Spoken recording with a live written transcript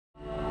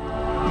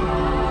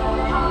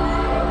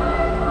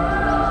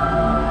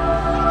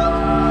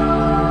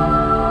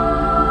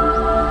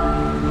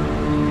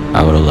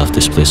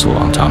left this place a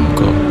long time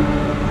ago,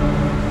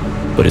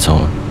 but it's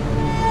home.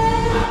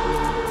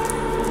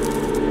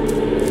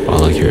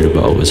 All I cared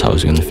about was how I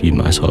was gonna feed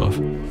myself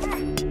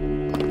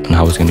and how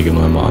I was gonna give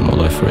my mom a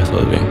life worth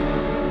living.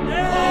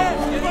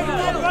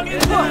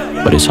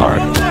 But it's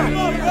hard.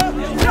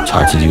 It's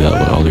hard to do that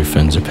when all your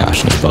friends are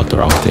passionate about the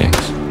wrong things.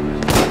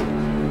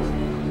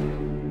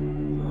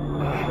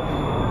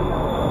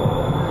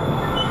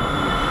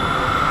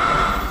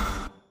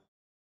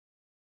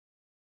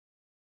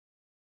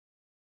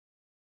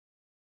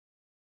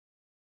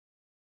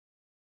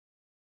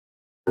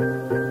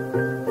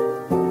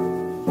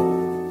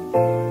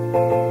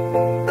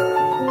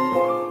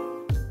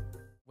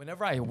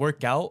 Whenever I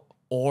work out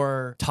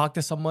or talk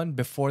to someone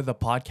before the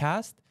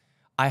podcast,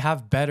 I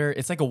have better,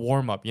 it's like a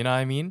warm up, you know what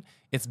I mean?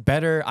 It's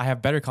better, I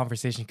have better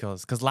conversation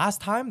skills. Because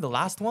the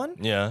last one,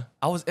 Yeah.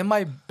 I was in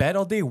my bed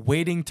all day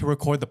waiting to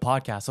record the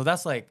podcast. So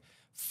that's like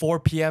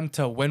 4 p.m.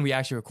 to when we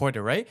actually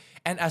recorded, right?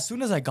 And as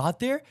soon as I got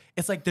there,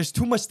 it's like there's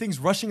too much things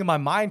rushing in my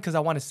mind because I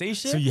want to say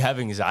shit. So you have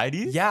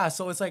anxiety? Yeah,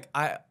 so it's like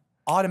I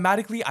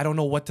don't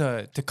know what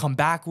to come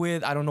back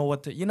with. I don't know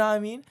what to, you know what I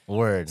mean?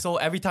 Word. So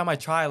every time I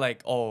try,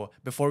 like,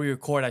 before we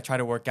record, I try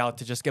to work out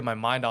to just get my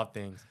mind off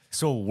things.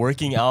 So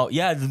working out,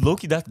 yeah,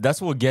 low-key,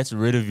 that's what gets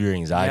rid of your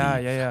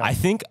anxiety. Yeah. I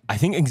think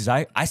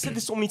anxiety, I said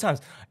this so many times,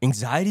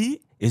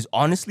 anxiety is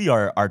honestly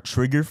our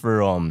trigger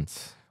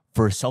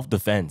for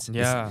self-defense.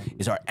 Yeah.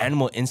 It's our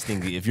animal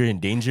instinct. If you're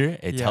in danger,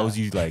 it tells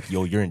you like,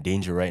 yo, you're in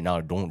danger right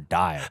now, don't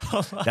die.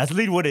 That's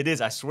literally what it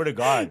is, I swear to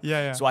God.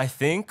 Yeah. So I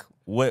think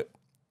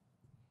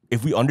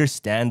if we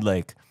understand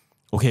like,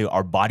 okay,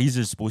 our bodies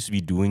are supposed to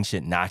be doing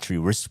shit naturally.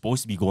 We're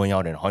supposed to be going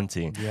out and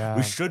hunting. Yeah.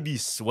 We should be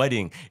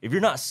sweating. If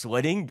you're not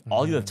sweating,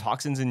 all the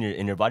toxins in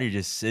your body are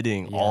just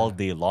sitting all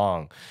day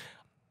long.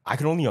 I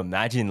can only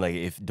imagine like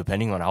if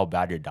depending on how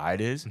bad your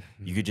diet is,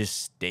 you could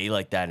just stay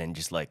like that and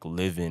just like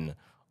live in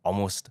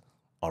almost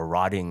a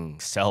rotting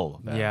cell.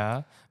 Man.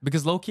 Yeah.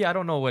 Because low-key, I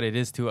don't know what it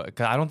is too.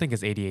 Cause I don't think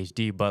it's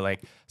ADHD, but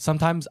like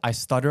sometimes I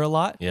stutter a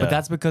lot. Yeah. But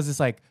that's because it's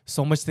like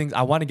so much things.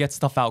 I want to get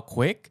stuff out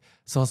quick.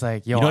 So it's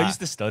like, yo. You know, I used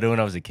to stutter when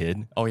I was a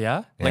kid. Oh,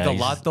 yeah? Yeah, Like I a used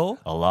lot to- though?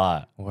 A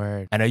lot.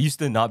 Word. And I used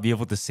to not be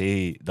able to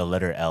say the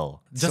letter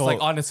L. Just like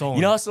on its own.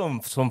 You know how some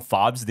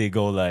fobs, they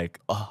go like,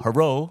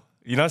 hello?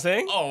 You know what I'm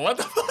saying? Oh, what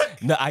the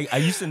fuck? No, I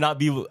used to not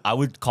be, I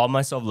would call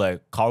myself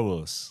like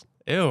Carlos.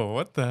 Ew,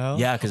 what the hell?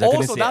 Yeah, 'cause I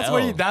couldn't so say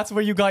that's L.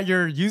 where you got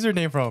your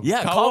username from.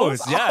 Yeah, Carlos.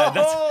 Yeah,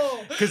 that's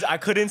Oh. because I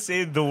couldn't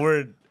say the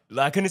word,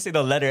 I couldn't say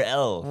the letter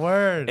L.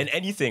 Word. And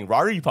anything,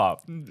 Rari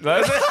Pop.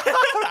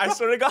 I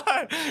swear to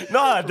God. No,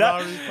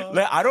 Rari-pop.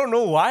 like, I don't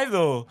know why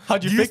though.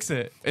 How'd you fix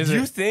it? Do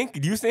you think,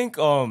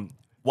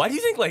 why do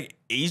you think like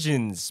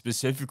Asians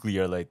specifically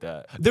are like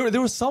that?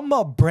 There was some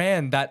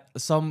brand that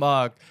some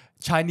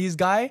Chinese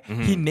guy,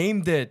 he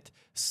named it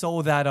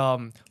so that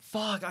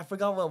fuck, I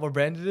forgot what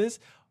brand it is.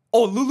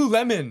 Oh,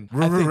 Lululemon. I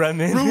think.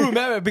 Lululemon.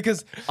 Lululemon,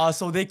 because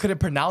so they couldn't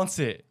pronounce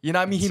it. You know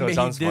what I mean? He So it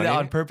sounds did it funny?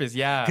 on purpose.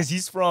 Yeah. Because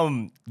he's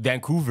from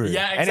Vancouver.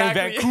 Yeah, And in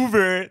exactly.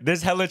 Vancouver,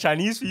 there's hella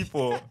Chinese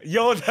people.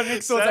 Yo, that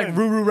makes So it's like sense.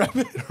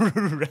 Lululemon.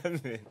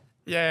 Lululemon.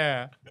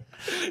 Yeah.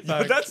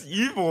 Yo, that's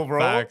evil, bro.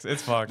 Facts.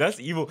 It's fucked. That's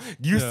evil.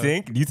 Do you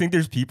think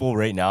there's people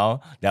right now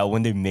that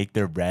when they make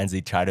their brands,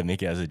 they try to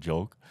make it as a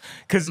joke?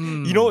 Because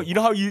you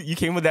know how you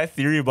came with that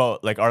theory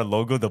about like our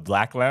logo, the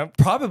black lamp?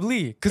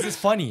 Probably, because it's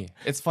funny.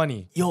 It's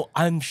funny. Yo,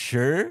 I'm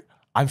sure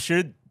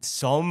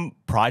some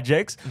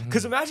projects,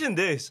 because imagine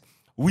this.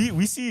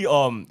 We see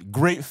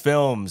great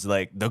films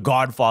like The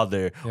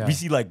Godfather. Yeah. We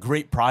see like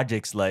great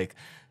projects like,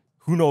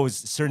 who knows,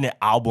 certain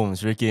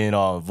albums,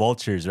 freaking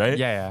Vultures, right?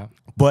 Yeah.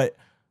 But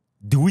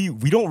we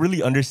don't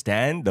really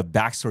understand the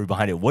backstory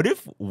behind it. What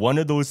if one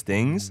of those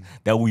things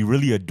that we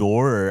really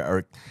adore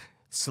or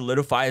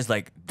solidify as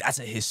like, that's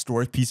a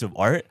historic piece of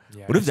art?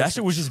 Yeah, What if it's that just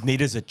shit was just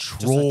made as a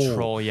troll? Just a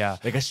troll, yeah.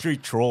 Like a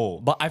straight troll.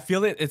 But I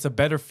feel it's a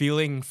better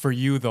feeling for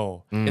you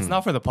though. It's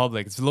not for the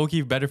public. It's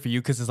low-key better for you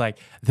because it's like,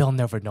 they'll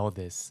never know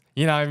this.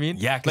 You know what I mean?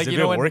 Yeah, 'cause like, if you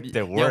know, it worked, it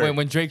Yeah, worked.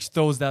 when Drake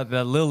throws that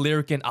the little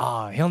lyric in,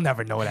 he'll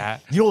never know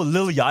that. Yo,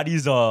 Lil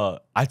Yachty's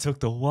I took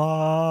the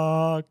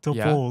walk to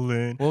Yeah.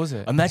 Poland. What was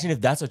it? Imagine if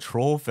that's a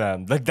troll,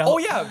 fam. Like that. Oh,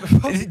 yeah.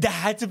 that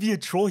had to be a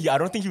troll. Yeah, I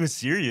don't think he was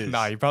serious.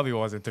 Nah, he probably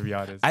wasn't, to be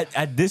honest.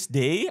 At this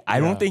day,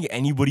 I don't think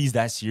anybody's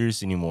that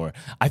serious anymore.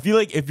 I feel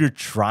like if you're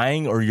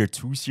trying or you're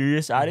too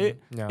serious at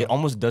it, Yeah. it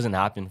almost doesn't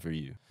happen for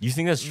you. Do you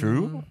think that's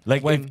true?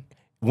 Like When-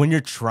 when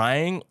you're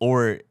trying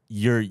or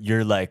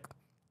you're like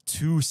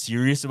too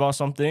serious about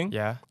something,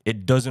 Yeah.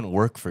 it doesn't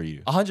work for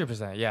you.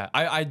 100%, yeah.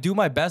 I do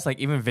my best, like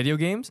even video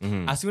games.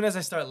 Mm-hmm. As soon as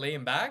I start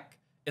laying back,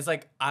 it's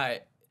like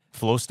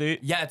Flow state?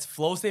 yeah, it's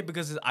flow state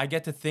because I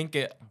get to think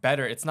it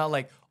better. It's not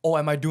like, oh,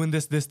 am I doing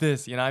this?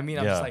 You know what I mean?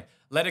 I'm just Yeah. like,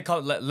 let it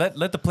come,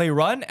 let the play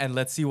run and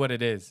let's see what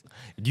it is.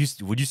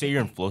 Would you say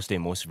you're in flow state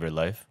most of your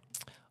life?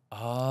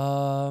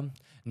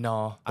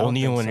 No. I don't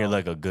Only think when so. you're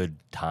like a good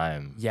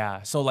time.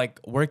 Yeah. So like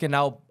working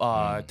out,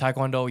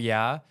 taekwondo,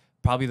 yeah.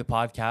 Probably the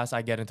podcast,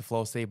 I get into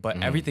flow state,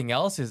 but everything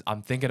else is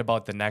I'm thinking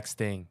about the next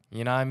thing.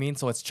 You know what I mean?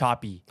 So it's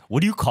choppy. What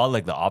do you call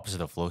like the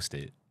opposite of flow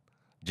state?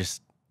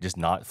 Just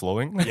not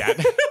flowing? Yeah.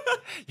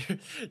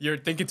 You're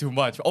thinking too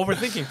much.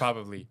 Overthinking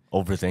probably.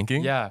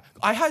 Overthinking? Yeah.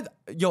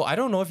 I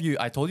don't know if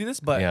I told you this,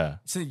 but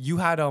so you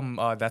had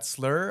that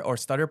slur or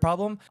stutter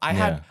problem. I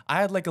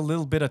had like a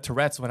little bit of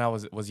Tourette's when I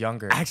was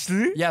younger.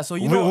 Actually? Yeah, so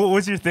what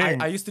was your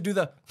thing? I used to do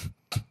the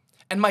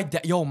and my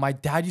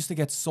dad used to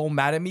get so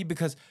mad at me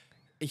because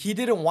he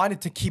didn't want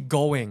it to keep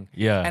going.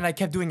 Yeah. And I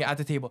kept doing it at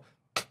the table.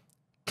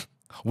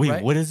 Wait,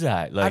 right? what is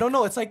that? Like, I don't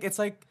know. It's like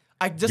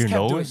I just your kept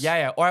doing nose?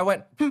 yeah. Or I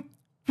went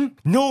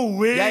no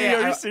way. yeah.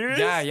 Are you serious?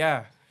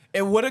 Yeah.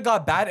 It would have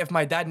got bad if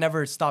my dad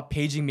never stopped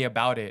paging me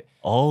about it.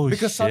 Oh,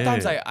 because shit.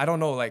 sometimes I don't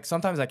know, like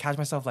sometimes I catch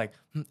myself like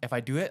if I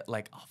do it,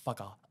 like oh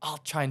fuck, I'll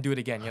try and do it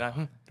again, you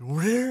know?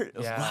 Where?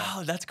 Yeah.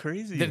 Wow, that's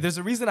crazy. There's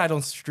a reason I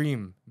don't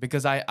stream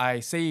because I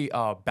say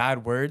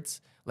bad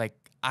words. Like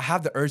I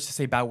have the urge to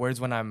say bad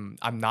words when I'm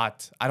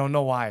not. I don't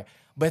know why,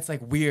 but it's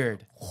like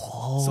weird.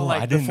 Whoa, So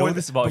like I didn't know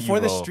this about before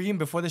you, the bro.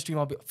 before the stream,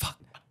 I'll be fuck.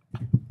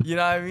 You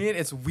know what I mean?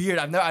 It's weird.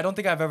 I don't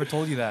think I've ever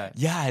told you that.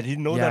 Yeah, I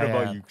didn't know that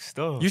about you.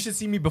 Stuff. You should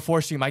see me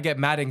before stream. I get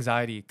mad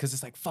anxiety because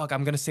it's like fuck.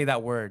 I'm gonna say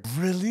that word.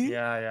 Really?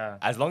 Yeah.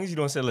 As long as you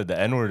don't say like the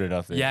N-word or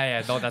nothing.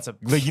 Yeah. No, that's a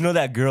Like you know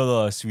that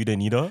girl, Sweet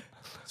Anita?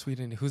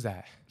 Sweden. Who's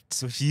that?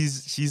 So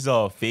she's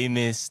a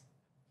famous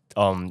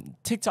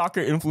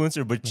TikToker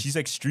influencer, but she's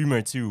like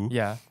streamer too.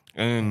 Yeah.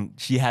 And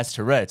she has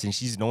Tourette's, and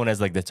she's known as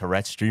like the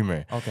Tourette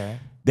streamer. Okay.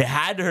 They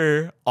had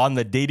her on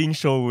the dating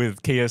show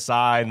with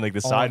KSI and like the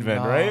Sidemen,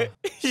 nah. right?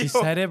 She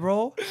said it,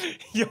 bro.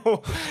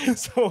 Yo,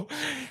 so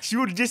she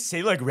would just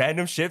say like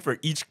random shit for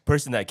each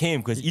person that came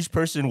because each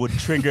person would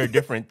trigger a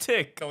different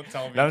tick. Don't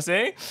tell me. You know what I'm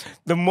saying?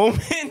 The moment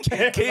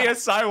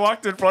KSI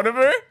walked in front of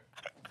her,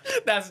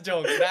 That's a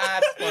joke.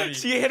 That's funny.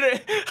 she hit her.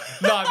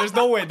 Nah, there's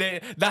no way.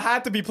 That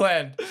had to be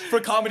planned for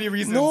comedy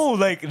reasons. No,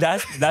 like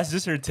that's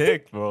just her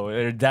tick,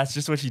 bro. That's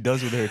just what she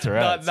does with her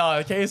Tourette's. No,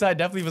 KSI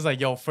definitely was like,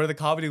 yo, for the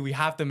comedy, we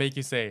have to make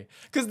you say.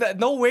 Because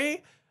no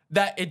way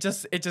that it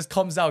just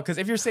comes out. Because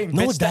if you're saying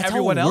No, bitch to that's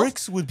everyone how it else.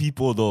 works with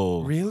people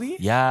though. Really?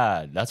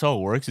 Yeah, that's how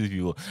it works with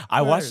people.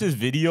 I watched Word. this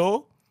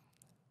video.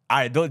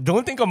 I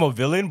don't think I'm a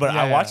villain, but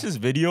I watched this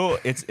video.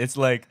 It's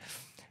like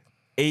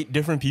 8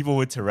 different people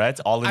with Tourette's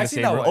all in the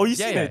same room. Oh, you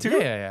seen it too?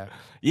 Yeah.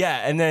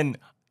 Yeah, and then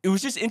it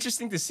was just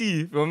interesting to see.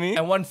 You feel me?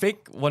 And one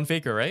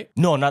faker, right?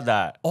 No, not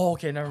that. Oh,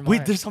 okay, never mind.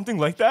 Wait, there's something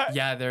like that?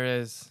 Yeah, there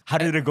is. How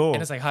did it go?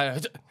 And it's like,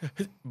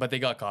 but they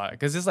got caught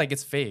because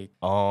it's fake.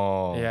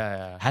 Oh.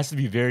 Yeah. Has to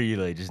be very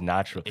like just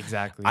natural.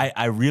 Exactly.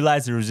 I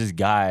realized there was this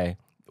guy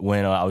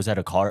when I was at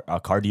a car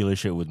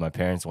dealership with my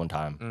parents one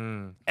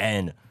time,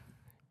 and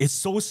it's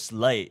so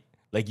slight,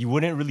 like you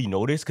wouldn't really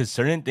notice because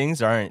certain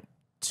things aren't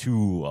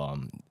too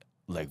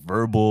like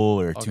verbal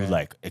or too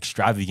like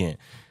extravagant.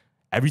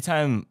 Every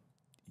time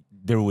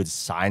there would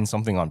sign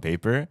something on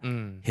paper,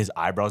 his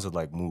eyebrows would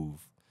like move.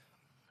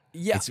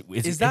 Yeah. It's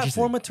Is that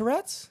interesting. form of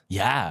Tourette's?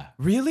 Yeah.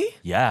 Really?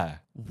 Yeah.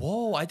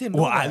 Whoa, I didn't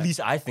know Well, that. at least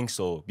I think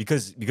so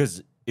because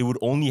it would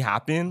only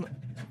happen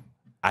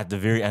at the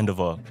very end of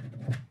a.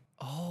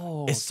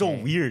 Oh, It's so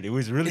weird. It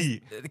was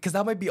really. Because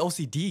that might be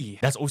OCD.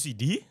 That's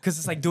OCD? Because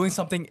it's like doing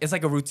something. It's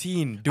like a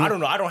routine. I don't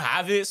know. I don't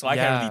have it, so I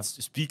can't Yeah. really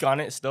speak on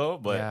it still.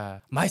 But Yeah.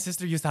 My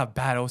sister used to have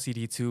bad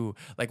OCD too.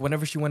 Like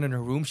whenever she went in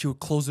her room, she would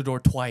close the door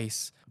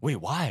twice wait,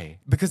 why?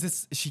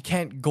 because she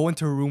can't go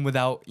into her room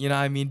without, you know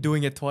what I mean,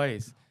 doing it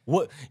twice.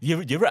 What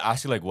you ever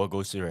ask her like what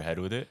goes through her head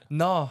with it?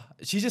 No,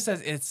 she just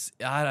says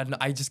I don't know.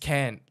 I just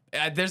can't.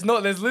 There's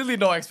literally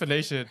no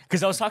explanation.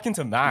 Because I was talking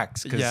to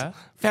Max. Yeah?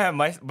 Fam,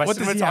 my What does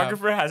he have?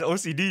 cinematographer has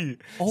OCD.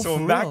 Oh, so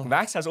for real?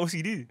 Max has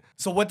OCD.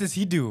 So what does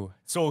he do?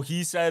 So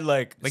he said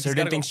like he's certain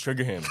gotta go- things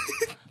trigger him.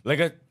 Like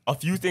a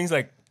few things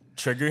like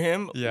trigger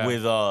him Yeah.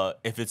 with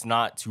if it's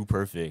not too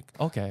perfect.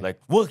 Okay.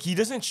 Like, well, he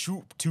doesn't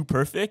shoot too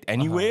perfect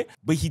anyway,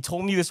 but he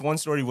told me this one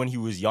story when he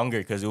was younger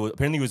because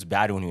apparently it was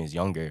bad when he was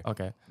younger.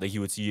 Okay. Like he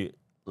would see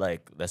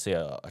like let's say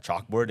a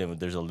chalkboard and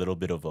there's a little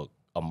bit of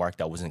a mark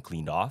that wasn't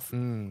cleaned off.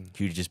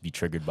 He would just be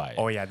triggered by it.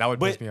 Oh yeah, that would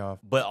piss me off.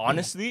 But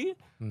honestly,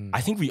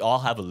 I think we all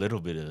have a little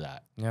bit of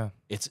that. Yeah.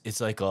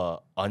 It's like a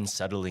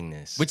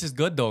unsettlingness. Which is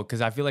good though,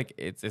 because I feel like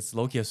it's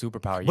low-key a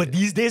superpower. But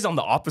these days I'm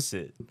the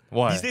opposite.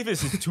 What? These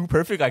days if it's too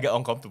perfect, I get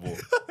uncomfortable.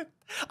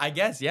 I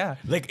guess, yeah.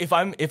 Like if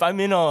I'm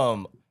in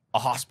a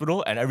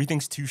hospital and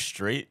everything's too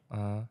straight,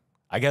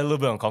 I get a little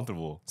bit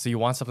uncomfortable. So you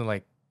want something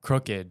like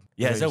crooked.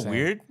 Yeah, what is you're that saying.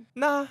 weird?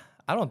 Nah,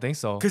 I don't think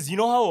so. Cause you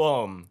know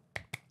how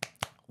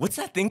what's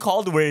that thing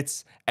called where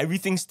it's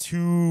everything's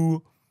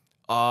too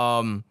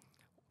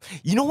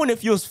you know when it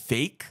feels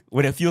fake,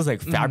 when it feels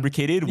like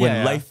fabricated, when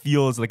Yeah. life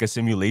feels like a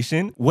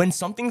simulation, when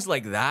something's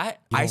like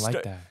that, You I don't like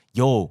start. that.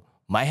 Yo,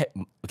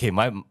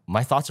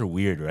 my thoughts are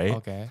weird, right?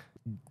 Okay.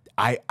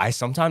 I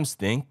sometimes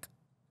think,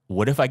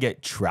 what if I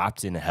get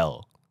trapped in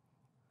hell?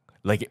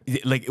 Like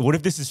what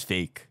if this is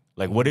fake?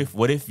 Like what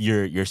if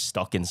you're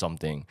stuck in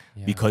something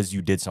because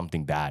you did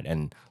something bad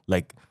and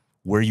like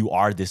where you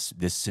are this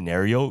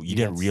scenario, you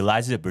didn't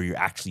realize it, but you're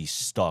actually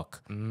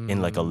stuck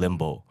in like a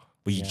limbo,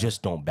 but you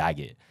just don't bag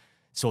it.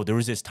 So there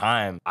was this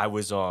time I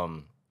was I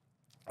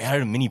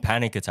had a mini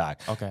panic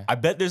attack. Okay. I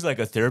bet there's like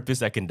a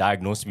therapist that can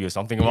diagnose me or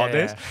something about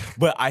this, Yeah.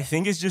 but I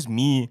think it's just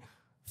me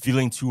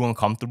feeling too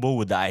uncomfortable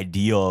with the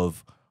idea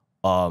of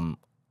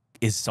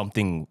is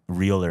something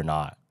real or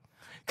not.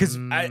 Because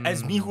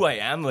as me who I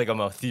am, like I'm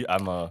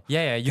a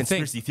you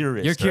conspiracy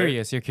theorist. You're right?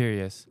 curious. You're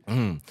curious.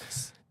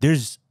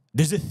 There's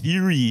a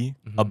theory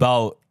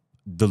about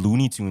the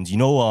Looney Tunes. You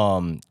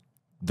know,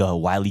 the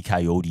Wile E.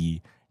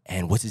 Coyote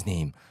and what's his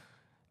name?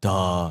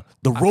 The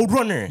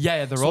Roadrunner.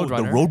 Yeah, the So Roadrunner.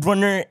 the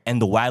Roadrunner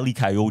and the Wile E.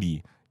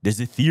 Coyote. There's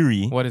a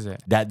theory. What is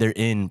it? That they're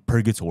in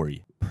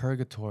purgatory.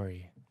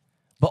 Purgatory.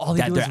 But all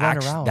they do is run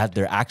around. That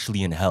they're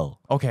actually in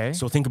hell. Okay.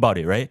 So think about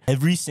it, right?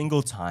 Every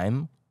single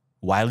time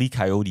Wile E.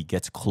 Coyote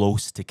gets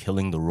close to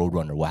killing the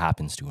Roadrunner, what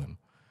happens to him?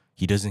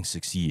 He doesn't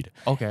succeed.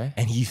 Okay.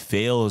 And he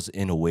fails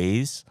in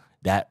ways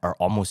that are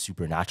almost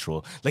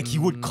supernatural. Like he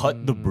would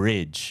cut the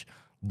bridge,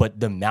 but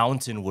the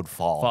mountain would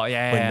fall.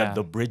 But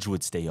the bridge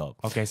would stay up.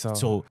 Okay,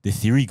 so the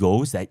theory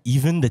goes that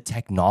even the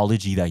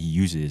technology that he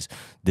uses,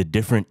 the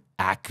different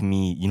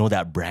Acme, you know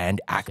that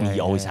brand Acme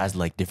always has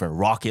like different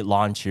rocket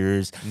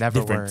launchers,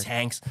 different work.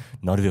 tanks.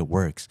 None of it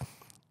works.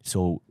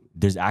 So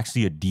there's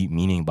actually a deep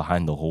meaning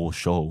behind the whole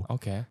show.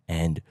 Okay.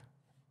 And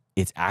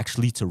it's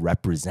actually to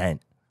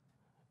represent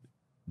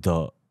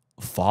the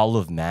fall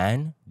of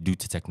man due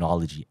to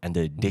technology and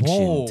the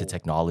addiction to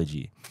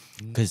technology.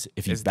 Because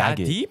if you bag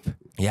it, deep?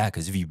 Yeah,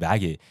 because if you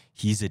bag it,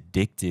 he's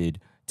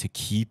addicted to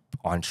keep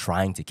on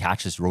trying to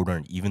catch this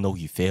Roadrunner, even though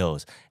he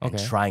fails, and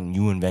trying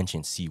new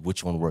inventions, see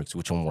which one works,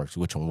 which one works,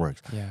 which one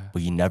works. Yeah.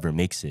 But he never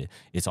makes it.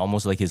 It's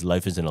almost like his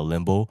life is in a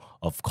limbo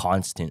of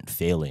constant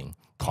failing,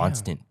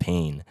 constant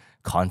pain,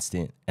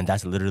 and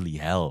that's literally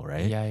hell,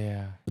 right?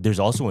 Yeah. But there's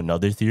also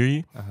another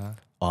theory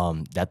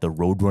that the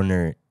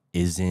Roadrunner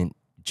isn't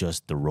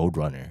just the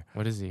Roadrunner.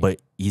 What is he? But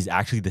he's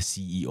actually the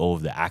CEO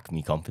of the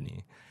Acme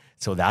company.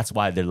 So that's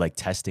why they're like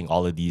testing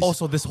all of these. Oh,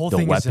 so this whole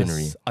thing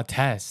weaponry. is just a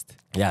test.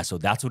 Yeah, so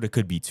that's what it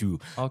could be too.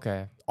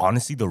 Okay.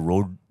 Honestly, the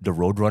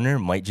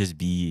Roadrunner might just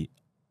be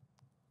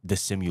the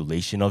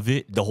simulation of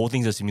it. The whole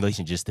thing's a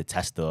simulation just to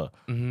test the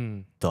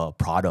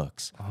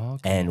products.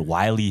 Okay. And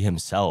Wiley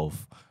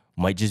himself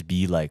might just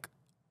be like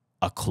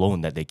a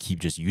clone that they keep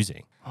just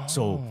using.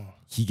 So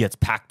he gets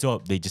packed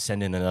up. They just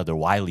send in another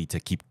Wiley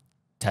to keep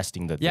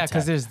testing the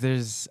because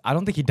there's I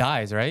don't think he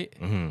dies, right?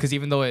 Because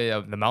even though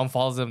the mountain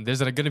follows him, there's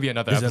going to be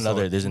another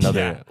episode. There's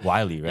another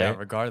Wiley, right? Yeah,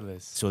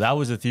 regardless. So that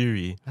was a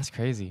theory. That's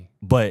crazy.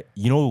 But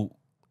you know,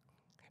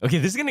 okay,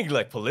 this is gonna get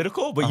like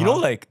political, but you know,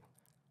 like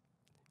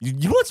you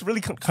know what's really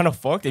kind of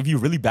fucked if you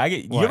really bag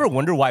it. You ever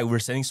wonder why we're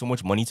sending so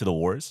much money to the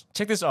wars?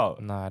 Check this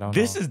out. Nah, I don't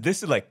know.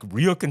 This is like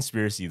real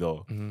conspiracy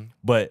though.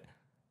 But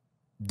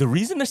the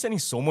reason they're sending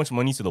so much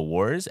money to the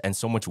wars and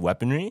so much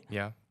weaponry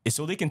is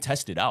so they can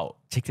test it out.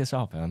 Check this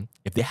out, man.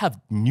 If they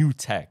have new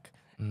tech,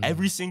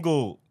 every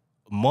single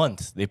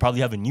month they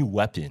probably have a new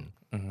weapon.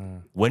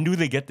 When do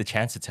they get the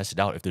chance to test it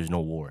out if there's no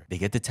war? They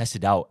get to test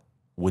it out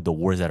with the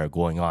wars that are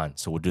going on.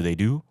 So what do?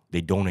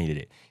 They donated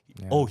it.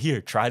 Yeah. Oh,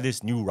 here, try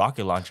this new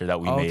rocket launcher that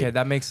we made. Okay,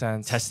 that makes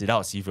sense. Test it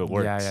out, see if it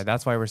works. Yeah,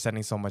 that's why we're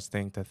sending so much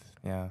thing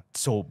to,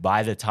 So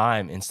by the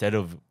time, instead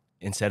of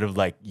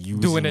like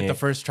using doing it the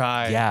first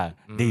try,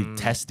 they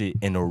test it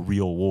in a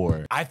real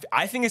war.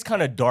 I think it's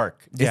kind of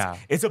dark.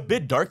 It's a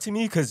bit dark to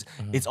me because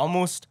it's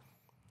almost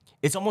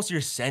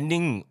you're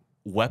sending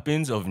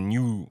weapons of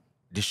new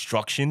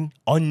destruction,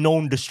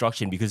 unknown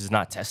destruction, because it's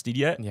not tested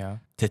yet.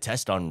 To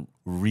test on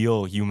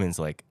real humans,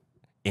 like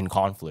in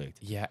conflict.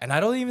 Yeah, and I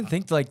don't even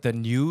think like the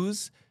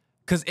news,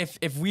 because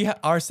if we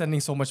are sending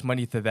so much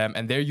money to them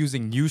and they're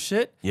using new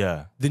shit,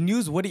 the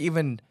news wouldn't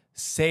even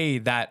say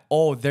that,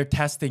 oh, they're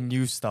testing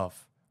new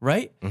stuff,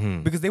 right?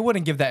 Because they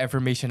wouldn't give that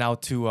information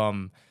out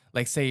to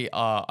like say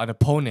an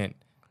opponent.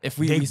 If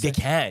they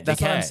can't.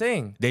 That's what I'm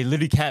saying. They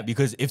literally can't,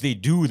 because if they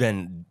do,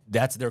 then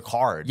that's their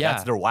card.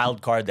 That's their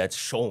wild card that's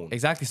shown.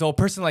 Exactly. So a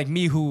person like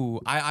me who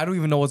I don't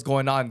even know what's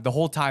going on, the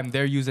whole time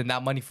they're using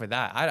that money for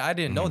that. I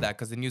didn't know that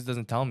because the news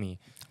doesn't tell me.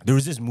 There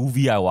was this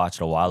movie I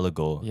watched a while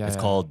ago. It's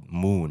called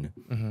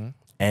Moon.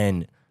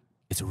 And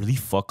it's a really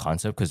fucked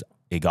concept because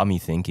it got me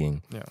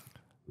thinking.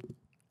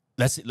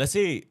 Let's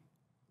say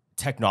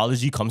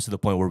technology comes to the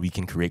point where we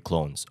can create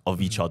clones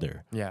of each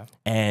other.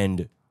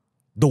 And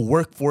the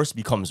workforce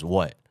becomes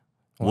what?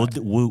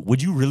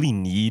 Would you really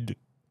need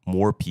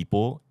more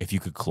people if you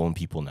could clone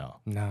people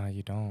now? Nah,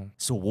 you don't.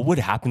 So what would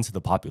happen to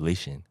the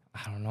population?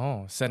 I don't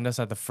know. Send us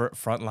at the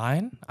front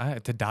line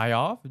to die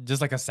off?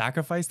 Just like a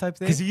sacrifice type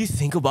thing? Because if you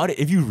think about it,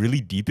 if you really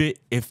deep it,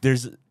 if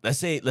there's, let's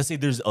say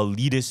there's a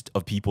elitist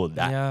of people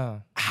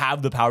that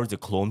have the power to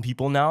clone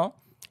people now,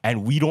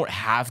 and we don't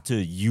have to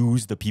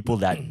use the people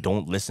that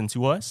don't listen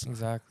to us.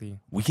 Exactly.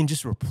 We can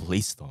just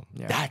replace them.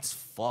 That's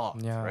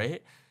fucked,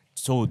 right?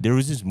 So there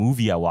was this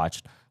movie I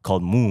watched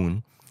called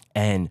Moon,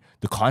 and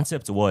the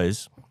concept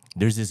was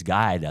there's this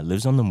guy that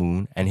lives on the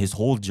moon, and his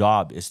whole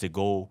job is to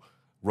go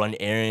run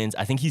errands.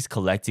 I think he's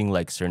collecting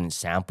like certain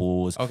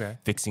samples,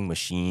 fixing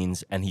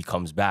machines, and he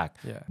comes back.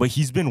 But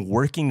he's been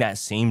working that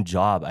same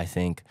job, I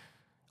think,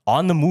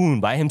 on the moon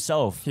by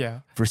himself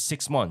for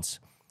 6 months.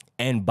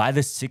 And by the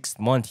 6th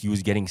month, he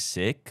was getting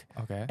sick.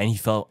 And he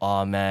felt,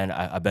 oh man,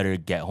 I better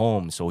get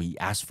home. So he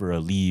asked for a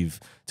leave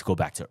to go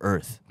back to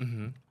Earth.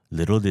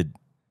 little did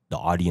the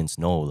audience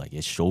know, like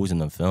it shows in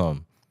the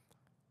film,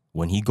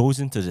 when he goes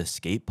into the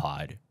escape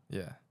pod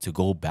to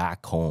go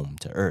back home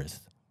to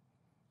Earth,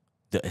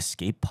 the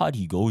escape pod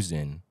he goes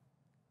in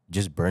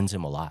just burns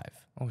him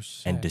alive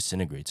and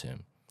disintegrates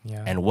him.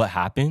 Yeah. And what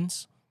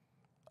happens?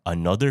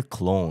 Another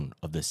clone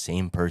of the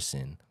same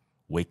person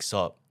wakes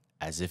up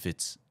as if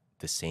it's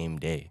the same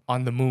day.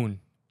 On the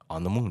moon.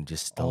 On the moon,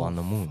 just still on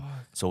the moon.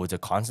 Fuck. So it's a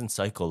constant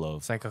cycle of...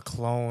 It's like a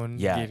clone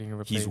getting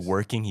replaced.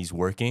 He's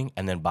working,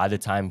 and then by the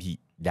time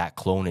that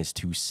clone is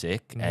too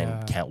sick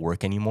and can't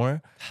work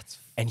anymore,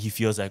 and he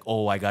feels like,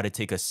 oh, I got to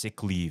take a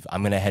sick leave.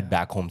 I'm going to head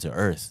back home to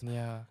Earth.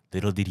 Yeah.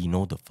 Little did he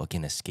know the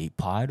fucking escape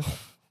pod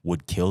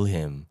would kill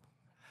him,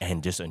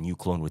 and just a new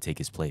clone would take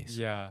his place.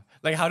 Yeah.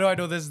 Like, how do I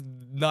know this is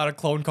not a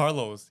clone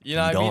Carlos? You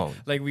know what I mean?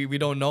 Like, we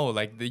don't know.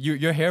 Like,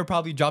 your hair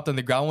probably dropped on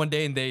the ground one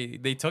day and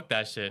they took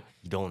that shit.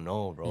 You don't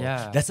know, bro.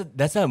 Yeah.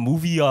 That's that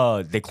movie,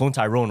 They Cloned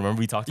Tyrone. Remember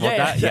we talked about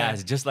that? Yeah,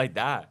 it's just like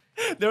that.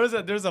 There was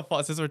a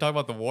since we're talking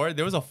about the war,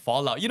 there was a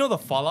Fallout. You know the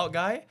Fallout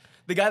guy?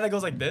 The guy that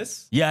goes like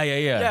this? Yeah.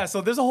 Yeah,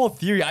 so there's a whole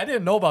theory. I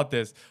didn't know about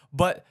this.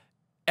 But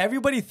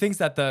everybody thinks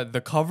that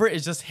the cover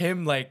is just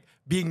him, like,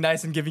 being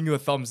nice and giving you a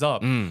thumbs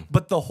up.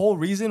 But the whole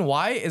reason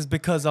why is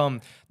because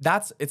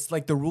it's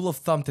like the rule of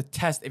thumb to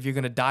test if you're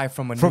gonna die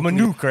from a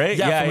nuke, right?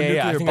 Yeah, from a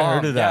nuclear I think bomb. I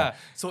heard of that. Yeah.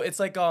 So it's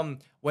like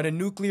when a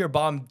nuclear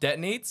bomb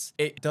detonates,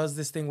 it does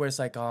this thing where it's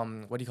like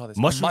what do you call this?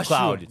 Mushroom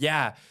cloud.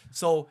 Yeah.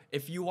 So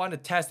if you want to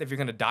test if you're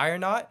gonna die or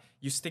not,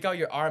 you stick out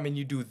your arm and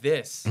you do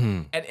this.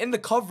 And in the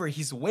cover,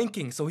 he's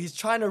winking. So he's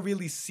trying to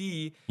really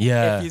see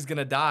if he's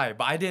gonna die.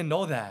 But I didn't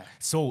know that.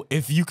 So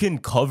if you can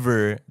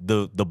cover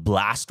the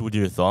blast with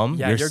your thumb,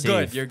 you're safe.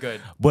 Good. You're good.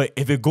 But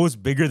if it goes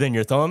bigger than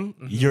your thumb,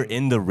 you're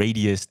in the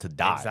radius to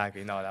die.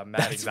 Exactly. No, that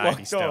mad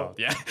anxiety still.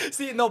 Yeah.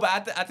 See, no,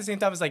 but at the same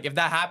time, it's like if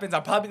that happens,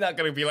 I'm probably not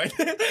gonna be like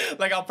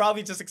like I'll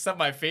probably just accept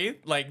my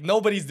fate. Like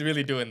nobody's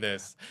really doing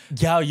this.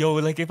 Yeah, yo,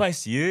 like if I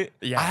see it,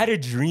 I had a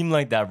dream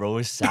like that, bro.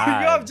 It's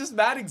sad. You have just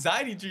mad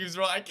anxiety dreams,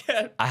 bro. I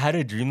can't. I had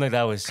a dream like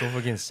that. It was so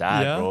fucking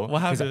sad, bro.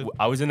 What happened?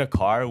 I was in a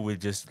car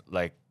with just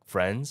like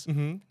friends,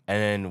 and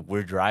then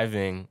we're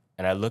driving,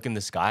 and I look in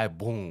the sky,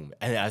 boom,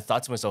 and I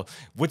thought to myself,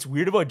 what's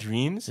weird about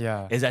dreams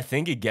is I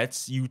think it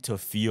gets you to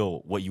feel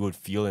what you would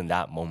feel in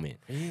that moment.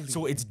 Really?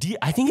 So it's deep.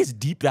 I think it's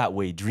deep that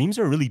way. Dreams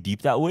are really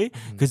deep that way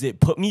because it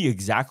put me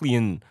exactly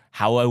in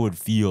how I would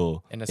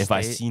feel if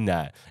I seen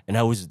that, and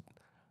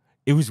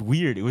it was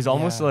weird. It was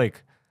almost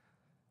like,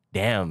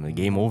 damn, the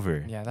game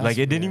over. Yeah, that's like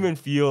it didn't even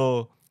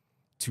feel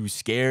too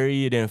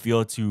scary. It didn't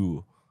feel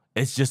too.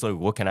 It's just like,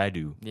 what can I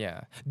do?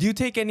 Yeah. Do you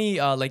take any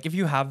like if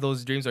you have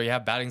those dreams or you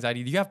have bad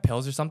anxiety, do you have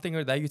pills or something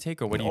or that you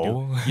take, or what do you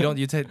do?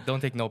 You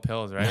don't take no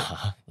pills, right?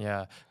 Nah.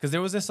 Yeah. Because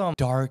there was this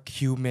dark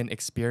human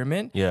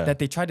experiment that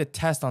they tried to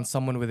test on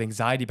someone with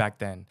anxiety back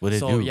then. What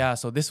did it do? Yeah.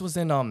 So this was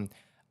in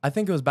I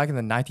think it was back in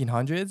the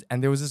 1900s,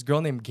 and there was this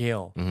girl named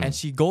Gail, and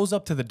she goes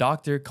up to the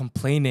doctor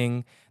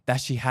complaining that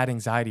she had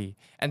anxiety,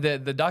 and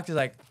the doctor's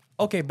like,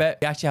 okay, bet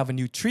we actually have a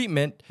new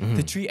treatment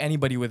to treat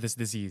anybody with this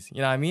disease.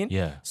 You know what I mean?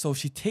 Yeah. So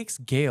she takes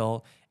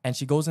Gail and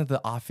she goes into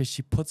the office.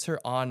 She puts her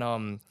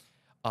on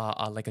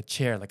like a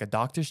chair, like a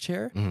doctor's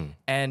chair,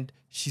 and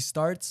he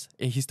starts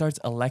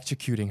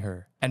electrocuting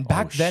her. And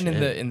back then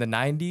in the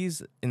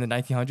 90s, in the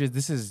 1900s,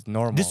 this is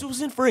normal. This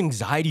wasn't for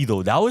anxiety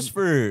though. That was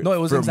for it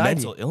was for anxiety.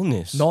 mental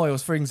illness. No, it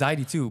was for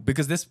anxiety too,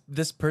 because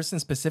this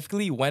person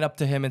specifically went up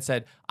to him and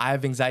said, "I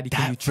have anxiety.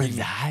 Can you treat me?"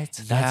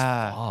 That's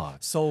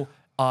fucked. So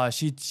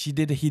he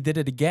did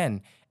it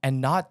again,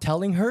 and not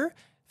telling her,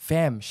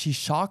 fam, she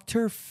shocked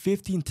her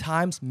 15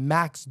 times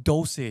max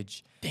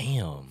dosage.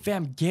 Damn.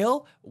 Fam,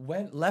 Gail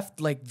left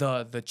like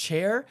the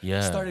chair,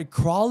 started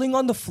crawling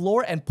on the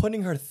floor and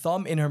putting her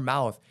thumb in her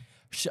mouth.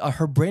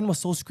 Her brain was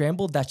so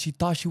scrambled that she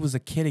thought she was a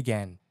kid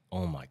again.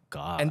 Oh my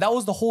God. And that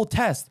was the whole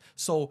test.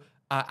 So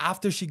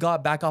after she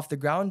got back off the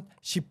ground,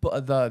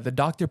 the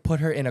doctor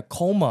put her in a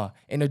coma,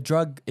 in a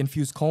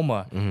drug-infused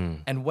coma.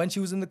 And when she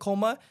was in the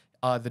coma,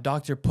 the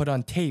doctor put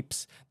on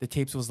tapes. The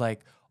tapes was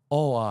like,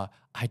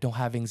 I don't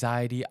have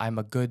anxiety. I'm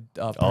a good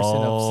person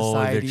of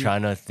society. They're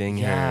trying to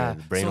her,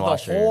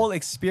 brainwash so the whole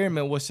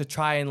experiment was to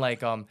try and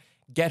like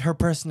get her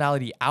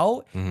personality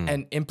out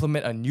and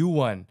implement a new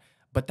one.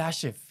 But that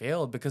shit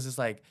failed because it's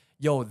like,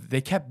 yo,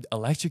 they kept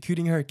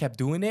electrocuting her, kept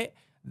doing it.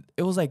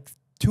 It was like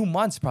 2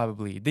 months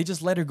probably. They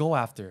just let her go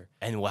after.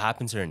 And what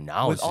happens to her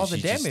now? With all the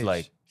damage. Just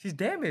like, she's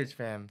damaged,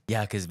 fam.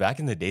 Yeah, because back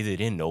in the day, they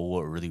didn't know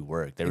what really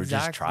worked. They were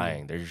just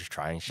trying. They're just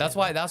trying shit.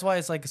 That's why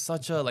it's like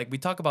such a, like, we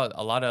talk about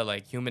a lot of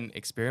like human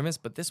experiments,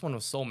 but this one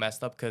was so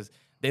messed up because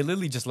they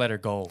literally just let her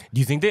go.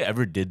 Do you think they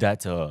ever did that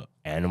to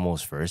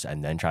animals first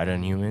and then tried it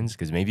on humans?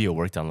 Because maybe it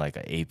worked on like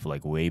an ape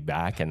like way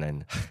back and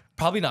then...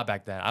 Probably not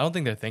back then. I don't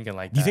think they're thinking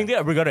like that. Do you think they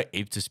ever got an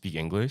ape to speak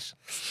English?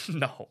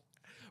 No.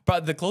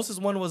 But the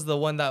closest one was the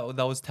one that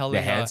was telling...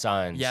 The hand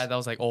signs. Yeah, that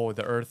was like, oh,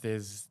 the earth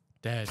is...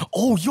 dead.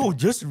 Oh, yo,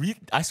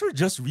 I saw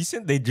just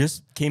recent they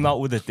just came out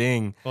with a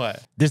thing.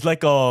 What? There's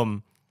like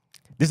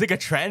a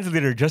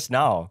translator just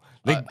now.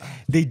 Like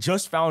they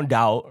just found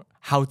out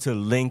how to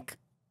link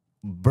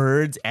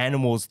birds,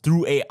 animals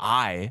through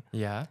AI.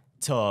 Yeah.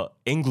 to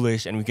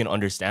English and we can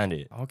understand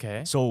it.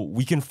 Okay. So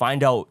we can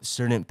find out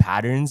certain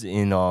patterns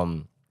in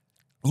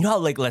you know how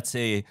like let's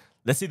say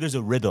there's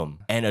a rhythm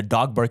and a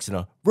dog barks in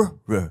a ruh,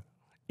 ruh,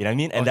 you know what I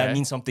mean? And that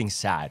means something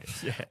sad.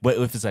 Yeah. But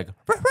if it's like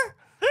ruh, ruh,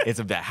 it's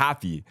a bit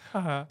happy.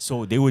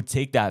 So they would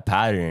take that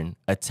pattern,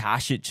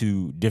 attach it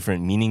to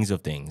different meanings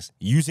of things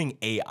using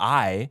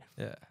AI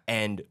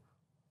and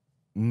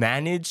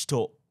manage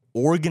to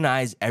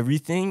organize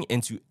everything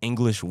into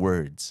English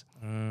words.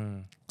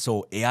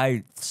 So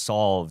AI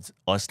solved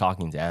us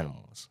talking to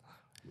animals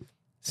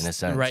in a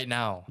sense. Right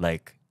now.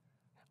 Like,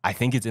 I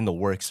think it's in the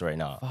works right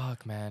now.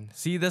 Fuck, man.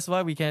 See, that's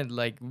why we can't,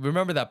 like,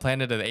 remember that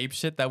Planet of the Apes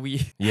shit that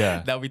we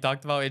that we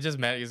talked about? It's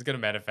gonna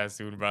manifest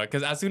soon, bro.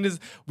 Because as soon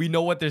as we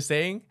know what they're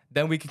saying,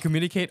 then we can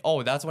communicate.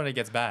 Oh, that's when it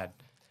gets bad.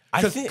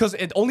 Because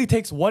it only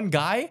takes one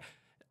guy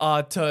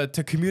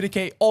to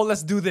communicate. Oh,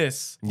 let's do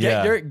this.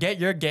 Get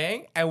your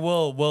gang, and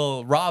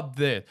we'll rob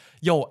this.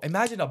 Yo,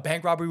 imagine a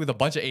bank robbery with a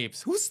bunch of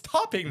apes. Who's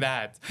stopping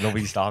that?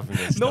 Nobody's stopping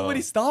this.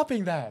 Nobody's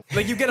stopping that.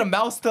 Like, you get a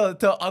mouse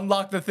to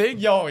unlock the thing.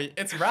 Yo,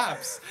 it's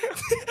raps.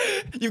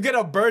 You get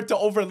a bird to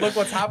overlook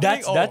what's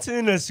happening. That's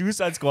in a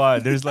Suicide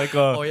Squad. There's like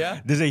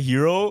a there's a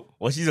hero.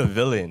 Well, she's a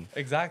villain.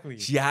 Exactly.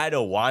 She had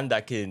a wand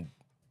that can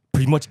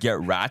pretty much get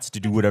rats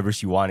to do whatever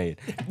she wanted.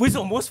 It was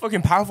the most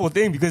fucking powerful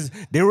thing because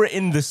they were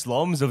in the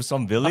slums of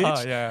some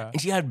village and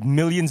she had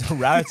millions of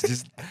rats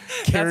just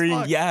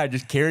carrying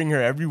just carrying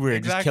her everywhere,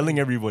 just killing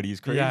everybody.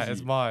 It's crazy. Yeah,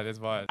 it's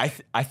mod.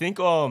 I think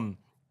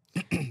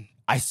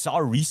I saw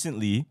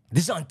recently,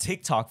 this is on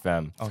TikTok,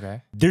 fam.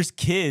 Okay. There's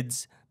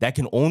kids that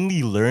can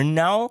only learn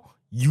now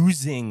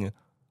using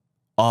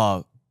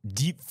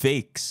deep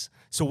fakes.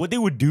 So what they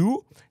would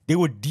do, they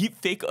would deep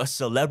fake a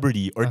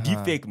celebrity or deep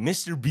fake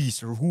Mr.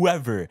 Beast or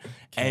whoever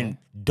and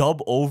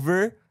dub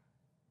over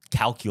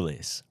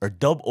calculus or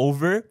dub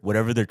over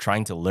whatever they're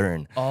trying to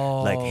learn.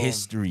 Like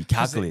history,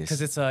 calculus.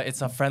 Because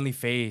it's a friendly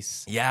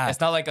face. Yeah. It's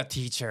not like a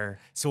teacher.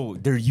 So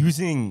they're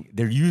using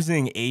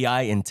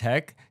AI and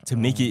tech to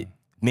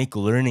make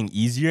learning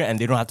easier, and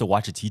they don't have to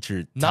watch a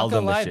teacher tell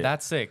them the shit.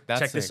 That's sick.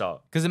 Check this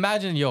out. Because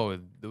imagine, yo,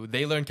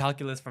 they learn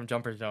calculus from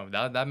Jumper Jump.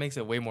 That makes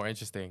it way more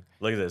interesting.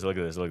 Look at this. Look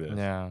at this. Look at this.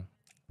 Yeah.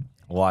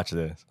 Watch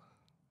this.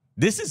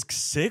 This is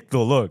sick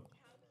though. Look.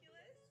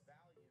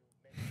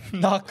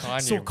 Not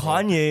Kanye. So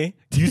Kanye,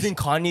 using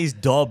Kanye's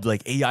dubbed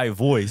like AI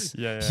voice,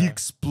 he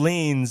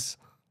explains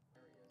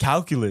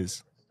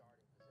calculus.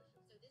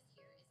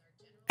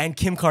 And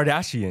Kim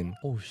Kardashian.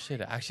 Oh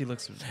shit! It actually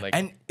looks like.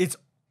 And it's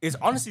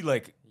honestly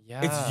like.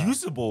 It's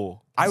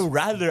usable. I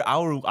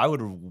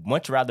would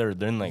much rather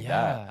learn like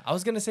that. I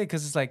was gonna say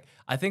because it's like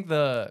I think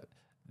the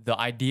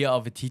idea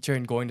of a teacher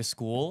and going to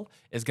school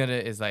is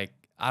like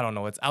I don't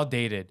know, it's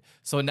outdated.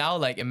 So now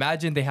like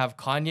imagine they have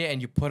Kanye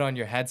and you put on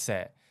your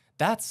headset.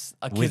 That's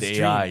a kid's with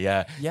AI, dream.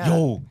 Yeah.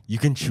 Yo, you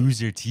can choose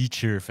your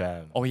teacher,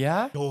 fam. Oh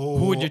yeah? Yo,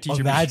 who would your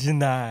teacher imagine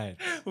that.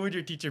 Who would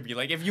your teacher be?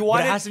 Like if you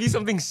want it has to be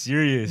something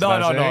serious.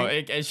 No.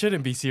 It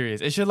shouldn't be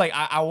serious. It should like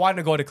I want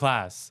to go to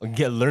class.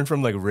 Learn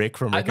from like Rick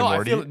from Rick and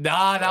Morty.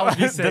 That would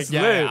be sick. That's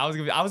yeah,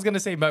 lit. I was gonna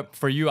say, but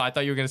for you, I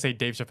thought you were gonna say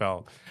Dave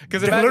Chappelle.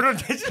 Because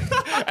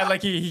and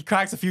like he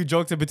cracks a few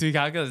jokes in between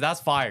calculus.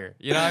 That's fire.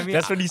 You know what I mean?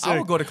 That's what he said. I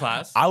would go to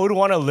class. I would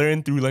want to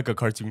learn through like a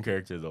cartoon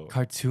character though.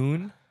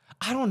 Cartoon?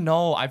 I don't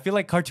know. I feel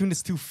like cartoon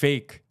is too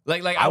fake.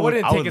 Like I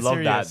wouldn't take it serious. I would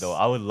love that though.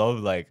 I would love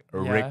like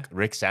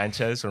Rick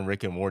Sanchez from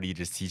Rick and Morty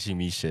just teaching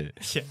me shit.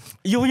 Yeah.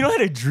 Yo, you know I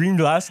had a dream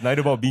last night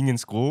about being in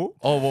school?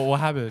 Oh,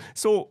 what happened?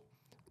 So,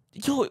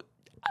 yo,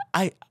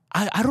 I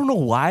don't know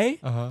why,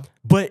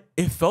 but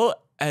it felt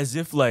as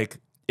if like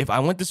if I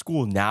went to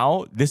school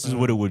now, this is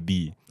what it would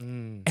be.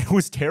 And it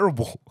was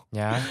terrible.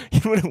 Yeah.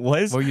 You know what it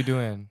was? What were you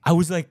doing? I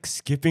was like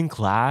skipping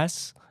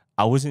class.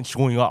 I wasn't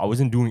showing up. I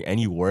wasn't doing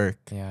any work.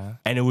 Yeah.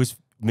 And it was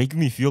making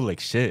me feel like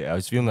shit. I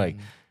was feeling like,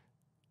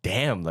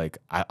 damn, like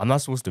I'm not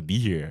supposed to be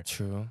here.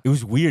 True. It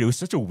was weird. It was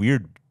such a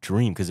weird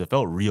dream because it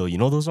felt real. You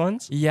know those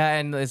ones? Yeah,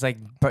 and it's like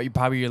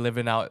probably you're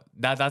living out.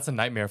 That's a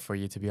nightmare for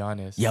you, to be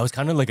honest. Yeah, it was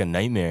kind of like a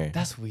nightmare.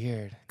 That's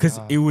weird. Because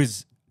it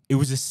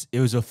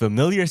was a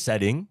familiar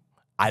setting.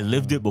 I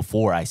lived it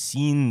before. I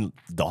seen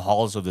the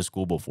halls of the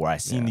school before. I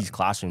seen these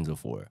classrooms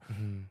before.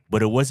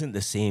 But it wasn't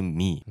the same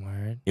me.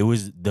 Word. It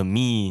was the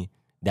me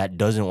that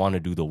doesn't want to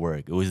do the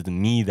work. It was the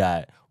me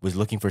that was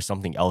looking for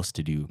something else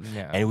to do.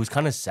 Yeah. And it was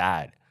kind of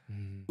sad.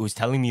 It was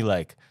telling me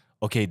like,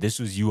 okay, this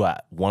was you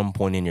at one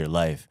point in your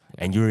life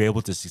and you were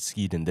able to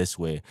succeed in this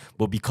way.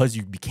 But because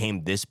you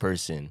became this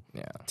person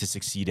to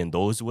succeed in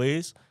those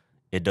ways,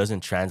 it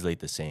doesn't translate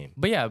the same.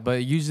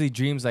 But usually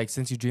dreams, like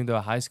since you dreamed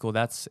about high school,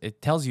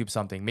 it tells you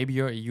something. Maybe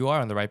you are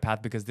on the right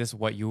path because this is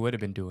what you would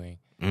have been doing.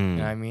 You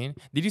know what I mean?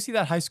 Did you see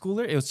that high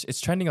schooler?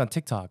 It's trending on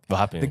TikTok. What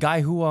happened? The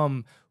guy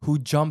who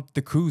jumped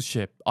the cruise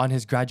ship on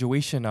his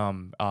graduation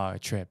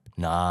trip.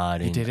 Nah, I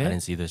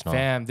didn't see this. No.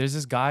 Fam, there's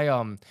this guy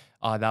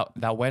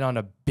that went on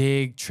a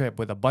big trip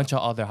with a bunch of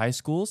other high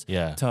schools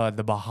to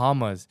the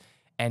Bahamas,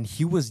 and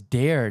he was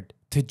dared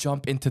to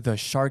jump into the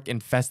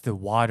shark-infested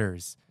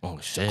waters. Oh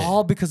shit!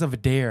 All because of a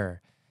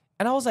dare.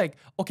 And I was like,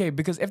 okay,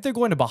 because if they're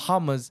going to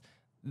Bahamas,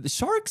 the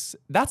sharks,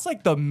 that's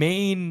like the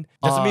main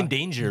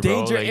danger, bro.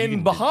 Danger like,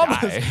 in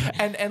Bahamas.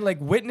 and like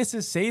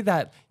witnesses say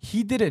that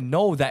he didn't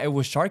know that it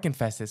was shark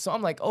infested. So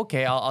I'm like,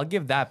 okay, I'll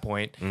give that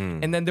point.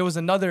 And then there was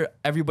another,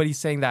 everybody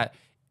saying that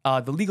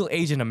the legal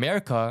age in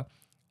America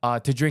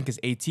to drink is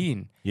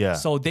 18. Yeah.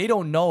 So they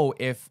don't know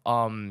if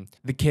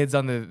the kids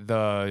on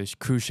the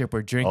cruise ship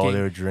were drinking. Oh,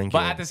 they were drinking.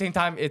 But at the same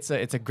time, it's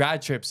a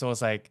grad trip, so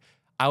it's like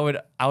I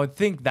would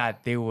think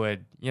that they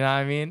would, you know what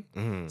I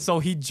mean? So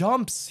he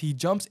jumps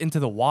into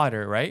the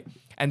water, right?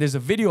 And there's a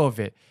video of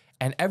it.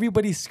 And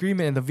everybody's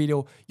screaming in the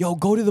video, yo,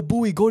 go to the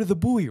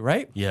buoy,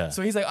 right? Yeah.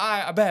 So he's like, all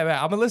right, I bet,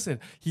 I'm gonna listen.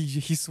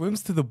 He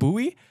swims to the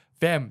buoy.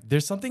 Fam,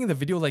 there's something in the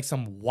video like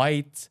some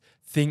white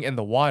thing in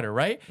the water,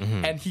 right?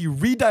 And he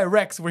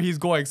redirects where he's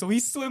going. So he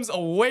swims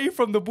away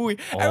from the buoy.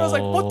 And I was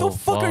like, what the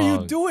fuck are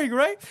you doing,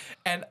 right?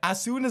 And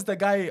as soon as the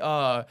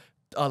guy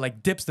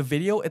like dips the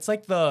video, it's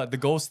like the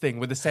ghost thing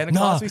with the Santa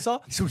Claus we saw.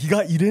 So he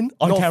got eaten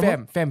on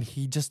camera? Fam,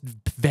 he just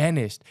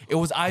vanished. It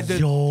was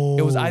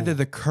either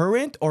the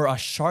current or a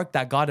shark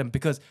that got him,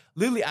 because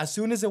literally as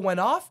soon as it went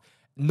off,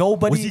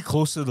 nobody. Was he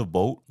close to the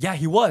boat? Yeah,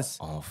 he was.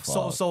 Oh,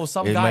 fuck. So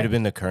some it guy might have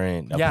been the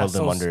current that pulled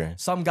him under.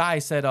 Some guy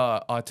said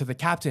to the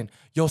captain,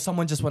 yo,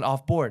 someone just went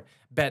off board.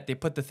 Bet they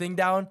put the thing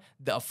down.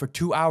 For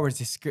 2 hours,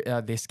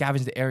 they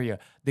scavenged the area.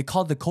 They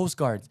called the Coast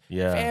Guards.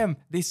 Yeah. Fam,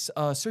 they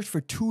searched for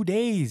 2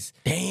 days.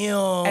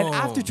 Damn. And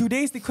after 2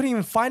 days, they couldn't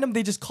even find him.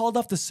 They just called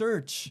off the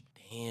search.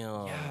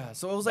 Damn. Yeah,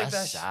 so it was like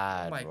That's that.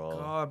 sad, oh my bro.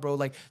 god, bro!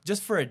 Like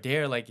just for a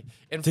dare, like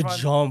in To front,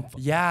 jump.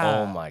 Yeah.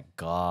 Oh my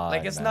god.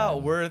 Like it's man.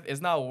 not worth.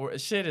 It's not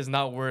worth. Shit is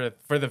not worth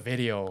for the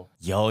video.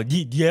 Yo, do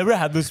you ever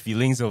have those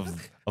feelings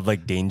of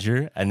like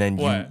danger, and then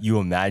you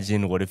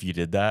imagine what if you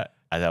did that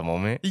at that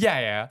moment?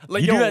 Yeah.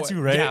 Like you do that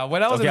too, right? Yeah.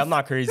 When I was I'm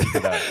not crazy for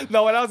that.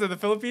 No, when I was in the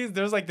Philippines,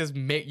 there's like this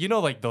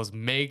like those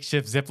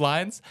makeshift zip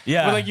lines.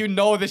 Yeah. Where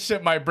like this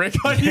shit might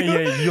break on you.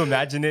 Yeah, you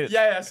imagine it.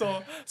 Yeah.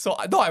 So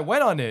no, I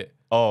went on it.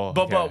 Oh,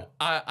 but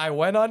I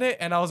went on it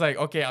and I was like,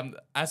 okay,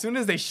 as soon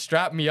as they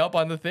strapped me up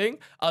on the thing,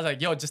 I was like,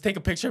 yo, just take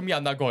a picture of me.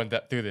 I'm not going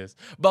through this.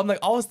 But I'm like,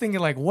 I was thinking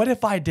like, what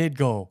if I did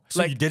go?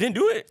 So like, you didn't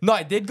do it? No,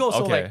 I did go.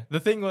 So Okay. like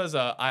the thing was,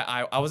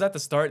 I was at the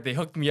start. They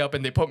hooked me up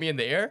and they put me in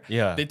the air.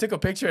 Yeah. They took a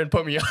picture and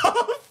put me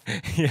off.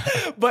 Yeah.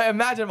 But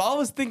imagine, I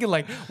was thinking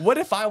like, what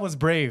if I was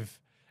brave?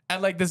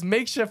 And like this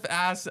makeshift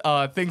ass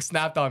thing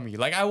snapped on me.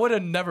 Like I would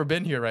have never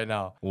been here right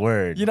now.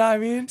 Word. You know what I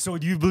mean? So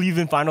do you believe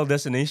in Final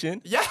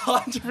Destination? Yeah,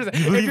 100%.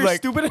 If believe, you're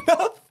like- stupid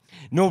enough.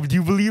 No, but do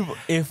you believe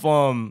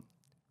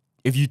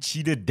if you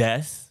cheated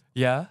death,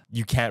 Yeah.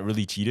 you can't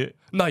really cheat it?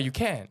 No, you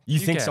can't. You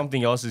think can't.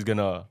 something else is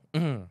gonna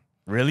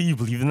Really? You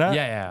believe in that?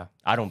 Yeah.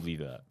 I don't believe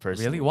that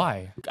personally. Really?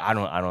 Why? I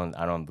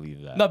don't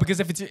believe that. No,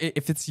 because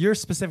if it's your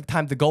specific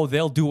time to go,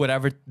 they'll do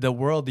whatever.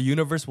 The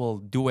universe will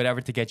do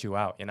whatever to get you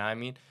out. You know what I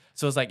mean?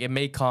 So it's like it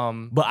may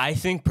come. But I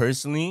think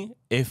personally,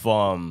 if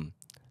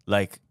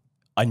like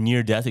a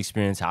near-death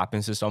experience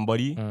happens to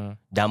somebody,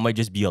 that might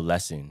just be a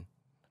lesson.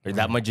 Or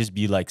that might just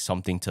be like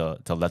something to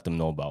let them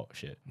know about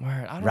shit. Word,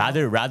 I don't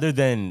know. Rather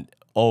than,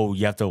 oh,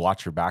 you have to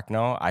watch your back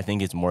now, I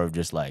think it's more of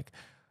just like,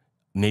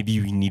 maybe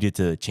you needed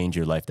to change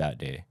your life that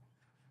day.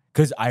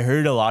 Because I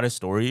heard a lot of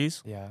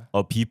stories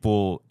of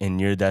people in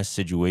near-death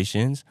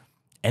situations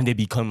and they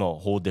become a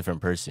whole different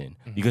person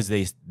because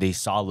they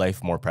saw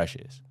life more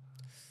precious.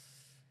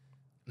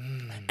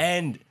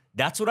 And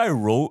that's what I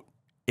wrote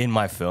in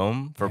my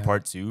film for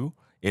part 2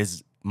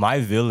 is my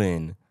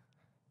villain,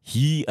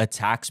 he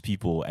attacks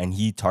people and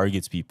he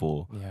targets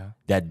people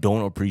that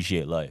don't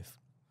appreciate life.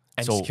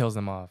 And just kills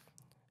them off.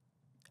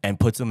 And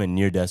puts them in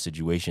near-death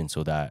situations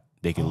so that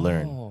they can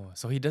learn. Oh,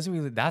 so he doesn't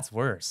really, that's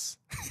worse.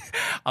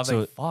 I was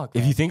like, fuck.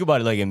 If you think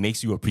about it, like it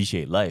makes you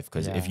appreciate life.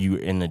 Because if Yeah. you're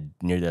in a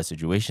near-death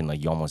situation,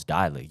 like you almost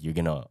die, like you're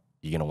gonna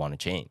want to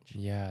change.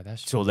 Yeah,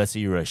 that's true. So let's say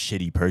you're a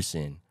shitty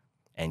person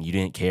and you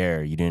didn't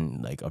care, you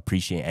didn't like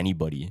appreciate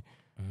anybody.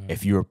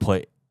 If you were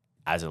put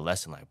as a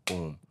lesson, like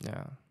boom,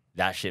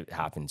 that shit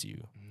happened to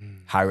you.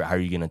 How are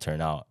you gonna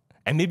turn out?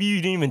 And maybe you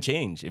didn't even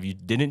change. If you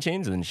didn't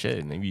change, then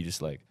shit. Maybe you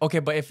just like Okay,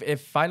 but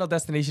if Final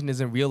Destination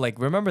isn't real, like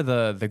remember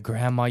the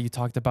grandma you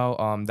talked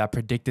about that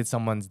predicted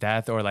someone's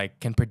death or like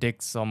can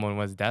predict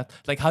someone's death?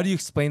 Like how do you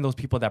explain those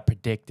people that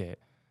predict it?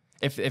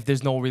 If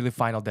there's no really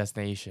Final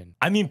Destination?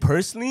 I mean,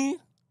 personally,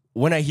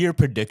 when I hear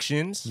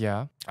predictions,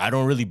 I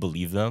don't really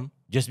believe them.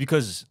 Just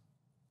because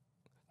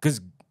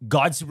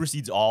God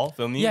supersedes all,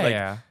 feel me?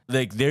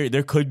 Like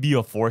there could be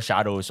a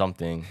foreshadow or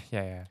something.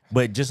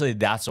 But just like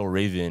That's So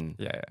Raven,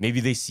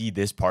 maybe they see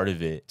this part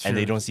of it and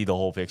they don't see the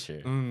whole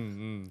picture.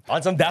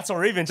 On some That's So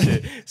Raven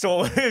shit.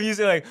 So if you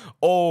say like,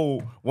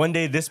 oh, one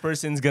day this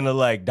person's gonna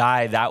like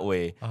die that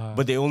way,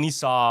 but they only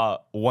saw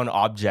one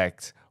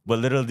object, but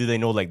little do they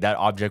know like that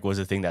object was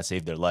the thing that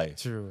saved their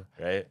life. True.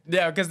 Right?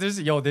 Yeah, because there's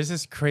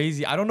this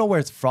crazy, I don't know where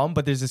it's from,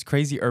 but there's this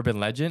crazy urban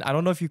legend. I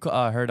don't know if you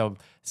heard of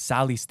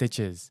Sally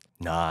Stitches.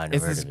 Nah, I never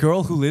It's heard this of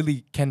girl who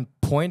literally can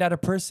point at a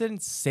person,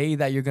 say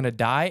that you're gonna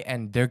die,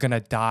 and they're gonna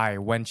die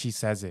when she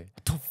says it.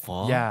 What the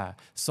fuck? Yeah.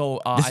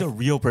 So this is a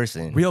real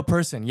person. Real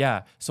person,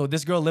 yeah. So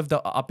this girl lived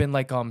up in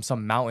like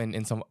some mountain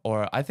in some,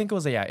 or I think it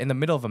was in the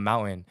middle of a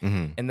mountain.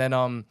 And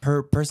then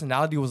her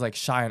personality was like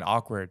shy and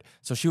awkward.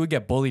 So she would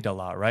get bullied a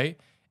lot, right?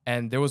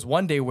 And there was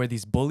one day where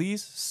these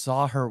bullies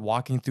saw her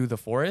walking through the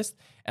forest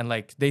and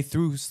like they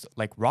threw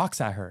like rocks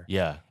at her.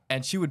 Yeah.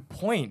 And she would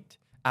point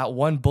at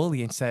one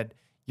bully and said,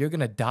 "You're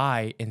gonna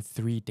die in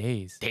 3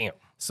 days." Damn.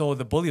 So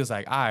the bully was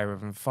like,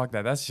 fuck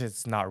that. That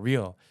shit's not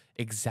real.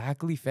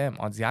 Exactly, fam.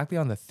 Exactly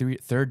on the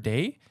third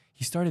day,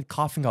 he started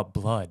coughing up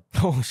blood.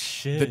 Oh,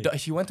 shit.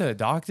 She went to the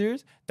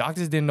doctors.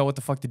 Doctors didn't know what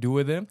the fuck to do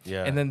with him.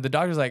 Yeah. And then the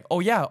doctor's like,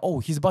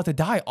 he's about to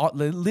die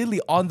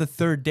literally on the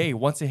third day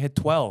once it hit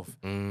 12.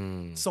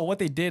 So what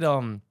they did,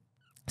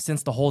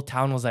 since the whole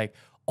town was like,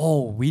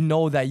 we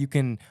know that you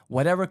can,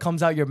 whatever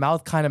comes out your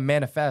mouth kind of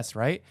manifests,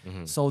 right?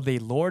 So they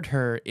lured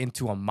her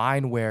into a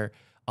mine where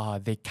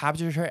they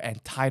captured her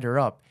and tied her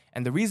up.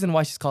 And the reason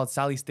why she's called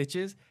Sally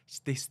Stitches,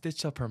 they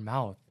stitched up her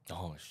mouth.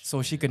 Oh, shit.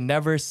 So she could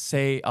never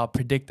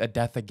predict a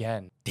death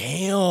again.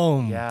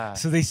 Damn. Yeah.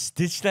 So they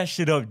stitched that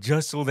shit up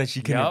just so that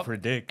she couldn't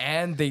predict.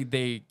 And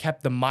they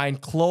kept the mine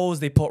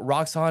closed. They put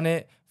rocks on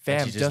it.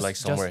 Fam, she's just like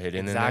somewhere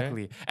hidden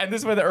exactly. in there? And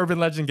this is where the urban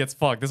legend gets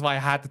fucked. This is why I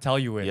had to tell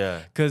you it.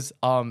 Yeah. Because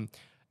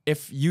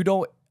if you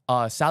don't,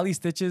 Sally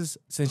Stitches,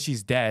 since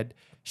she's dead,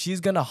 she's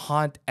going to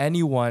haunt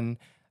anyone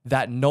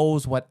that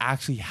knows what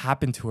actually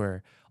happened to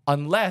her.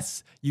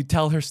 Unless you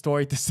tell her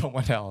story to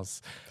someone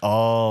else.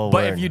 Oh,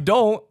 but if you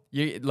don't,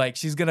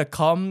 she's gonna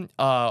come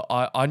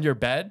on your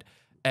bed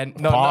and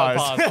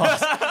pause.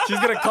 She's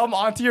gonna come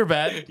onto your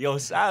bed. Yo,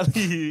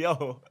 Sally,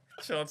 yo.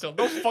 Chill.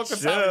 Don't fuck with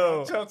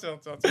Sally. Chill.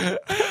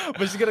 But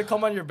she's gonna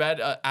come on your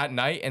bed at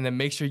night and then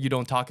make sure you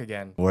don't talk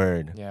again.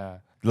 Word. Yeah.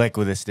 Like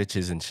with the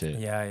stitches and shit.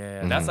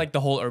 Yeah. That's like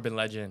the whole urban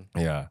legend.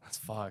 Yeah. It's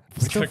fucked.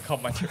 She's gonna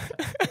come on your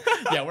bed.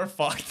 Yeah, we're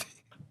fucked.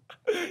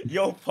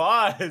 Yo,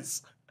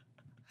 pause.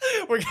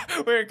 We're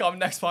gonna come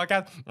next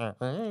podcast.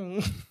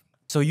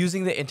 So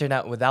using the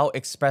internet without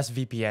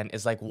ExpressVPN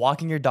is like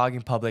walking your dog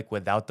in public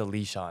without the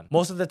leash on.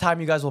 Most of the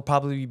time you guys will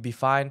probably be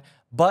fine,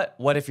 but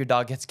what if your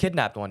dog gets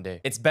kidnapped one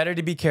day? It's better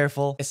to be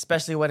careful,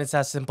 especially when it's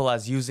as simple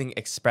as using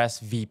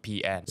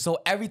ExpressVPN. So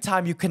every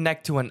time you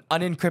connect to an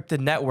unencrypted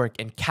network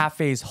in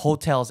cafes,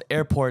 hotels,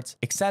 airports,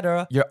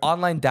 etc., your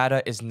online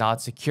data is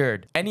not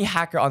secured. Any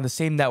hacker on the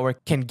same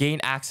network can gain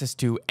access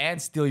to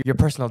and steal your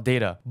personal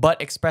data.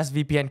 But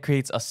ExpressVPN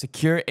creates a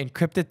secure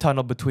encrypted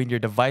tunnel between your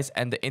device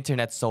and the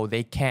internet so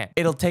they can't.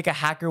 It'll take a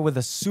hacker with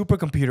a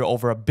supercomputer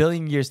over 1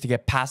 billion years to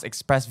get past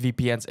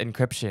ExpressVPN's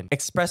encryption.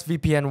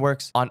 ExpressVPN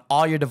works on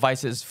all your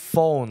devices,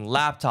 phone,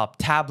 laptop,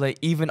 tablet,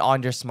 even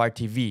on your smart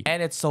TV.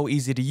 And it's so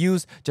easy to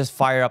use. Just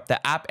fire up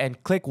the app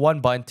and click one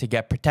button to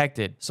get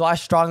protected. So I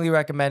strongly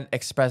recommend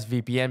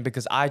ExpressVPN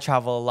because I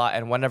travel a lot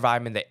and whenever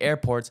I'm in the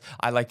airports,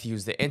 I like to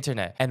use the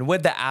internet. And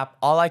with the app,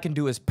 all I can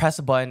do is press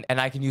a button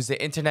and I can use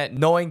the internet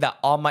knowing that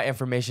all my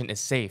information is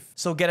safe.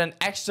 So get an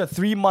extra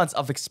 3 months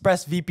of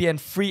ExpressVPN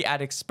free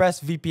at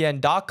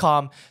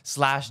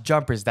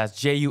expressvpn.com/jumpers. That's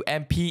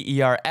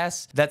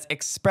JUMPERS. That's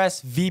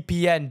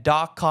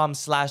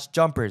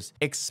expressvpn.com/jumpers.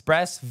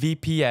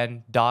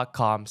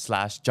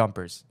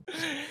 expressvpn.com/jumpers.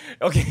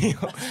 Okay,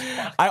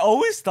 I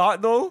always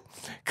thought though,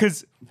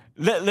 because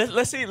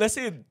let's say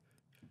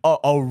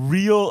a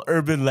real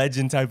urban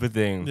legend type of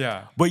thing.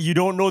 Yeah. But you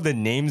don't know the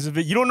names of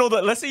it. You don't know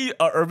the, let's say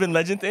a urban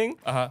legend thing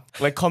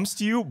like comes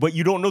to you, but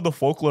you don't know the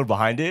folklore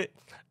behind it.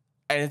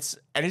 And it's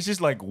just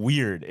like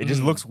weird. It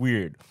just looks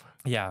weird.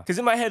 Yeah. Because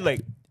in my head,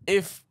 like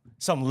if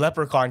some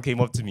leprechaun came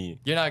up to me.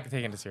 You're not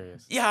taking it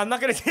serious. Yeah, I'm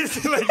not gonna take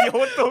it like, yo,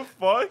 what the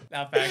fuck?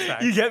 Nah,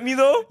 facts. You get me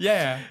though?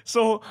 Yeah.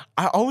 So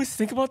I always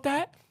think about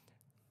that.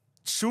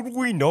 Should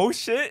we know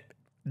shit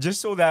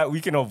just so that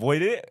we can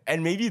avoid it?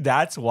 And maybe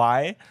that's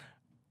why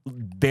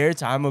bare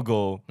time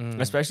ago,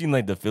 especially in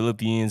like the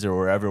Philippines or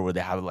wherever where they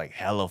have like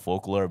hella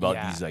folklore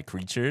about these like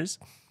creatures.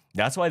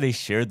 That's why they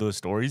share those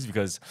stories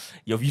because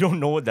if you don't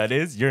know what that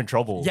is, you're in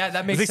trouble. Yeah,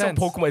 that makes it's like sense.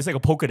 Some Pokemon, it's like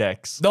a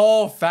Pokedex.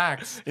 No,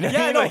 facts. You know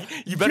yeah, what I mean?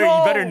 Like, you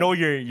better know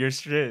your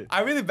shit.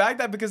 I really back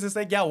that because it's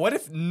like, what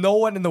if no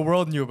one in the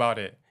world knew about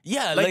it?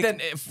 Yeah, like then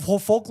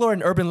folklore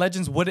and urban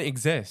legends wouldn't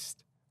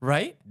exist,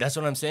 right? That's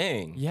what I'm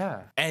saying.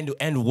 Yeah. And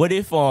what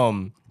if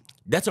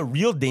that's a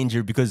real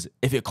danger because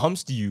if it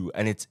comes to you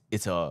and it's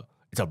a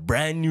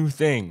brand new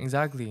thing.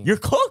 Exactly. You're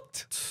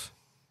cooked.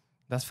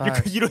 That's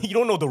fine. You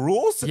don't know the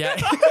rules? Yeah.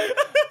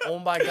 Oh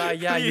my god,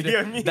 yeah.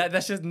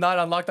 That's just not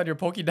unlocked on your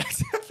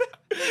Pokédex.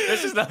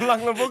 That's just not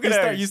unlocked on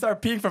Pokédex. You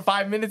start peeing for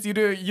 5 minutes, you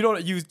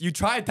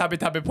try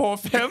tabe po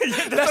fam.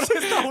 That's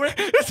just not work.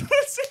 That's what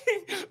I'm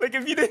saying. Like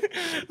if you didn't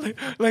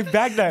like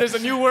back then. There's a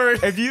new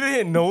word. If you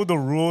didn't know the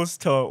rules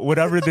to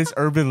whatever this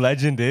urban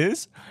legend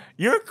is,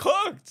 you're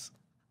cooked.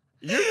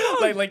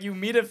 Like you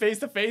meet it face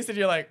to face and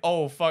you're like,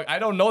 oh fuck, I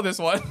don't know this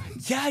one.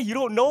 Yeah, you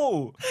don't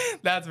know.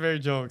 That's very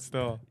joke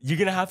still. You're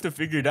gonna have to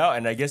figure it out.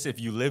 And I guess if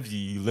you live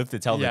to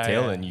tell the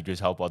tale and you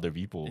just help other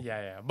people.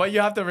 Yeah. But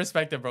you have to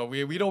respect it, bro.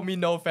 We don't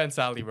mean no offense,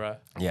 Sally, bro.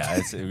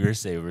 Yeah, we're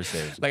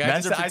safe. Like I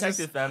just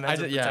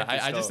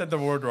said the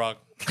word wrong.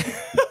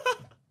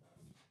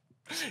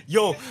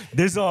 Yo,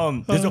 there's a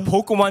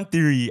Pokemon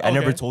theory I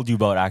never told you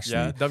about actually.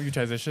 Yeah, W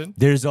transition.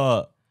 There's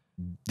a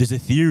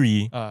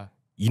theory.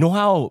 You know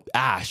how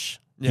Ash,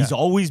 he's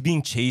always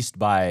being chased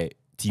by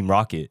Team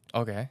Rocket.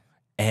 Okay.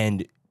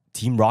 And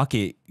Team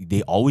Rocket,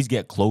 they always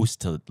get close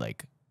to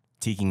like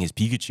taking his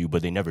Pikachu,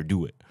 but they never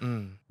do it.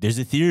 There's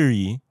a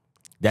theory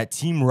that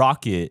Team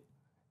Rocket,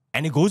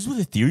 and it goes with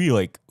a theory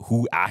like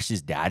who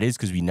Ash's dad is,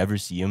 because we never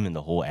see him in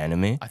the whole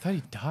anime. I thought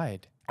he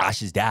died.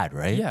 Ash's dad,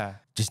 right? Yeah.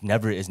 Just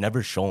never, it's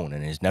never shown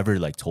and it's never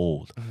like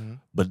told.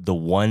 But the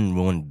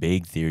one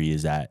big theory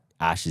is that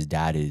Ash's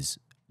dad is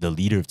the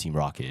leader of Team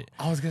Rocket.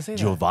 I was gonna say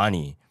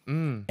Giovanni.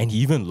 And he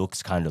even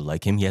looks kind of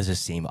like him. He has the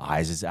same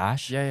eyes as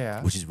Ash.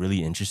 Yeah. Which is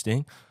really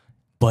interesting.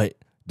 But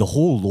the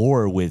whole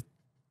lore with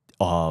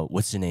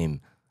what's the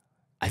name?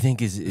 I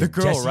think is the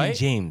girl, Jesse right? and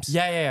James.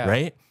 Yeah.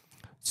 Right?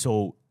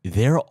 So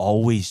they're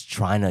always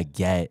trying to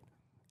get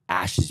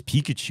Ash's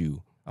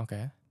Pikachu.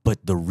 Okay.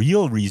 But the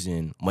real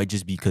reason might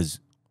just be because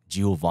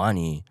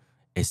Giovanni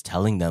is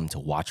telling them to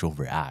watch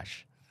over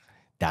Ash.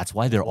 That's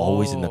why they're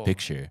always in the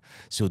picture.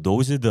 So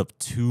those are the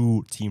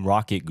two Team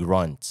Rocket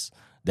grunts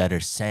that are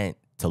sent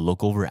to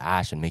look over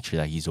Ash and make sure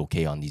that he's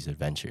okay on these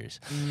adventures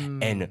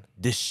and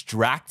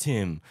distract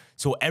him.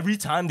 So every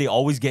time they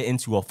always get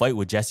into a fight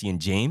with Jesse and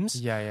James,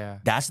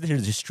 that's their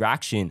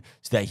distraction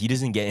so that he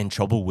doesn't get in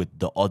trouble with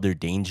the other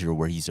danger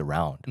where he's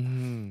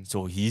around.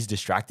 So he's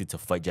distracted to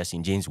fight Jesse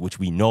and James, which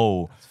we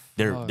know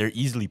they're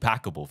easily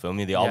packable. Feel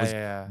me? They always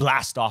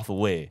blast off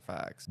away.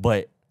 Facts.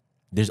 But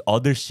there's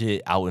other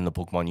shit out in the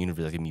Pokemon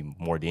universe that can be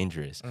more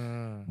dangerous.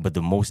 But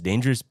the most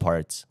dangerous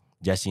parts,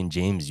 Jesse and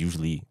James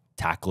usually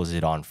tackles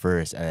it on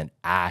first, and then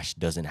Ash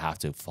doesn't have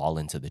to fall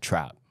into the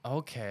trap.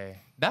 Okay.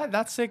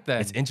 That's sick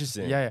then. It's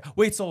interesting. Yeah.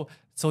 Wait, so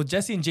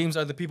Jesse and James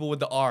are the people with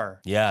the R.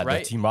 Yeah,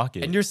 right? the Team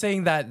Rocket. And you're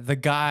saying that the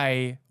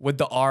guy with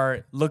the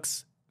R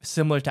looks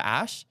similar to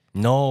Ash?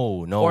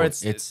 No. Or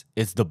it's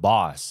the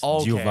boss.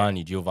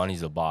 Okay.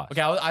 Giovanni's the boss.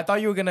 Okay, I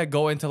thought you were gonna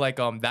go into like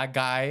that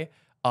guy.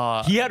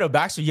 He had a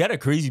backstory. He had a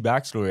crazy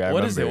backstory. I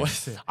What remember.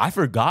 is it? I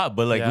forgot,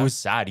 but like it was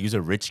sad. He was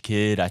a rich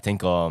kid. I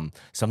think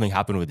something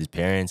happened with his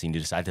parents, and he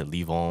decided to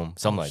leave home.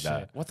 Something like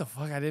that. What the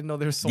fuck? I didn't know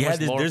there was so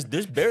much lore.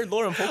 There's buried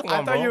lore in Pokemon.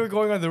 I thought you were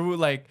going on the route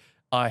like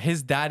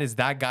his dad is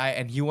that guy,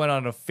 and he went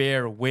on an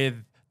affair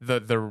with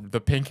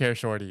the pink hair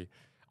shorty.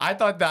 I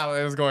thought that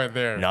was going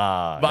there.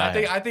 Nah, but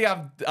I think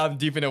I'm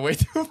deep in it way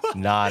too much.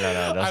 Nah,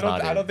 that's not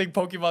it. I don't think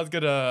Pokemon's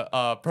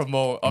gonna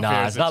promote affairs.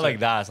 Nah, it's not like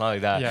that. It's not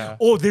like that. Yeah.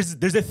 Oh,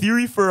 there's a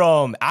theory for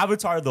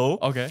Avatar though.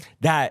 Okay.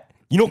 That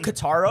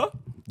Katara,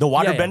 the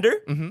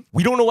waterbender,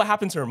 we don't know what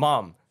happened to her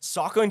mom.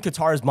 Sokka and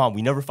Katara's mom,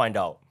 we never find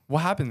out. What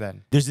happened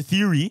then? There's a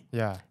theory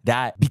Yeah.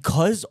 that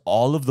because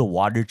all of the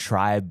Water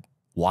Tribe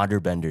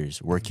waterbenders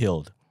were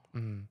killed,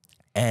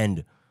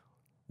 and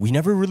we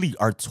never really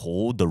are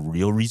told the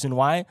real reason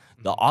why.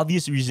 The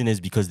obvious reason is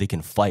because they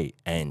can fight,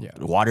 and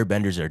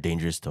waterbenders are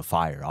dangerous to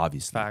fire,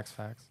 obviously. Facts.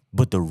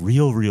 But the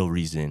real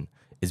reason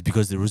is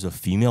because there was a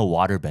female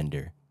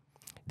waterbender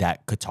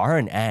that Katara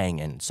and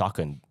Aang and Sokka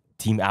and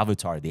Team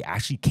Avatar, they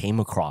actually came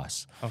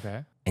across.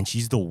 Okay. And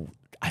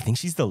I think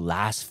she's the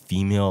last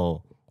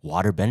female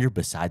waterbender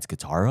besides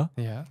Katara.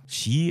 Yeah.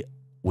 She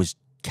was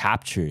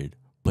captured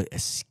but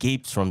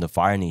escaped from the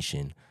Fire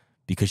Nation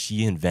because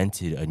she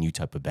invented a new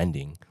type of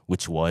bending,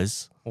 which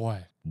was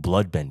what?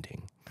 Blood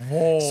bending.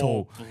 Whoa,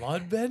 so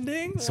blood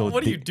bending? So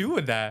what do you do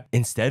with that?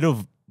 Instead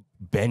of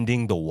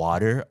bending the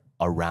water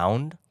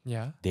around,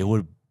 they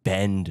would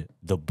bend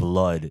the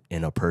blood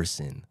in a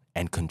person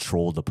and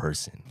control the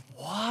person.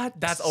 What?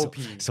 That's OP.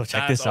 So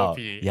check this out.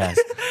 Yes.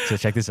 So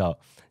check this out.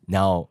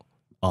 Now,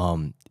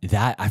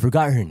 that I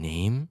forgot her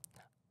name.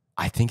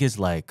 I think is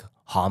like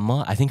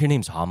Hama. I think her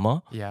name's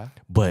Hama. Yeah.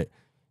 But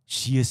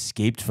she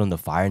escaped from the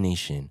Fire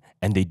Nation,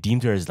 and they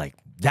deemed her as like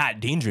that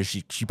dangerous.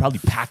 She probably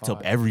packed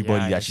up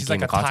everybody that she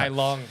came in contact. She's like a Tai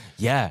Long.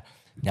 Yeah.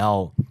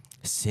 Now,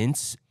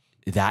 since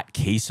that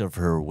case of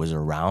her was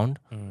around,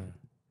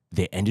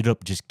 they ended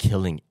up just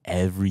killing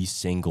every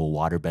single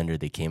waterbender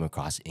they came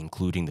across,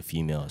 including the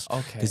females.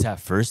 Okay. Because at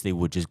first they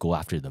would just go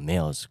after the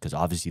males, because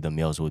obviously the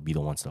males would be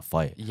the ones to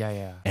fight.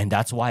 Yeah. And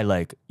that's why,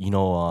 like,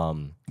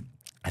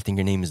 I think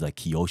her name is like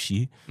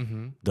Kiyoshi.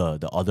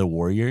 The other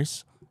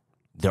warriors,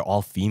 they're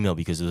all female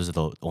because those are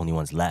the only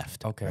ones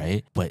left. Okay.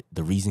 Right? But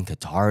the reason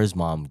Katara's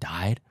mom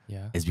died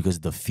is because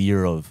the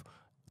fear of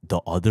the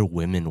other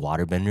women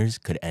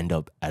waterbenders could end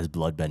up as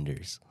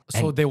bloodbenders.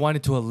 So they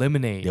wanted to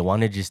eliminate. They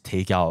want to just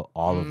take out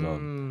all of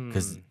them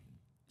because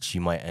she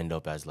might end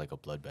up as like a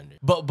bloodbender.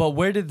 But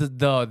where did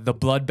the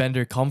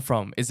bloodbender come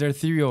from? Is there a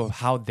theory of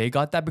how they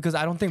got that? Because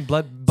I don't think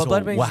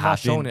bloodbending is not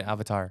shown in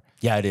Avatar.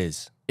 Yeah, it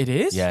is. It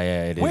is? Yeah,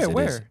 it is.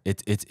 Where?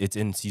 It's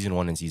in season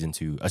 1 and season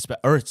 2.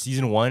 Or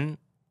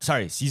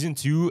season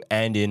 2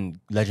 and in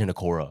Legend of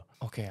Korra.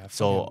 Okay, I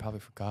probably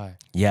forgot.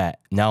 Yeah.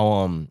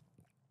 Now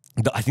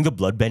I think the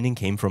bloodbending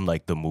came from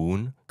like the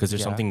moon, because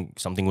there's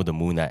something with the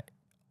moon that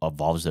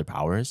evolves their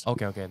powers.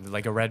 Okay.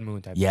 Like a red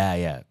moon type.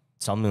 Yeah.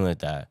 Something like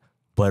that.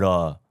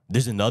 But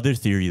there's another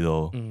theory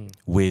though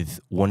with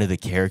one of the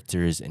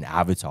characters in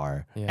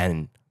Avatar,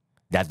 and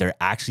that they're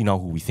actually not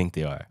who we think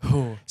they are.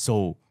 Who?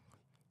 So,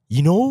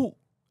 you know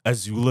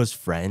Azula's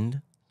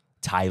friend,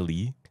 Ty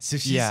Lee? So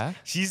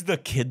she's the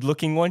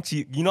kid-looking one.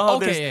 You know how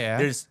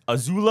there's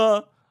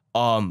Azula,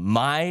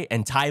 Mai,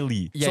 and Ty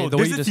Lee. Yeah, so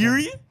there's a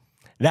theory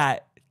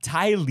that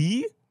Ty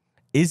Lee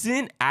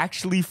isn't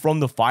actually from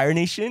the Fire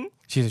Nation.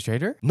 She's a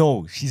trader?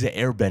 No, she's an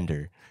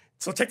airbender.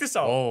 So check this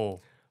out.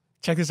 Oh.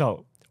 Check this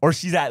out. Or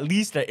she's at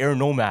least an air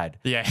nomad.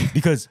 Yeah.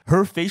 Because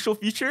her facial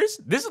features,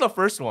 this is the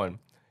first one.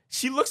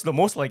 She looks the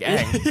most like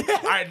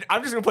Aang.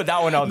 I'm just gonna put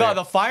that one out there.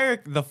 No,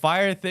 the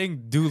fire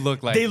thing do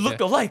look like they look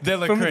alike. They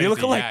look crazy. They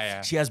look alike.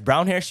 Yeah. She has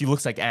brown hair. She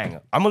looks like Aang.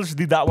 I'm gonna just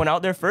leave that one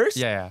out there first.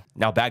 Yeah.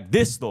 Now back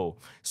this though.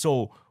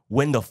 So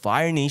when the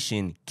Fire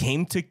Nation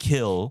came to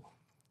kill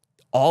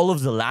all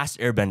of the last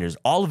airbenders,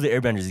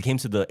 they came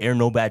to the Air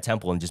Nomad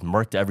Temple and just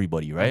murked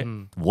everybody, right?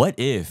 What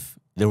if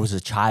there was a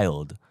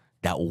child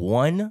that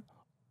one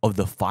of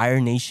the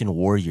Fire Nation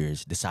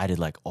warriors decided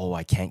like, oh,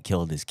 I can't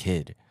kill this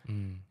kid,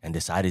 and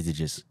decided to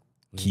just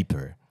keep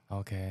her?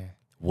 Okay.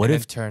 What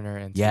if turn her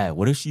into?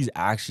 What if she's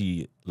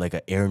actually like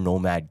an air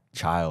nomad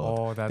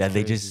child that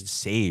they just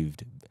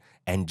saved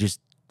and just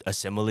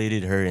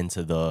assimilated her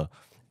into the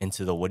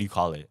what do you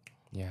call it?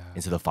 Yeah.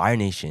 Into the Fire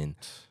Nation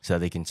so that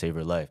they can save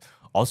her life.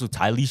 Also,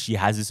 Ty Lee, she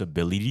has this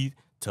ability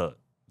to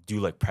do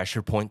like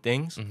pressure point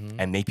things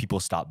and make people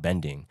stop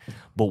bending.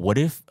 But what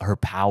if her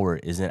power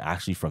isn't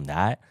actually from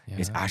that?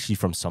 It's actually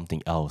from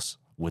something else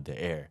with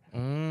the air.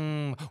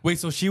 Wait,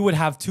 so she would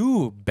have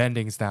two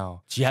bendings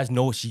now? She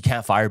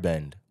can't fire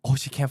bend. Oh,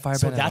 she can't fire bend.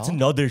 So that's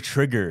another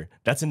trigger.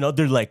 That's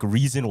another like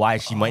reason why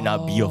she might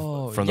not be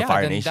from the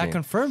Fire Nation. That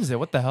confirms it.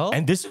 What the hell?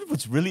 And this is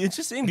what's really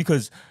interesting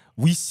because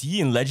we see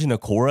in Legend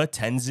of Korra,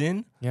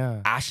 Tenzin,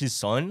 Ash's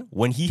son,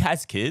 when he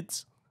has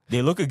kids,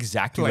 they look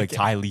exactly like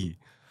Ty Lee.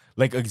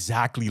 Like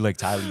exactly like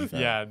Ty Lee.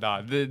 Yeah,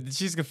 nah.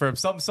 She's confirmed.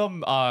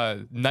 Some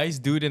nice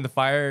dude in the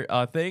fire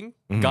thing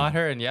got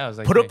her, and I was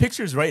like, put up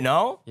pictures right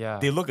now. Yeah,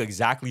 they look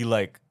exactly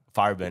like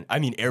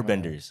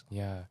airbenders.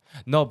 Yeah.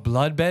 No,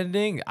 blood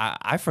bending.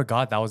 I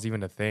forgot that was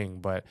even a thing,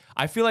 but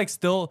I feel like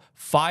still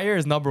fire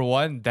is number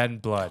one, then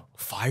blood.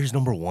 Fire's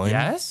number one?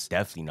 Yes?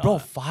 Definitely not. Bro,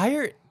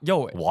 fire,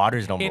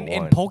 water's number one.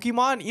 In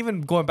Pokemon,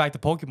 even going back to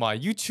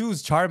Pokemon, you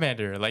choose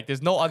Charmander. Like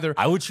there's no other.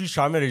 I would choose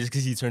Charmander just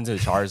because he turns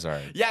into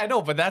Charizard. Yeah, I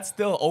know, but that's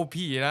still OP,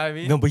 you know what I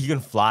mean? No, but he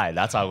can fly.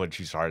 That's how I would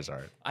choose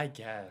Charizard. I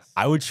guess.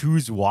 I would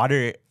choose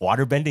water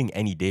bending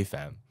any day,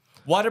 fam.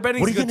 Water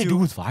bending. What are you gonna do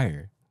with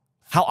fire?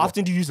 How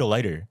often do you use a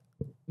lighter?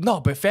 No,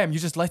 but fam, you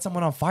just light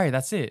someone on fire.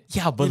 That's it.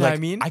 Yeah, but you know what I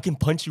mean? I can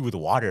punch you with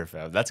water,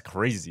 fam. That's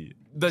crazy.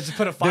 Just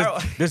put a fire.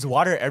 There's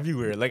water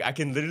everywhere. Like I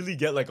can literally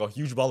get like a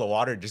huge ball of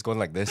water just going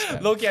like this.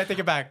 Loki, I take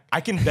it back.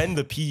 I can bend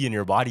the pee in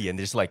your body and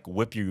just like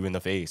whip you in the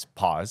face.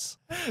 Pause.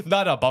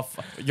 No, but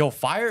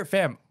fire,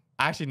 fam.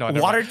 Actually, no.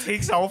 Water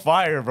takes out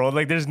fire, bro.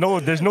 Like there's no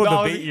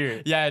debate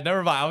here. Yeah,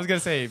 never mind. I was gonna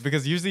say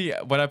because usually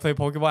when I play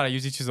Pokemon, I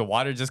usually choose a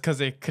water just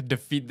because it could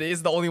defeat.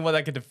 It's the only one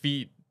that could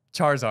defeat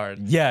Charizard.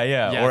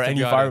 Yeah. Or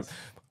any fire.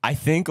 I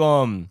think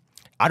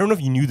I don't know if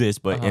you knew this,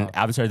 but in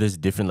Avatar there's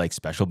different like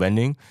special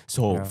bending.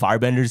 So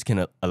firebenders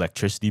can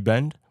electricity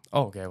bend.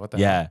 Oh, okay. What the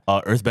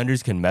hell?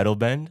 Earthbenders can metal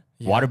bend.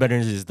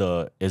 Waterbenders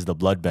is the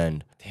blood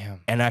bend. Damn.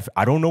 And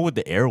I don't know what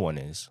the air one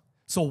is.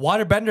 So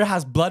waterbender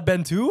has blood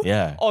bend too?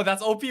 Yeah. Oh,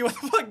 that's OP. What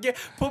the fuck?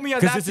 Put me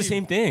on that. Because it's the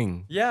same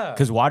thing. Yeah.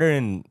 Because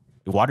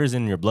water's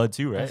in your blood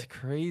too, right? That's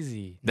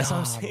crazy. That's what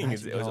I'm saying.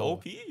 It was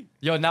OP.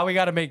 Yo, now I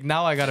gotta make.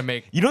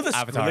 You know the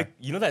Avatar.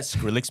 You know that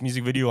Skrillex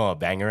music video on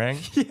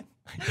Bangarang?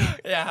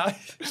 Yeah.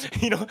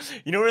 you know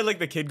where like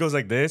the kid goes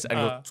like this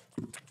and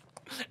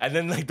and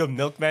then like the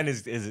milkman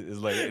is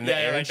like in the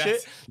air and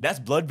shit. That's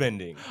blood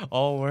bending.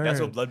 Oh, word. That's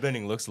what blood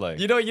bending looks like.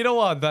 You know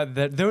what?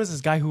 There was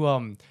this guy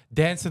who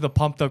danced to the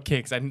pumped up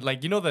kicks and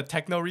like the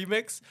techno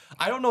remix.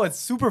 I don't know. It's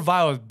super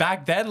viral.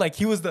 Back then, like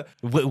he was the.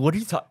 What are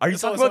you talking? Are you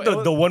talking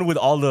about the one with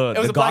all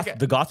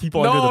the goth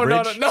people under the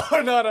bridge? No.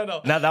 Not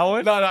that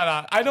one.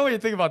 No. I know what you're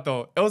thinking about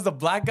though. It was the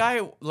black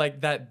guy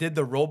like that did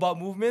the robot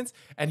movements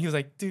and he was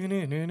like.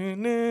 Word.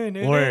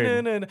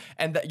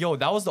 And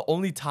that was the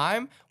only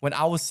time when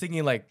I was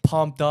singing like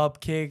pumped up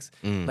kicks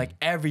like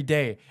every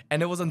day.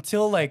 And it was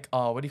until like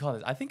what do you call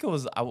this? I think it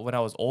was when I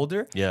was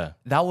older. Yeah.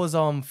 That was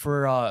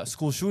for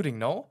school shooting,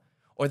 no?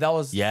 Or that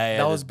was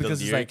that was because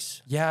the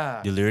lyrics, it's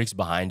like the lyrics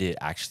behind it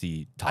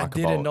actually talk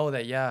about. I didn't know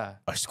that.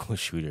 A school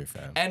shooter,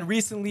 fam. And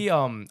recently,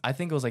 I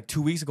think it was like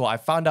 2 weeks ago, I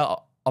found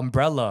out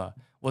Umbrella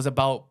was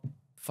about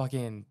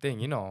fucking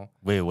thing,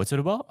 Wait, what's it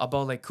about?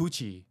 About like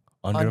coochie.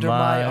 Under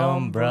my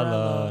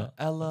umbrella,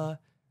 Ella.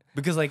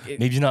 Because like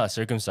maybe he's not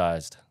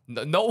circumcised.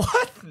 No,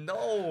 what?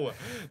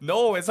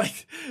 No. It's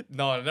like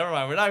never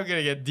mind. We're not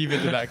gonna get deep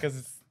into that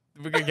because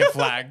we're gonna get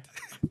flagged.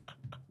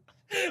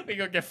 We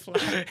gonna get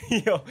flagged.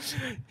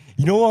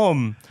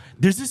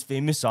 There's this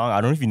famous song.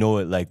 I don't know if you know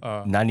it. Like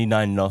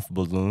 99 Enough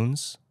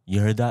Balloons. You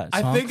heard that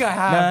song? I think I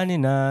have.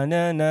 99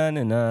 na na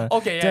na na.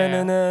 Okay,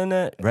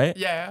 yeah. Right?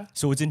 Yeah.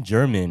 So it's in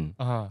German.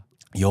 Uh-huh.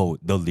 Yo,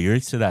 the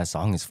lyrics to that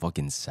song is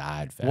fucking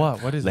sad, fam.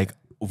 What is like,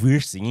 it?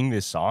 we're singing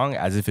this song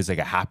as if it's like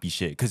a happy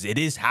shit, because it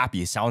is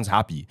happy. It sounds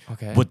happy.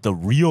 Okay. But the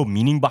real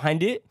meaning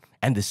behind it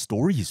and the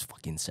story is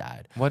fucking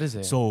sad. What is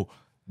it? So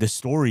the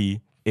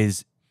story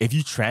is, if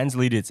you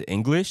translate it to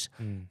English,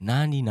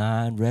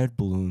 99 red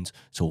balloons.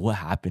 So what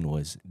happened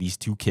was these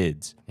two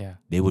kids,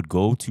 they would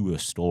go to a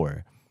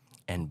store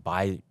and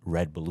buy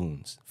red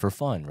balloons for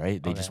fun,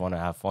 right? They just want to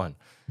have fun.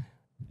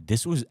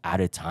 This was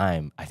at a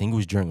time, I think it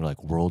was during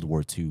like World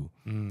War II.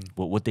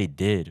 But what they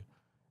did,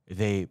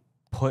 they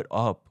put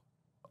up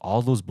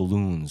all those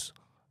balloons,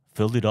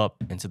 filled it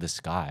up into the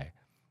sky.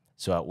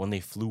 So that when they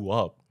flew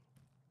up,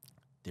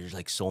 there's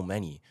like so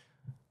many.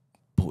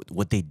 But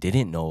what they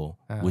didn't know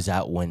was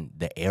that when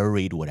the air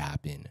raid would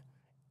happen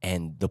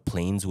and the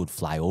planes would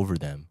fly over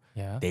them,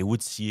 they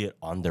would see it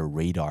on their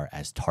radar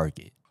as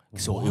target.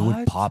 So it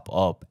would pop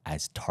up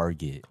as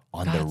target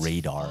on the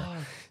radar.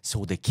 Fucked.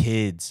 So the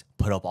kids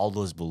put up all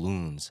those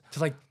balloons to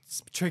like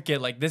trick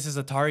it, like this is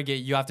a target,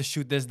 you have to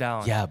shoot this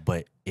down. Yeah,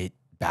 but it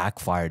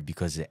backfired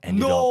because it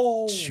ended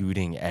up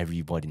shooting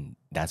everybody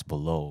that's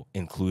below,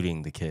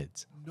 including the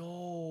kids.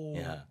 No.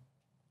 Yeah.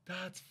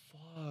 That's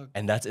fucked.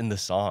 And that's in the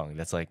song.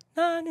 That's like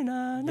na na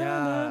na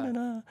na na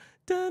na.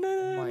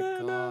 Oh my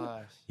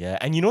gosh. Yeah,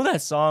 and you know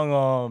that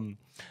song,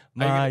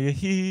 Maya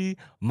he,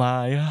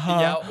 Maya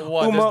ha,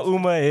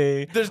 Uma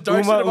eh. There's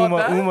dark shit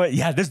about that?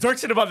 Yeah, there's dark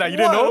shit about that. You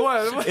didn't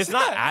know? It's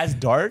not as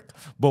dark,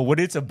 but what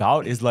it's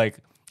about is like,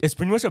 it's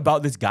pretty much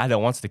about this guy that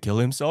wants to kill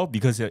himself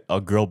because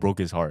a girl broke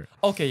his heart.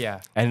 Okay,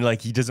 yeah. And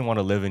like, he doesn't want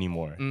to live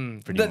anymore.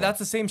 That's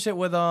the same shit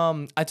with,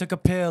 I took a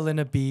pill in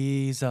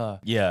Ibiza.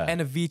 Yeah.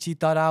 And Avicii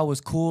thought I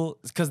was cool.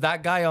 Because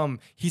that guy,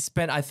 he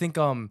spent, I think,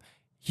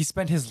 he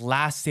spent his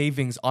last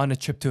savings on a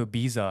trip to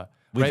Ibiza.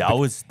 Wait, right? that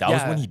was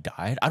when he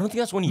died? I don't think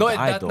that's when he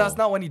died, though. That's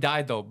not when he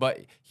died, though.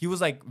 But he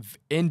was, like,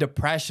 in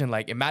depression.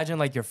 Like, imagine,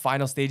 like, your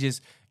final stages.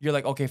 You're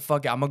like, okay,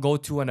 fuck it. I'm going to go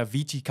to an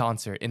Avicii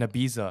concert in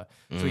Ibiza.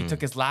 So he took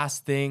his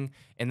last thing.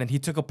 And then he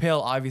took a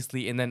pill,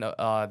 obviously. And then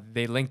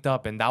they linked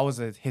up. And that was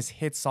his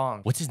hit song.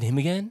 What's his name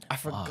again? I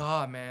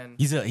forgot, man.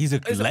 He's a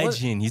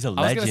legend. He's a legend,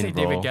 I was going to say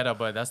bro. David Guetta,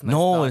 but that's not.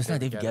 No, it's not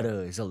David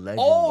Guetta. It's a legend.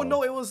 Oh, bro.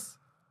 no, it was...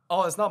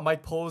 Oh, it's not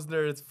Mike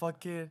Posner. It's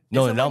fucking...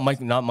 No, not Mike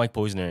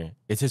Posner.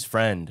 It's his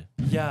friend.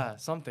 Yeah,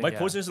 something. Mike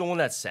Posner's the one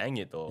that sang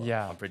it, though.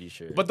 Yeah. I'm pretty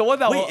sure. But the one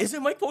that... Wait, is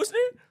it Mike Posner?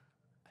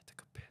 I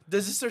took a pill.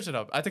 Just search it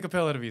up. I took a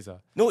pill at Ibiza.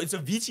 No, it's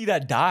Avicii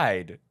that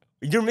died.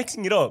 You're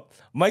mixing it up.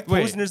 Mike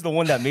Posner's the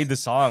one that made the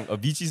song.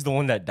 Avicii's the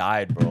one that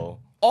died, bro.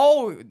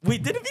 Oh,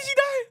 wait, did Avicii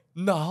die?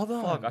 No, hold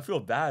on. Fuck, I feel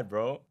bad,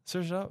 bro.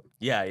 Search it up.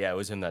 Yeah, it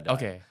was him that died.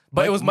 Okay.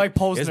 But it was Mike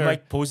Posner. It's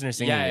Mike Posner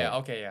singing it. Yeah,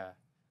 okay, yeah.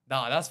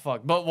 Nah, that's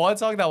fucked. But one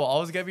song that will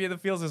always get me in the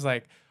feels is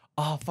like...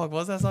 Oh, fuck,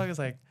 what's that song? It's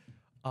like,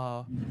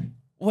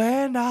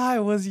 when I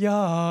was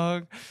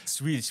young.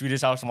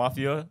 Swedish House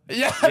Mafia?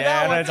 Yeah, I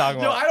know what I'm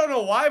talking about. Yo, I don't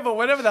know why, but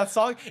whenever that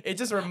song, it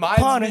just reminds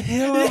me. On a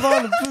hill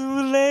on a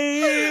blue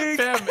lake.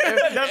 Fam,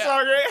 that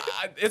song,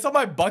 right? It's on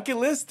my bucket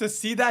list to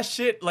see that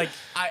shit, like,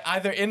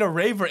 either in a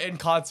rave or in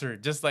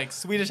concert. Just like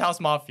Swedish House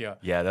Mafia.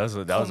 Yeah, that was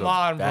a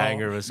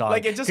banger of a song.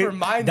 Like, it just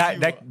reminds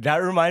you. That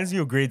reminds me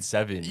of grade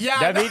 7.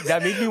 Yeah.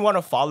 That made me want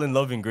to fall in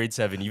love in grade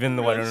 7, even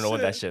though I don't know what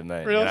that shit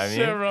meant. Real you know what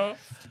shit, I mean? bro.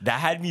 That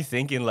had me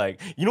thinking,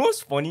 like, you know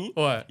what's funny?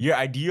 What? Your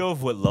idea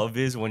of what love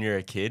is when you're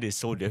a kid is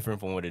so different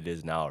from what it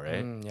is now,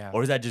 right? Yeah.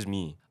 Or is that just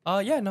me?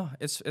 Yeah, no,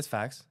 it's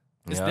facts.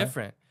 It's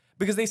different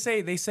because they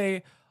say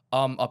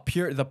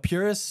the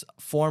purest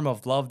form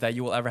of love that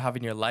you will ever have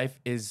in your life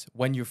is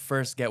when you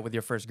first get with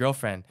your first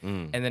girlfriend,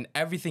 and then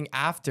everything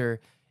after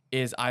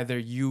is either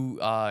you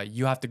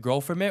have to grow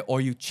from it or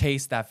you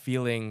chase that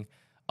feeling.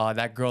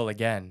 That girl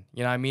again,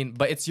 you know what I mean?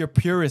 But it's your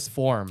purest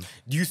form.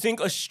 Do you think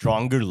a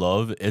stronger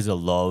love is a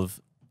love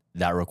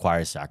that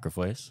requires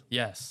sacrifice?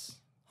 Yes,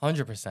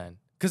 100%.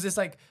 Because it's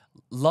like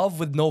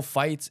love with no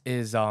fights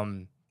is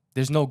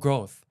there's no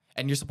growth,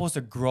 and you're supposed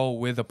to grow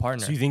with a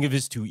partner. So you think if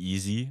it's too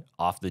easy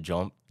off the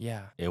jump,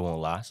 it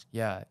won't last?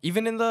 Yeah,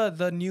 even in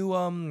the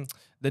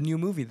new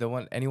movie, the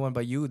one Anyone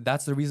But You,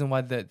 that's the reason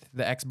why the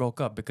ex broke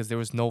up, because there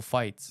was no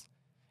fights.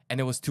 And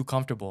it was too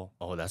comfortable.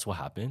 Oh, that's what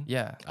happened?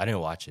 Yeah. I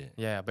didn't watch it.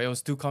 Yeah, but it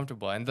was too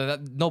comfortable. And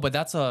but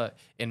that's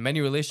in many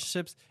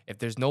relationships, if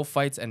there's no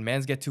fights and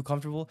mans get too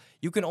comfortable,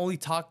 you can only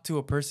talk to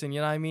a person, you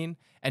know what I mean?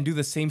 And do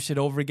the same shit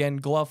over again,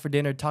 go out for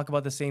dinner, talk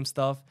about the same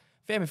stuff.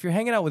 Fam, if you're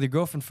hanging out with your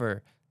girlfriend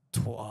for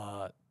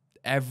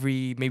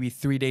every maybe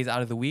 3 days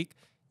out of the week,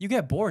 you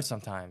get bored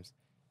sometimes.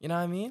 You know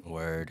what I mean?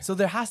 Word. So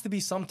there has to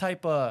be some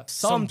type of...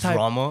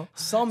 drama?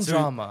 Some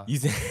drama. You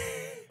think...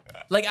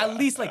 Like, at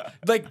least, like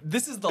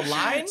this is the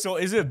line. So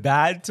is it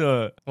bad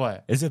to...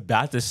 What? Is it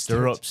bad to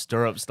stir up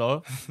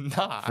stuff?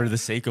 Nah. For the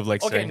sake of,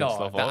 like, stirring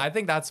stuff up? I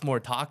think that's more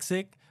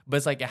toxic, but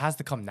it's like, it has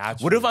to come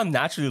naturally. What if I'm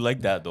naturally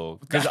like that, though?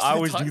 Because I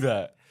always do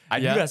that.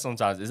 I do that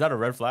sometimes. Is that a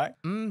red flag?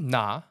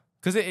 Nah.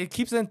 Because it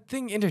keeps the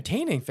thing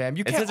entertaining, fam.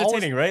 You can't It's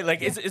entertaining, right?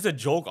 Like, it's a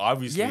joke,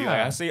 obviously.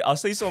 Yeah. Like, I'll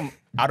say some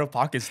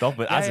out-of-pocket stuff,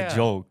 but as a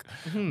joke.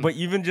 But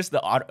even just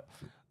the...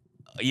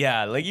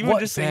 Yeah, like even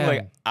just saying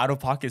like out of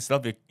pocket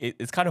stuff,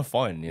 it's kind of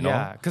fun, you know?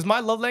 Yeah, because my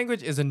love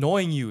language is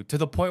annoying you to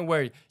the point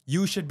where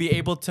you should be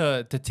able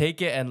to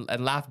take it and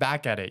laugh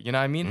back at it. You know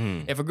what I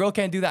mean? If a girl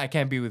can't do that, I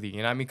can't be with you. You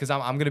know what I mean? Because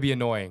I'm gonna be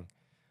annoying.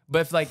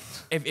 But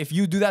if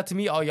you do that to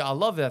me, oh yeah, I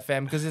love that,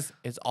 fam, because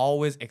it's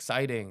always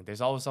exciting.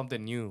 There's always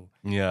something new.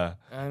 Yeah. You know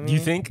what I mean? Do you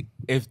think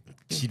if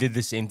she did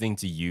the same thing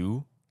to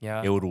you,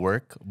 it would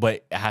work?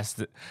 But it has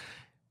to.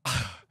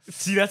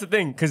 See, that's the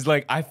thing, because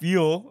like I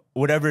feel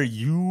whatever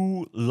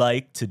you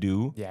like to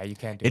do, you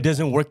can't do it.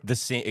 Doesn't work the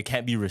same. It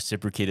can't be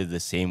reciprocated the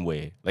same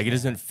way. Like it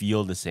doesn't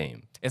feel the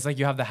same. It's like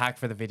you have the hack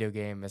for the video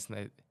game.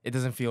 It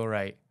doesn't feel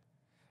right.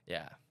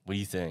 Yeah. What do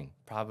you think?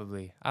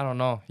 Probably. I don't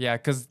know. Yeah,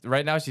 because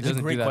right now she doesn't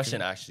do that. Great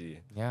question,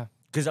 actually. Yeah.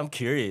 Because I'm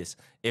curious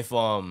if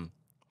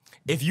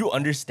you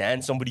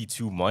understand somebody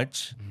too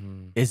much,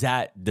 is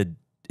that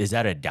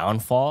a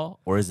downfall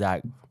or is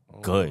that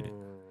good?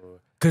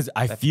 Because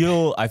I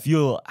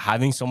feel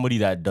having somebody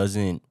that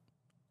doesn't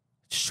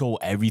show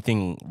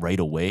everything right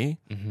away,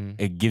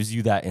 it gives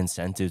you that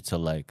incentive to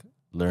like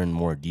learn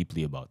more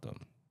deeply about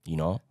them. You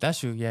know? That's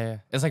true. Yeah.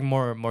 It's like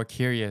more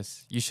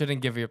curious. You shouldn't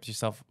give it up to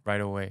yourself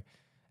right away.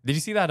 Did you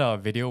see that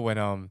video when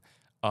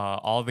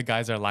all the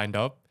guys are lined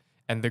up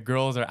and the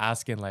girls are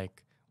asking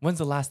like, when's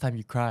the last time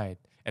you cried?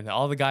 And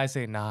all the guys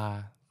say,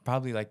 nah,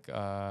 probably like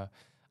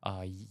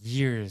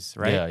years,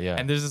 right? Yeah.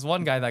 And there's this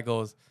one guy that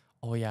goes,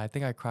 oh yeah, I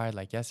think I cried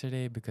like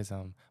yesterday because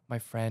my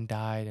friend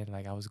died and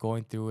like I was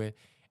going through it.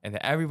 And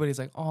then everybody's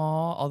like, oh,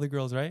 all the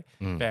girls, right?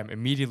 Bam,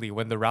 immediately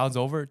when the round's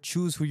over,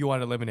 choose who you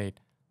want to eliminate.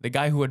 The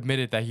guy who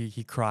admitted that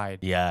he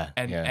cried.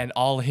 And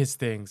all his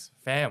things.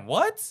 Fam,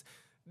 what?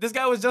 This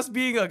guy was just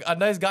being a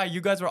nice guy. You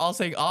guys were all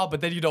saying,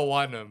 but then you don't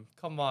want him.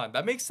 Come on.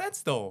 That makes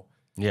sense, though.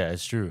 Yeah,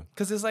 it's true.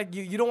 Because it's like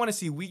you don't want to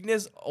see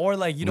weakness or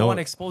like you don't want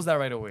to expose that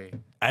right away.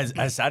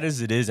 As sad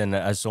as it is and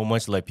as so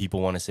much like people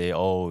want to say,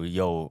 oh,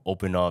 yo,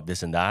 open up,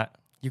 this and that.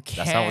 You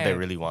can't. That's not what they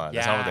really want.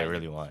 That's not what they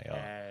really want, yo.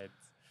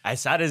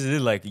 As sad as it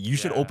is, like you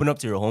should open up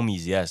to your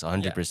homies, yes,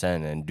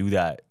 100%, and do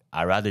that.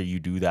 I'd rather you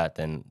do that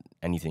than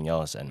anything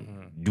else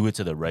and do it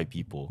to the right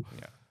people.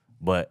 Yeah.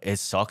 But it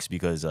sucks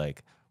because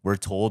like we're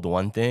told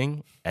one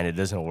thing and it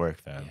doesn't work,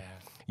 fam. Yeah.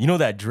 You know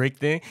that Drake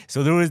thing?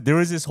 So there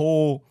was this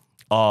whole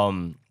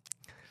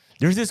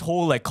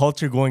like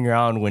culture going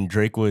around when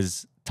Drake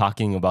was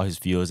talking about his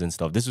feels and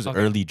stuff. This was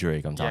early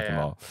Drake I'm talking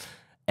about.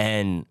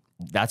 And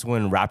that's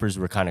when rappers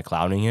were kind of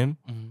clowning him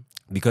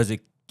because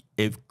it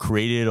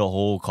created a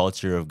whole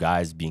culture of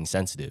guys being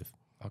sensitive.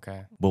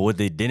 Okay. But what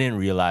they didn't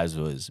realize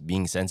was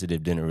being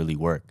sensitive didn't really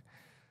work.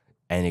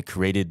 And it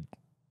created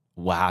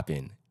what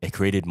happened. It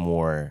created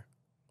more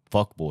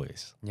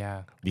fuckboys.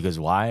 Yeah. Because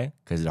why?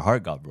 Because their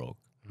heart got broke.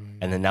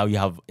 And then now you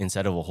have,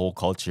 instead of a whole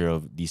culture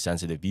of these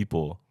sensitive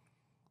people,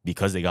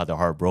 because they got their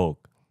heart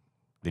broke,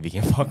 they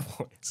became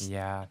fuckboys.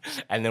 Yeah.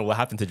 And then what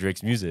happened to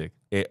Drake's music?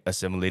 It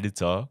assimilated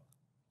to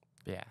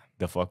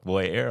the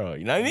fuckboy era.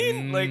 You know what I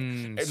mean? Like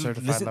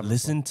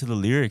listen to the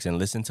lyrics and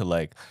listen to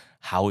like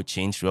how it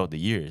changed throughout the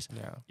years.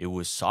 Yeah. It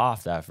was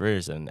soft at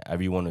first and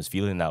everyone was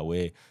feeling that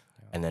way. Yeah.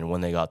 And then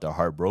when they got their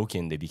heart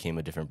broken, they became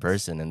a different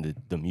person and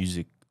the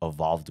music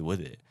evolved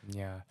with it.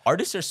 Yeah.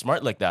 Artists are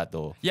smart like that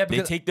though. Yeah,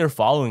 they take their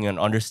following and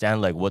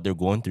understand like what they're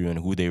going through and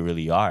who they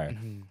really are.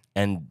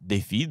 And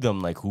they feed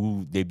them like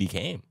who they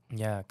became.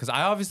 Yeah, because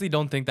I obviously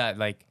don't think that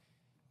like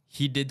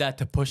he did that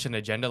to push an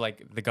agenda.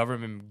 Like the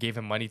government gave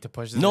him money to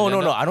push this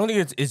agenda. No. I don't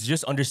think it's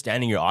just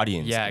understanding your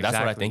audience. Yeah, that's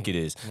what I think it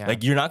is. Yeah.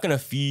 Like you're not gonna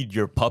feed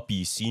your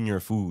puppy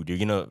senior food. You're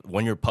gonna,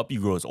 when your puppy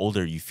grows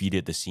older, you feed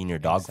it the senior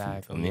dog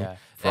food. I mean,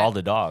 for all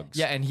the dogs.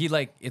 Yeah, and he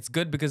like it's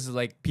good because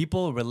like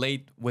people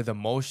relate with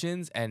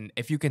emotions, and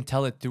if you can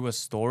tell it through a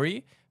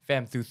story,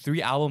 fam, through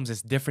 3 albums,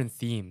 it's different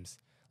themes.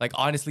 Like,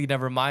 honestly,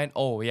 never mind.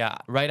 Oh, yeah.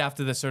 Right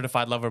after the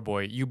Certified Lover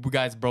Boy, you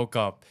guys broke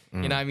up.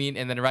 You know what I mean?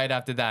 And then right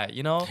after that,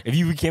 you know? If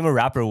you became a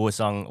rapper, what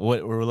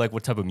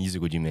type of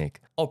music would you make?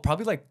 Oh,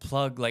 probably like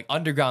plug, like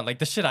underground, like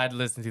the shit I'd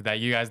listen to that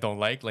you guys don't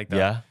like. Like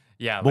Yeah.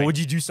 But would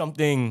you do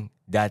something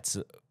that's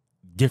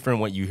different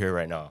what you hear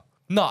right now?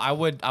 No, I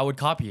would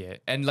copy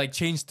it and like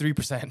change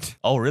 3%.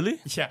 Oh, really?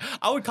 Yeah,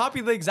 I would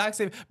copy the exact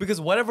same because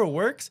whatever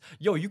works,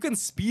 yo, you can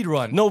speed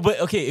run. No, but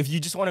okay, if you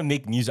just want to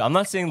make music, I'm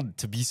not saying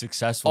to be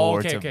successful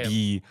or to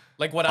be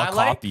like what a I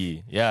copy.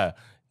 Like? Yeah.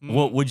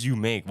 What would you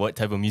make? What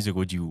type of music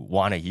would you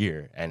want to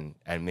hear and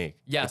make?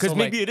 Yeah, because so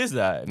maybe like, it is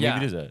that. Maybe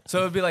it is that.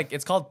 So it would be like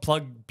it's called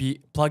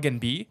plug and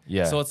B.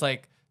 Yeah. So it's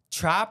like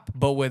trap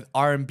but with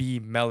R&B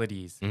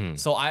melodies.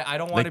 So I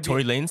don't want to like be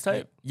Tory Lanez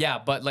type. Yeah,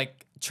 but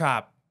like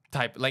trap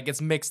type, like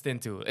it's mixed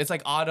into. It's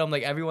like Autumn,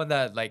 like everyone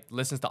that like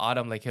listens to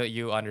Autumn, like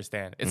you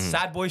understand. It's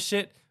sad boy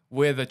shit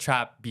with a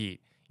trap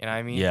beat. You know what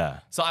I mean? Yeah.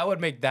 So I would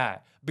make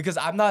that because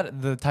I'm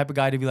not the type of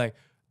guy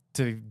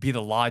to be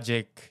the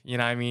Logic, you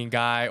know what I mean,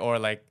 guy, or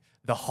like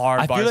the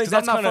hard bars. I feel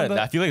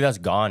like that's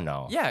gone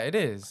now. Yeah, it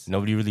is.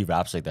 Nobody really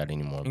raps like that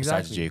anymore.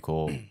 Besides J.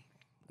 Cole.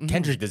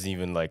 Kendrick doesn't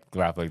even like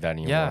rap like that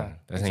anymore. Yeah,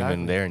 that's not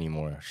even there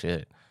anymore.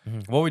 Shit.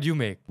 What would you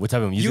make? What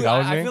type of music I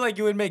would make? I feel like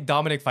you would make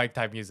Dominic Fike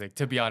type music,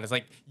 to be honest.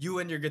 Like you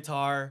and your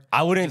guitar.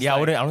 I wouldn't. Yeah, I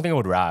wouldn't. I don't think I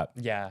would rap.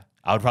 Yeah.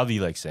 I would probably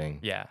like sing.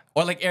 Yeah.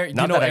 Or like Eric,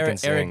 Not do you know that I Eric,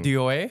 can Eric sing.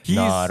 DOA?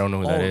 No, I don't know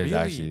who that is, really?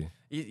 actually.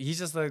 He's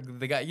just the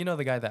guy, you know,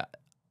 the guy that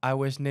I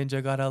wish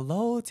Ninja got a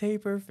low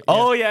taper.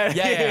 Oh, yeah.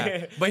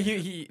 Yeah. But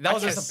he that I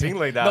was can't just sing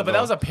like that, No, but that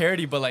though. was a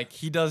parody. But like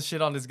he does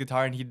shit on his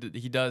guitar, and he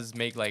does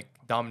make like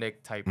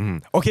Dominic type.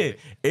 Okay,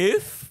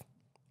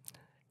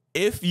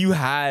 if you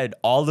had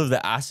all of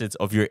the assets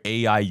of your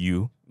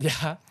AIU,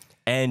 Yeah.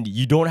 and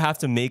you don't have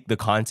to make the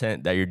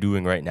content that you're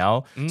doing right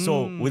now,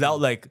 so without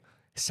like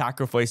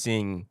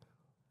sacrificing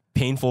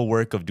painful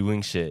work of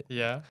doing shit,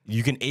 Yeah.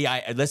 you can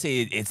AI. Let's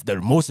say it's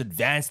the most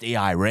advanced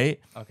AI, right?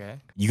 Okay.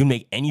 You can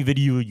make any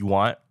video you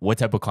want. What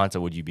type of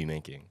content would you be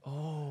making?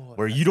 Oh.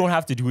 Where you don't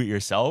have to do it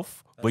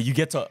yourself, but you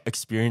get to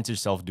experience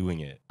yourself doing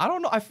it. I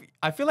don't know.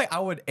 I feel like I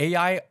would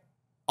AI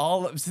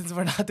since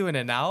we're not doing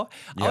it now,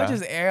 I would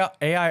just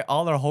AI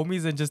all our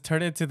homies and just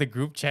turn it to the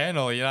group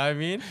channel. You know what I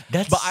mean?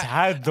 That's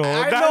sad though.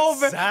 I That's know,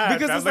 but sad.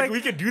 because it's like like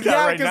we could do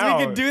that right now. Yeah, because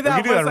we could do that.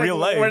 We could do that in but real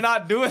life. We're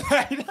not doing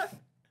that.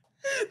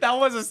 That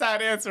was a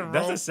sad answer, bro.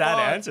 That's a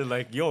sad answer.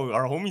 Like, yo,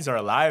 our homies are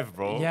alive,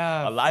 bro.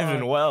 Yeah, alive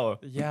and well.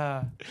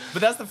 Yeah,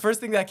 but that's the first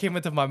thing that came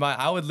into my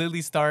mind. I would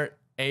literally start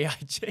AI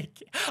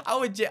JK.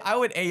 I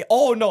would A.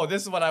 Oh no,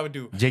 this is what I would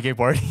do. JK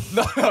party.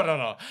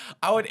 No.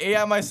 I would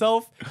AI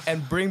myself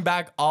and bring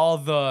back all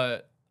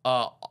the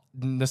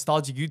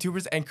nostalgic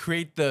YouTubers and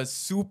create the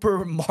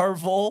Super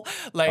Marvel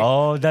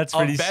that's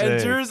pretty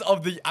Avengers sick.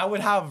 of the. I would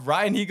have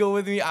Ryan Higo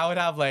with me. I would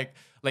have like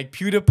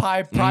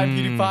PewDiePie, Prime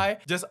PewDiePie,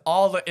 just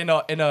all in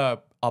a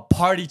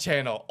party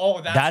channel.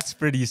 Oh, that's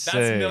pretty sick.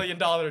 That's $1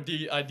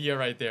 million idea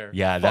right there.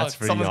 Yeah, that's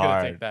pretty someone's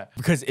hard. gonna take that.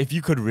 Because if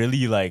you could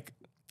really like,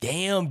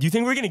 damn, do you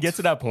think we're gonna get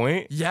to that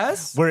point?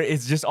 Yes. Where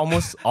it's just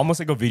almost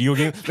like a video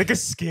game, like a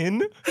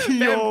skin.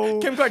 Yo,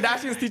 Kim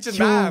Kardashian's teaching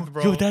math,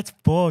 bro. Yo, that's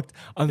fucked.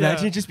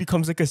 Imagine Yeah. it just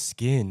becomes like a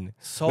skin.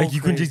 So like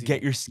you can just crazy.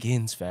 get your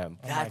skins, fam.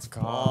 That's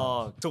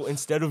God. fucked. So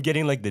instead of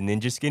getting like the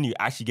ninja skin, you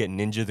actually get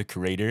Ninja the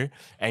creator,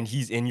 and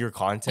he's in your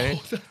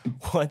content.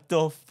 What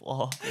the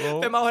fuck,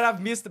 bro? Fam, I would have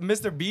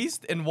Mr.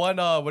 Beast in one.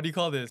 What do you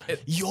call this?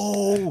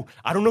 Yo,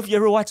 I don't know if you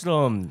ever watched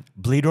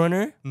Blade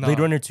Runner, No. Blade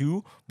Runner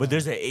 2, but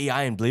there's an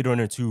AI in Blade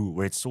Runner 2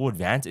 where it's so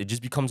advanced it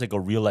just becomes like a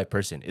real life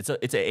person. It's an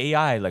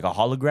AI, like a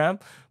hologram,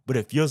 but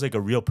it feels like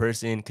a real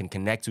person, can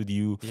connect with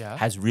you,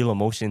 has real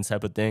emotions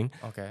type of thing.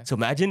 Okay. So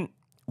imagine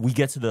we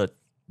get to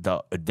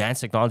the advanced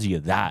technology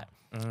of that,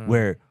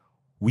 where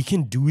we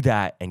can do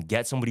that and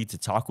get somebody to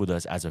talk with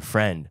us as a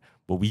friend,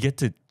 but we get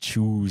to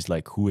choose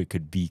like who it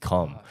could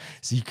become.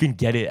 So you can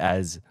get it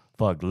as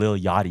Lil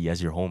Yachty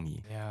as your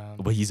homie. Yeah.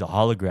 But he's a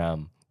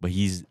hologram, but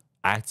he's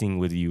acting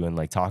with you and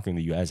like talking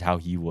to you as how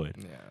he would.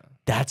 Yeah.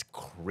 That's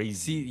crazy.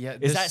 See, yeah,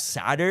 is that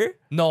sadder?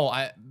 No,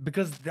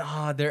 because there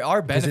are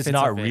benefits. Because it's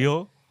not of it.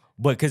 real.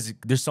 But because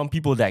there's some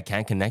people that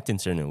can't connect in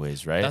certain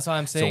ways, right? That's what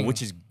I'm saying.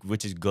 So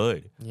which is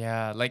good.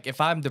 Yeah, like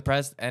if I'm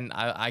depressed and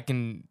I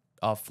can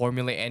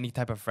formulate any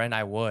type of friend,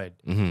 I would.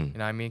 You know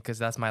what I mean? Because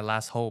that's my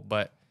last hope.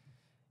 But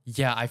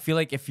yeah, I feel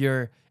like if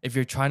you're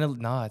trying to,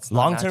 it's not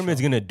Long term, natural.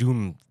 it's gonna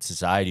doom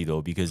society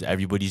though, because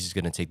everybody's just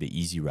gonna take the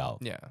easy route.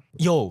 Yeah.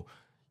 Yo,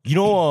 you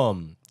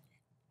know,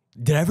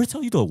 did I ever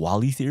tell you the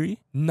Wally theory?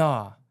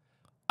 Nah,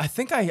 I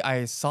think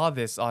I saw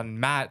this on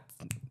Matt.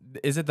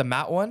 Is it the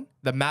Matt one?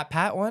 The Matt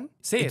Pat one?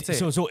 Say it.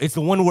 So it's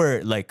the one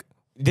where like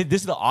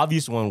this is the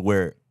obvious one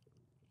where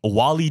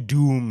Wally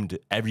doomed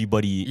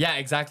everybody. Yeah,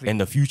 exactly. In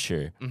the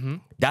future,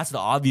 that's the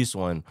obvious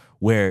one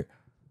where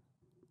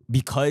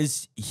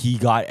because he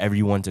got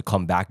everyone to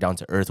come back down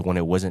to Earth when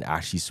it wasn't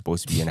actually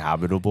supposed to be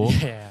inhabitable,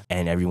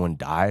 and everyone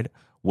died.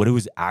 What it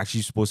was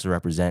actually supposed to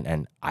represent,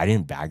 and I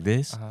didn't bag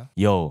this.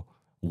 Yo,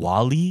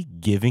 Wally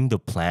giving the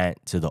plant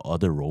to the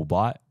other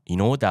robot. You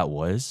know what that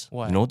was?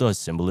 What? You know what that was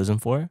symbolism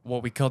for?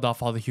 What, we killed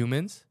off all the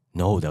humans?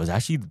 No, that was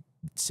actually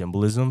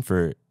symbolism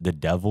for the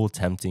devil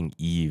tempting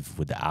Eve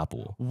with the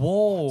apple.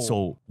 Whoa.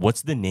 So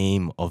what's the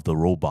name of the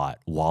robot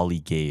Wally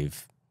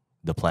gave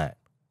the plant?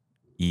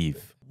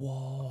 Eve.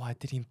 Whoa, I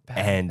didn't bag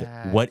And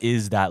that. what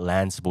is that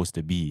land supposed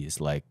to be? It's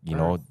like, you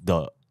know,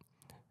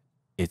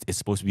 it's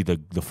supposed to be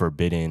the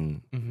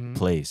forbidden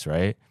place,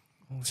 right?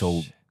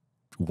 So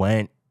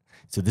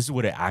this is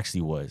what it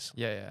actually was.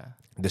 Yeah.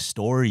 The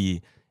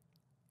story,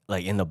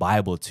 like in the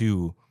Bible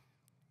too,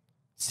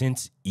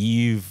 since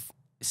Eve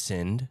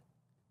sinned,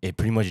 it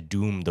pretty much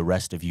doomed the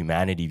rest of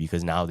humanity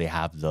because now they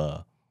have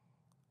the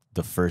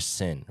first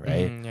sin,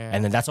 right?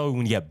 And then that's why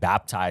when you get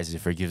baptized, it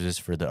forgives us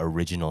for the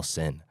original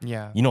sin.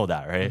 Yeah. You know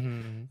that, right?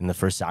 In the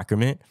first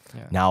sacrament.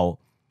 Yeah. Now,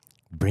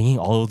 bringing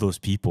all of those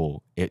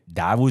people,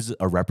 that was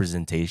a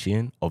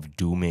representation of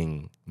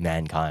dooming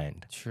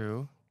mankind.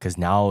 True. Because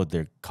now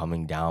they're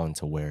coming down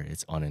to where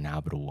it's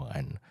uninhabitable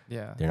and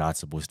Yeah. they're not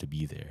supposed to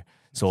be there.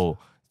 So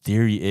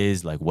theory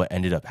is like what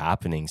ended up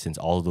happening, since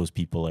all of those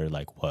people are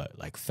like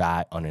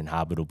fat,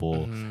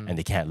 uninhabitable, and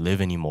they can't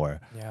live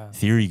anymore. Yeah.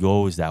 Theory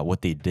goes that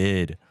what they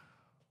did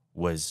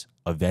was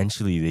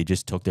eventually they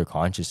just took their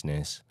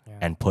consciousness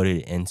and put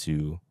it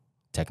into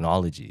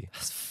technology.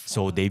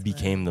 So they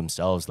became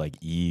themselves like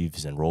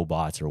Eves and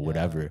robots or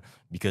whatever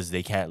because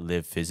they can't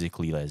live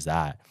physically as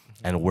that.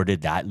 And where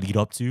did that lead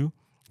up to?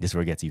 this is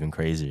where it gets even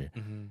crazier.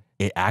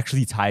 It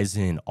actually ties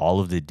in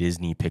all of the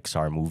Disney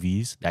Pixar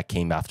movies that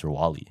came after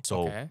WALL-E.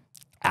 So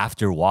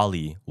after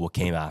WALL-E, what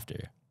came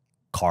after?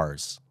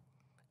 Cars.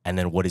 And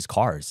then what is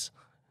Cars?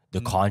 The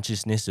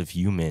consciousness of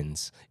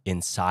humans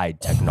inside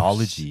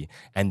technology,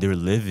 and they're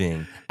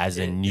living as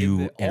a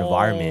new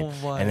environment.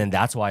 And then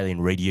that's why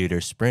in Radiator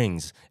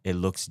Springs, it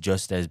looks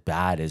just as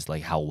bad as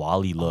like how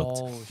WALL-E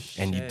looked.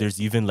 And there's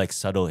even like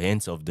subtle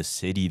hints of the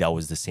city that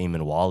was the same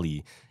in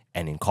WALL-E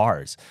and in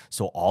Cars.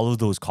 So all of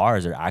those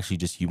cars are actually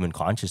just human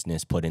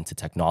consciousness put into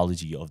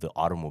technology of the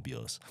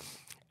automobiles.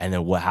 And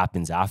then what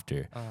happens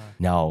after?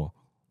 Now,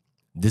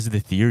 this is the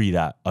theory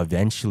that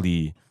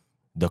eventually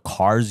the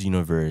Cars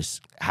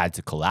universe had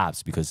to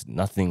collapse because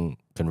nothing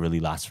can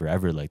really last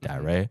forever like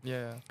that, right?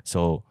 Yeah.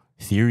 So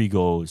theory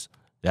goes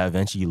that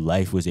eventually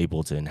life was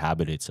able to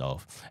inhabit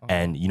itself.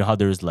 And you know how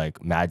there's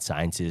like mad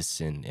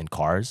scientists in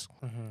Cars?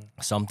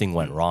 Something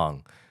went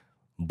wrong.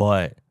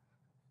 But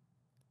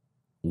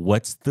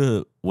what's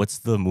the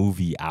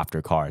movie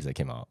after Cars that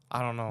came out?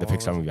 I don't know. The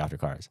Pixar movie after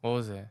Cars. What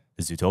was it?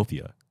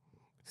 Zootopia.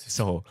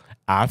 So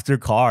after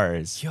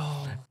Cars,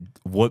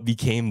 what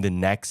became the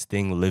next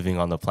thing living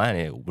on the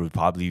planet would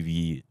probably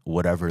be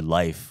whatever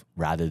life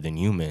rather than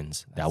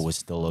humans that was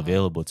still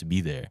available to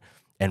be there.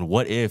 And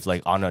what if,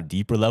 like, on a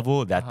deeper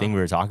level, that thing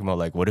we were talking about,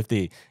 like, what if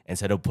they,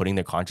 instead of putting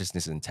their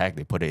consciousness in tech,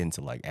 they put it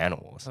into, like,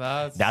 animals?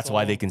 That's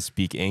why they can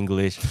speak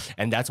English.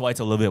 And that's why it's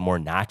a little bit more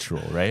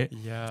natural, right?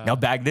 Yeah. Now,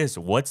 back this,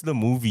 what's the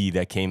movie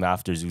that came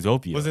after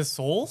Zootopia? Was it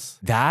Souls?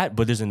 That,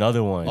 but there's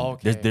another one.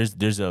 Okay.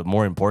 There's a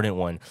more important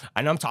one.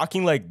 And I'm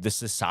talking, like, the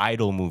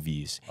societal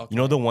movies. You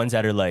know, the ones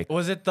that are, like,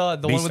 was it the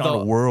based one with on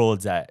the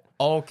worlds that...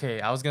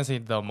 Okay, I was going to say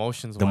the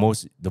emotions one.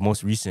 The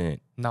most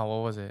recent... No,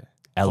 what was it?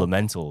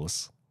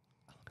 Elementals.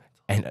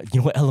 And you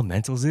know what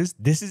Elementals is?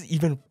 This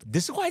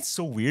is why it's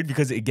so weird,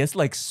 because it gets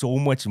like so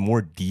much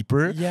more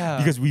deeper. Yeah.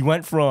 Because we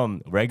went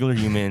from regular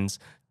humans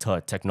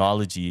to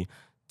technology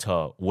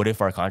to what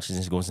if our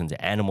consciousness goes into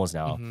animals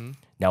now?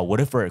 Now, what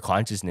if our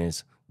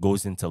consciousness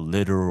goes into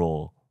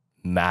literal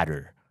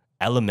matter?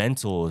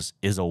 Elementals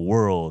is a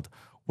world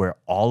where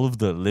all of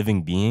the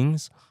living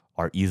beings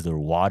are either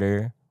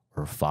water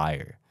or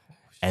fire.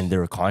 And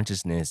their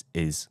consciousness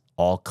is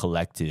all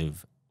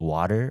collective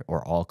water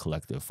or all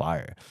collective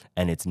fire,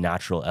 and it's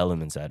natural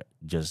elements that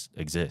just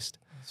exist.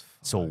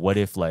 So what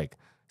if like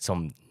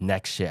some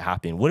next shit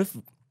happened? What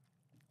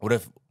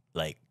if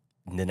like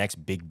the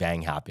next Big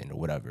Bang happened or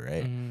whatever,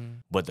 right?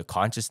 But the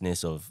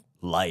consciousness of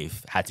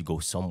life had to go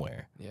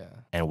somewhere. Yeah.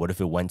 And what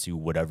if it went to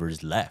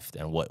whatever's left?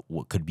 And what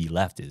could be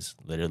left is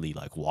literally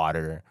like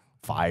water,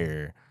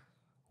 fire,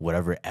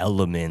 whatever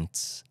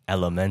elementals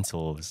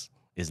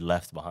is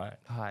left behind.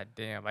 God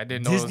damn, I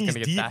didn't know it was gonna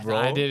get that. Bro.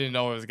 I didn't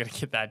know it was gonna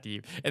get that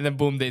deep. And then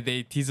boom,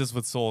 they tease us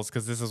with Souls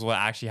because this is what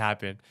actually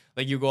happened.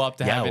 Like you go up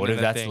to heaven. Yeah, what if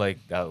that's thing.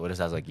 like that? What if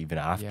that's like even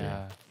after?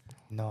 Yeah,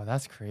 no,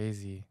 that's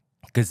crazy.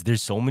 Because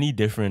there's so many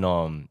different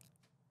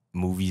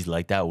movies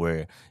like that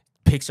where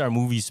Pixar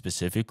movies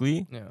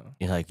specifically,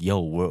 you're like,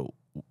 yo,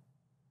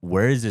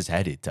 where is this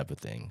headed type of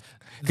thing?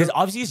 Because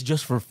obviously it's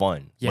just for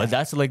fun, but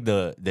that's like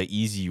the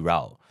easy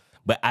route.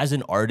 But as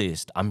an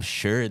artist, I'm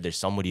sure there's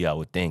somebody that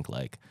would think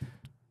like,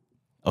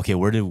 okay,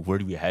 where do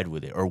we head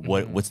with it? Or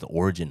what's the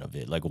origin of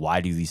it? Like, why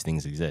do these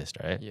things exist,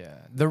 right? Yeah.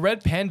 The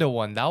Red Panda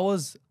one,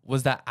 was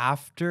that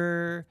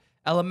after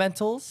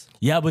Elementals?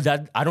 Yeah, but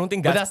that I don't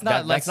think that's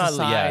not like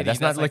society. Yeah, that's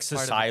not like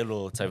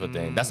societal type of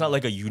thing. That's not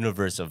like a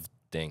universe of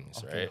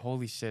things, right?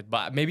 Holy shit.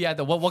 But maybe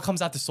at what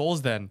comes after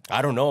Souls then?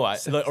 I don't know.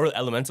 Or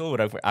Elemental,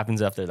 whatever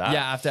happens after that.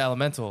 Yeah, after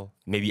Elemental.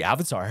 Maybe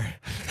Avatar.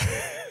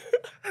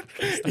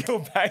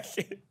 Yo,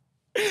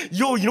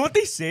 Yo, you know what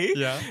they say?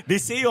 Yeah. They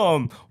say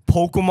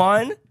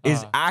Pokemon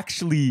is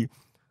actually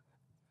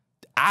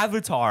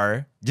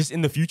Avatar just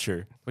in the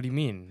future. What do you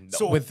mean?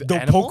 So with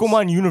the animals?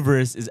 Pokemon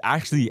universe is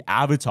actually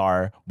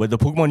Avatar, but the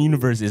Pokemon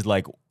universe is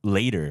like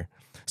later.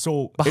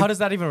 So but how does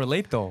that even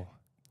relate though?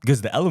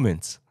 Because the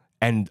elements.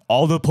 And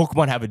all the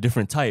Pokemon have a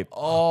different type.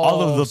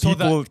 All of the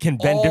people can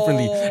bend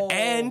differently.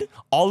 And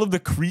all of the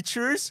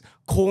creatures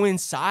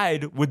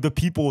coincide with the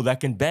people that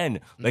can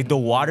bend. Like the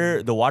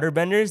water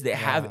benders, they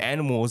have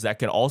animals that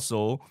can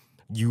also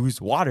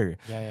use water.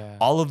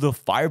 All of the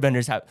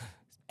firebenders have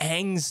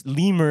Aang's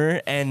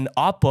lemur and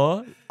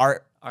Appa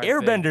are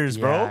airbenders,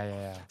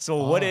 bro.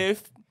 So what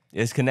if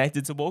it's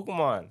connected to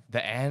Pokemon?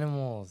 The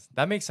animals.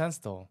 That makes sense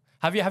though.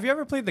 Have you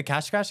ever played the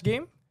Catch Scratch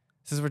game?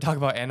 Since we're talking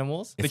about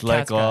animals, it's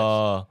like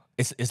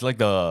it's like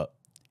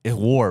it's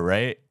war,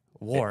 right?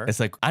 War. It's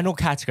like I know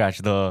Cat Scratch,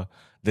 the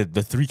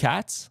three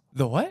cats.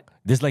 The what?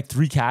 There's like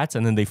three cats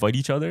and then they fight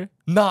each other.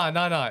 No. It's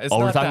not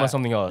we're talking about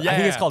something else. I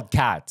think it's called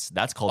Cats.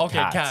 That's called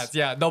Cats. Okay, Cats.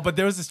 Yeah. No, but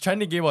there was this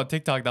trending game on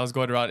TikTok that was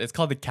going around. It's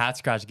called the Cat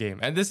Scratch game,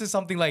 and this is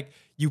something like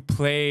you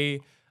play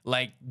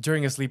like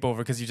during a sleepover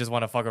because you just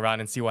want to fuck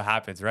around and see what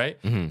happens, right?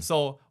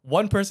 So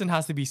one person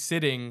has to be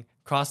sitting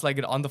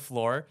cross-legged on the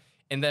floor.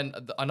 And then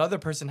another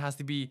person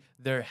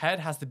their head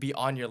has to be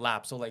on your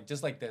lap. So like,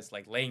 just like this,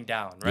 like laying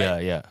down,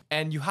 right? Yeah.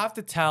 And you have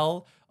to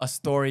tell a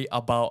story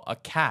about a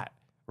cat,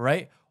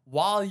 right?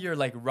 While you're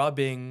like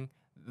rubbing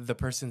the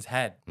person's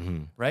head,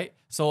 right?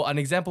 So an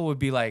example would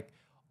be like,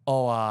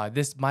 oh,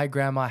 my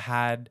grandma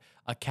had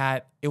a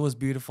cat. It was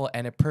beautiful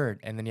and it purred.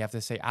 And then you have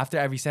to say, after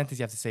every sentence,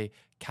 you have to say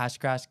cat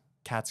scratch,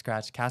 cat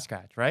scratch,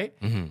 right?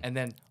 And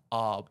then,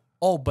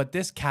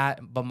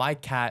 but my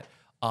cat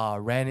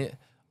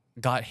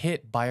got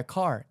hit by a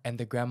car, and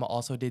the grandma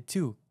also did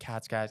too.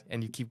 Cat scratch,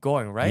 and you keep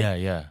going, right?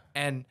 Yeah.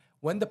 And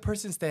when the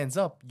person stands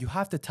up, you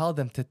have to tell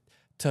them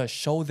to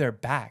show their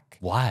back.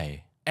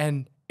 Why?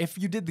 And if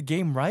you did the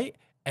game right,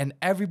 and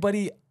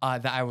everybody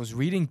that I was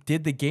reading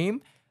did the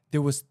game,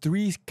 there was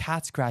 3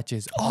 cat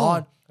scratches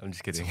on. I'm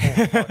just kidding.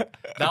 That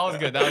was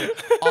good. That was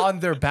on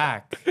their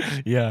back.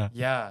 Yeah.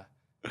 Yeah.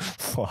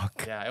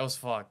 Fuck. Yeah, it was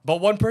fucked.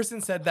 But one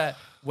person said that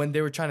when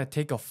they were trying to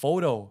take a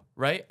photo,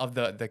 right, of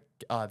the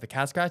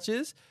cat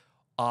scratches,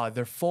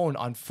 their phone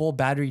on full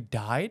battery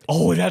died.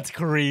 Oh, that's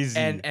crazy.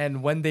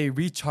 And when they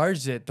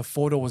recharged it, the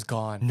photo was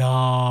gone.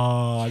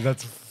 Nah,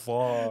 that's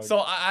fucked.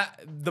 So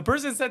the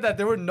person said that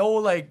there were no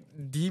like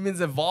demons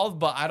involved,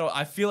 but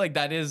I feel like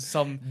that is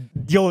some.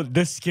 Yo,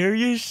 the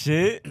scariest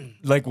shit,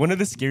 like one of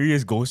the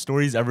scariest ghost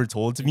stories ever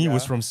told to me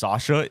was from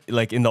Sasha,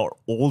 like in the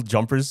old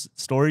Jumpers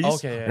stories.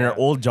 Okay, in her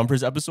old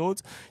Jumpers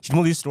episodes. She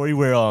told me a story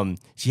where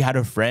she had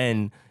a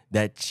friend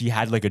that she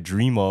had like a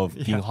dream of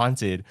being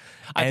haunted.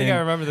 I think I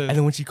remember this. And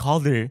then when she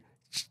called her,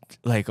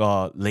 like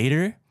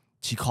later,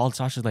 she called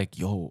Sasha like,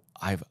 "Yo,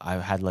 I've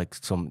had like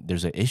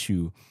there's an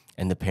issue,"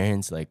 and the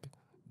parents like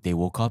they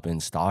woke up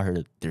and saw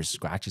her. There's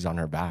scratches on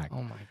her back.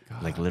 Oh my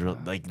god! Like literal,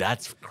 like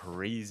that's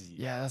crazy.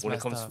 Yeah, that's when it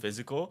messed comes up.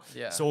 physical.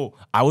 Yeah. So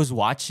I was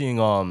watching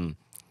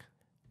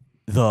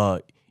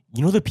the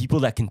people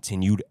that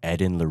continued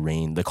Ed and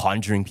Lorraine, the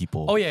Conjuring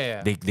people. Oh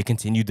yeah. They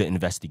continued the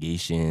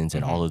investigations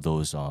and all of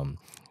those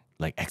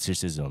like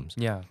exorcisms.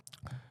 Yeah.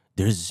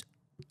 There's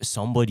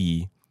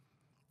somebody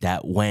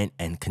that went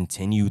and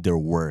continued their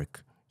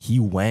work. He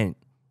went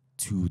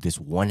to this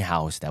one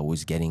house that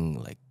was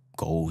getting like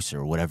ghosts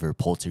or whatever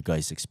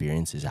poltergeist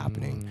experiences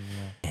happening.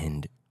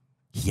 And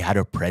he had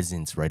a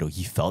presence, right? Or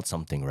he felt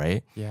something,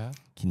 right? Yeah.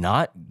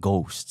 Not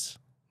ghosts.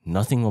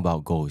 Nothing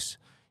about ghosts.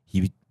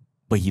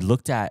 But he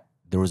looked at,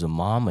 there was a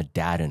mom, a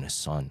dad, and a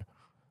son.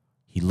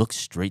 He looked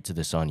straight to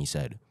the son. He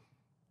said,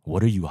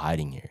 "What are you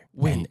hiding here?"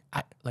 Wait,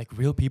 like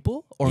real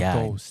people or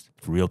ghosts?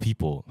 Real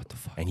people. What the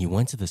fuck? And he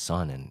went to the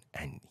son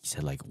and he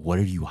said, like, "What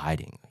are you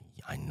hiding?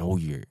 I know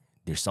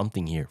there's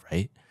something here,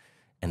 right?"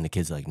 And the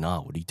kid's like,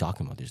 "Nah, what are you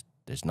talking about?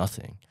 There's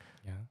nothing."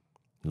 Yeah.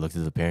 He looked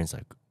at the parents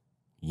like,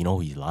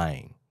 he's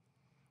lying.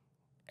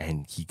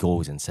 And he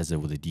goes and says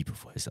it with a deeper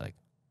voice, like,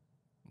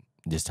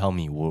 "Just tell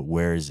me,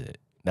 where is it?"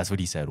 That's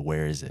what he said,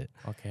 "Where is it?"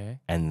 Okay.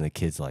 And the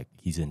kid's like,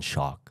 he's in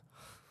shock.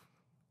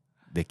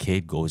 The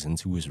kid goes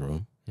into his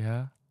room.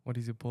 Yeah. What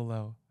does he pull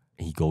out?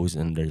 He goes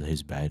under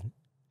his bed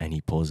and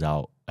he pulls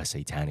out a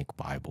satanic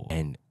Bible.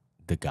 And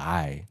the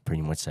guy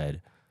pretty much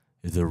said,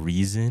 the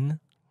reason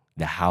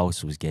the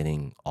house was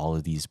getting all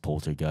of these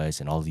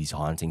poltergeists and all these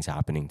hauntings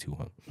happening to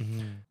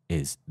him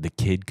is the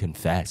kid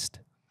confessed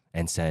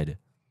and said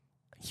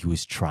he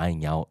was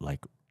trying out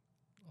like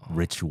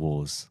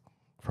rituals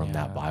from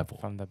that Bible.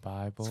 From the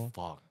Bible? It's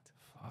fucked.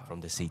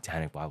 From the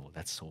satanic Bible.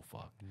 That's so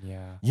fucked.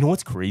 Yeah. You know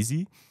what's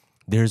crazy?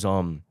 There's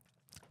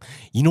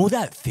you know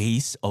that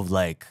face of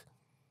like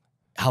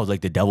how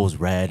like the devil's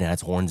red and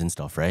has horns and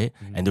stuff, right?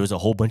 And there was a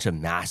whole bunch of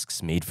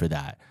masks made for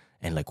that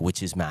and like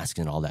witches masks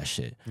and all that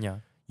shit. Yeah.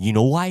 You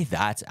know why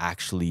that's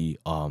actually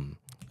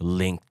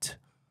linked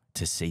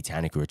to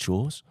satanic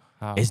rituals?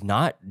 How? It's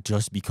not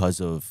just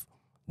because of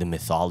the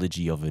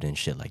mythology of it and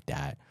shit like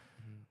that.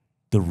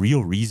 The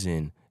real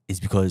reason is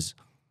because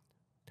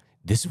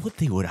this is what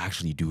they would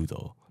actually do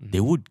though. They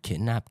would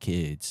kidnap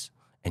kids.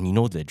 And you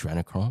know the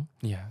adrenochrome?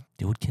 Yeah.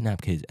 They would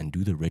kidnap kids and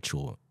do the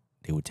ritual.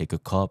 They would take a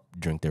cup,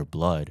 drink their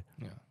blood,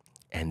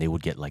 and they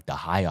would get like the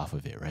high off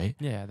of it, right?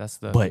 Yeah, that's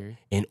the But theory.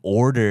 in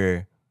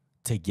order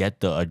to get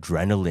the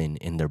adrenaline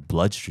in their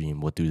bloodstream,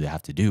 what do they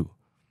have to do?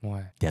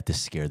 What? They have to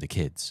scare the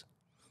kids.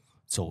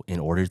 So in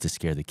order to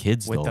scare the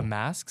kids, With though, the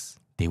masks?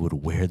 they would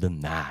wear the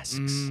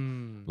masks,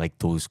 like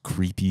those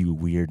creepy,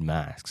 weird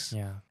masks.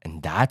 Yeah.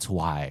 And that's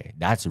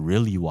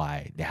really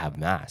why they have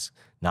masks.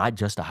 Not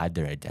just to hide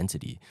their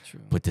identity,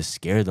 but to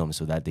scare them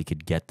so that they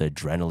could get the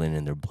adrenaline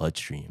in their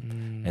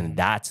bloodstream. And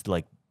that's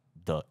like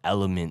the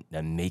element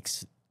that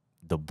makes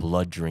the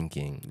blood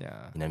drinking,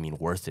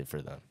 worth it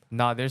for them.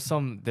 Nah, there's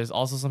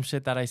also some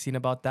shit that I seen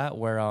about that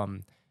where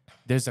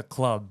there's a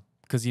club,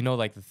 because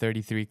like the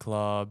 33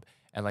 Club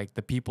and like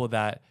the people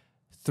that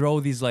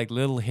throw these like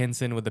little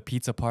hints in with the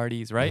pizza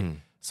parties, right?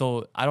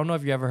 So I don't know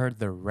if you ever heard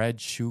the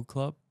Red Shoe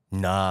Club.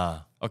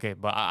 Nah. Okay,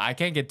 but I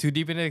can't get too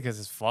deep in it because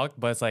it's fucked.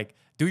 But it's like,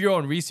 do your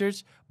own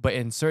research. But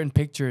in certain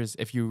pictures,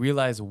 if you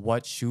realize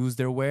what shoes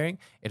they're wearing,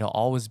 it'll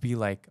always be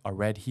like a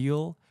red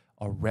heel,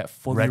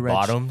 fully red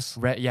bottoms.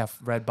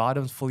 Red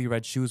bottoms, fully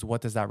red shoes.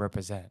 What does that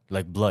represent?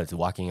 Like blood,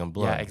 walking on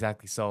blood. Yeah,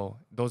 exactly. So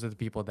those are the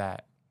people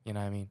that, you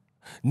know what I mean?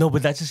 No,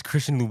 but that's just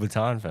Christian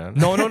Louboutin, fam.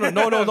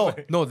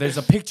 No. There's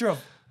a picture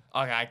of.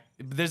 Okay,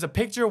 there's a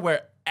picture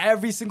where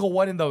every single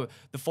one in the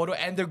photo,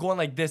 and they're going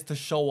like this to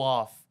show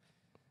off.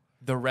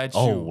 the red shoe.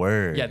 Oh,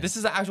 word. Yeah, this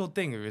is an actual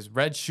thing. It was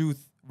red shoe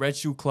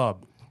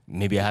club.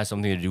 Maybe it has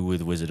something to do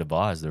with Wizard of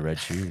Oz, the red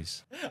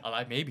shoes.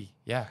 Maybe,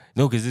 yeah.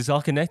 No, because it's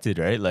all connected,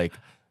 right? Like,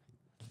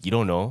 you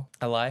don't know.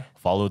 I lie.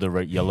 Follow the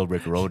yellow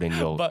brick road and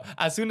you'll... But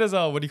as soon as,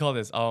 what do you call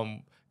this?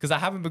 Because I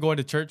haven't been going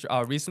to church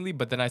recently,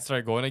 but then I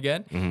started going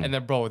again. And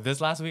then, bro,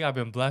 this last week I've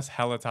been blessed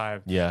hella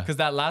time. Yeah. Because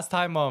that last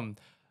time,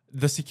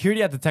 the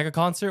security at the Tekka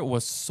concert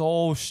was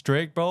so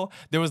strict, bro.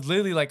 There was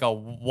literally like a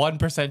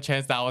 1%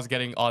 chance that I was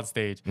getting on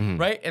stage,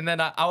 right? And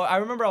then I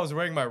remember I was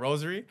wearing my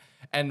rosary,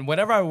 and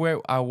whenever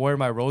I wear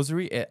my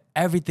rosary,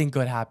 everything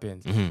good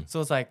happens.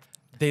 So it's like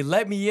they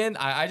let me in.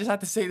 I just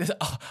have to say this: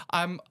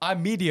 I'm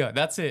media.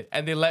 That's it.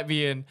 And they let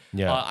me in.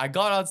 Yeah. I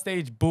got on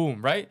stage.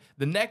 Boom. Right.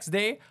 The next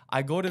day,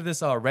 I go to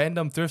this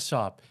random thrift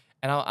shop.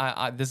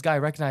 And this guy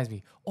recognized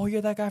me. Oh,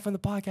 you're that guy from the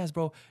podcast,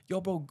 bro.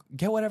 Yo, bro,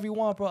 get whatever you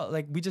want, bro.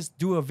 Like, we just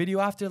do a video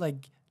after,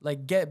 like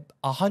get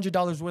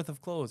 $100 worth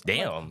of clothes.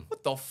 Damn. Like,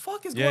 what the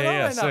fuck is going on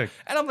right now?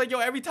 And I'm like, yo,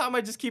 every time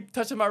I just keep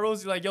touching my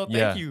rosy, like, yo,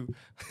 thank you.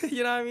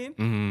 You know what I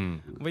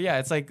mean? But yeah,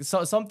 it's like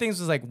some things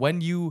is like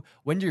when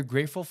you're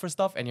grateful for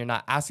stuff and you're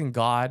not asking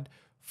God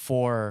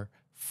for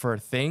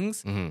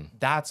things,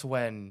 that's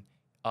when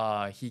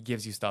he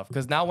gives you stuff.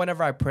 Because now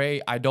whenever I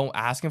pray, I don't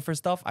ask him for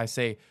stuff. I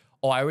say,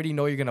 oh, I already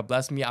know you're gonna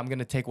bless me. I'm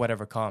gonna take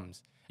whatever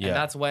comes. Yeah.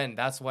 And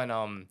that's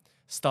when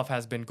stuff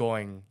has been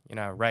going,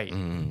 right.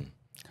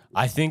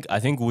 I think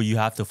what you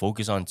have to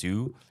focus on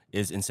too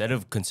is instead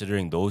of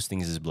considering those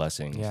things as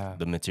blessings,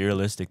 the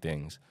materialistic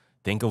things,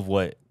 think of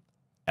what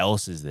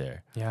else is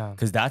there. Yeah.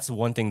 Because that's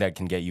one thing that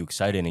can get you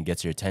excited and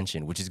gets your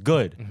attention, which is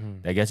good.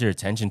 That gets your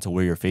attention to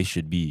where your face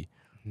should be.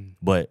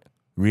 But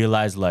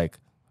realize like,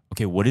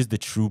 okay, what is the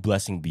true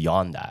blessing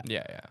beyond that?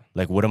 Yeah.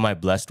 Like, what am I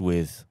blessed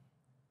with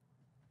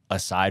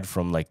aside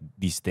from like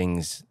these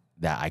things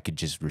that I could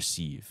just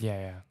receive?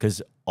 Yeah.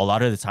 Because a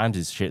lot of the times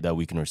it's shit that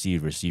we can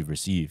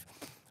receive.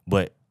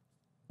 But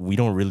we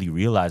don't really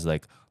realize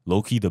like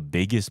low-key the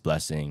biggest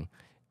blessing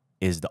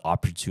is the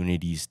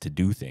opportunities to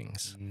do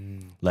things.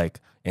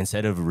 Like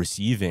instead of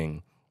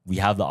receiving, we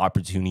have the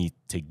opportunity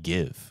to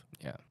give.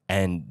 Yeah.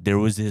 And there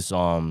was this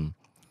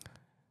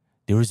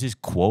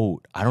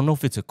quote. I don't know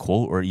if it's a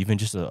quote or even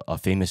just a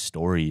famous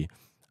story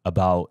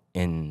about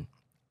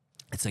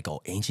it's like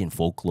ancient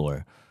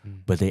folklore.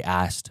 But they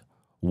asked,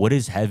 what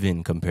is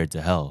heaven compared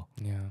to hell?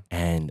 Yeah.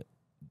 And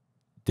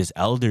this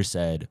elder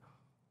said,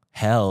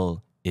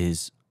 hell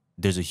is,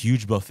 there's a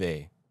huge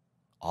buffet,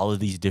 all of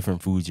these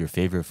different foods, your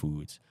favorite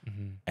foods,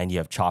 and you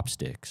have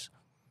chopsticks.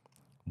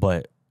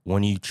 But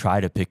when you try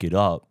to pick it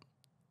up,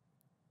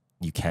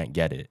 you can't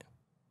get it.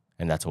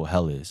 And that's what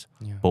hell is.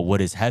 Yeah. But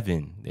what is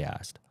heaven? They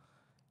asked.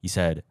 He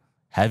said,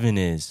 heaven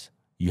is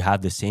you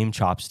have the same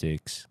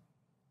chopsticks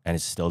and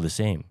it's still the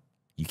same.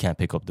 You can't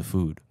pick up the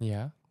food.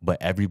 Yeah. But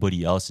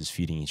everybody else is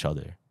feeding each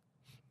other.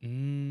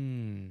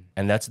 And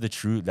that's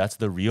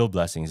the real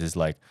blessings is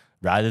like,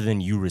 rather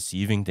than you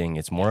receiving thing,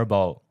 it's more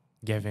about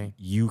giving.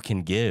 You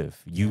can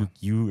give.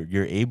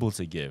 You're able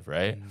to give,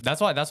 right?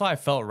 That's why I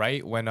felt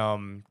right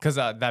when because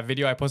that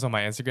video I posted on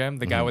my Instagram,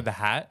 the guy with the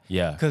hat.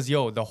 Yeah. Because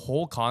the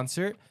whole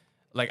concert,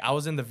 like I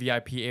was in the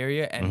VIP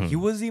area and he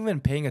wasn't even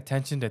paying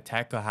attention to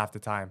Tekka half the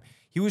time.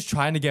 He was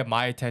trying to get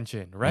my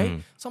attention,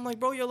 right? So I'm like,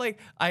 bro, you're like,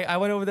 I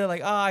went over there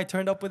like, I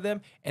turned up with him.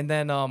 And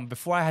then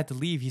before I had to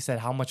leave, he said,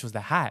 how much was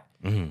the hat?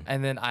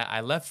 And then I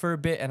left for a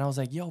bit and I was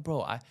like, yo,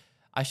 bro,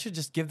 I should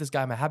just give this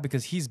guy my hat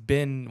because he's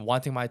been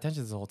wanting my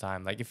attention this whole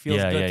time. Like it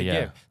feels good to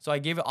give. So I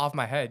gave it off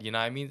my head, you know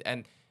what I mean?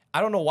 And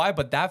I don't know why,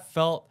 but that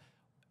felt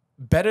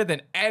better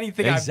than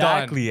anything I've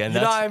done. And you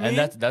know what I mean?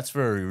 And that's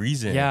for a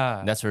reason.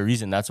 Yeah. That's for a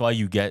reason. That's why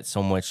you get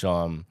so much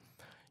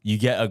you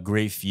get a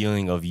great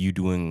feeling of you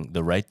doing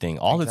the right thing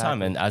all the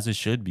time, and as it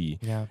should be.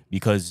 Yeah.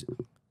 Because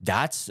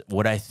that's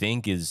what I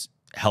think is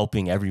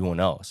helping everyone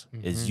else,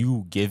 is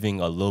you giving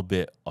a little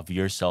bit of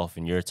yourself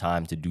and your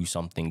time to do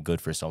something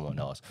good for someone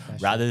else.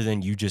 Rather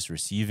than you just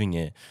receiving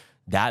it.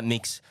 That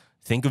makes,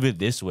 think of it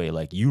this way,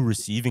 like you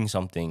receiving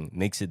something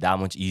makes it that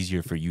much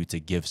easier for you to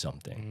give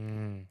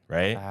something.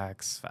 Right?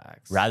 Facts.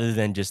 Rather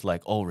than just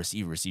like, oh,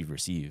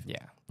 receive. Yeah.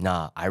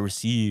 Nah, I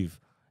receive.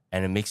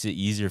 And it makes it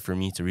easier for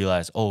me to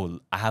realize, oh,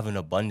 I have an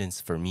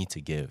abundance for me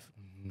to give,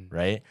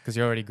 right? Because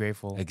you're already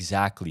grateful.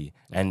 Exactly.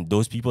 And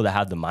those people that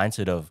have the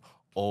mindset of,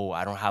 oh,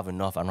 I don't have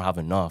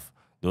enough,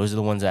 those are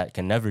the ones that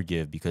can never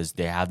give because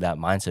they have that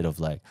mindset of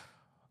like,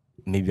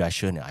 maybe I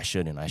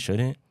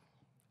shouldn't.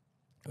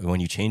 When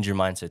you change your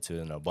mindset to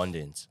an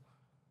abundance,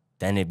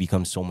 then it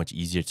becomes so much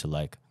easier to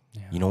like,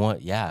 you know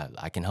what? Yeah,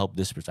 I can help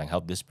this person. I can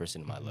help this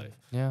person in my life.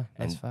 Yeah,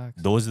 that's and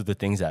facts. Those are the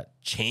things that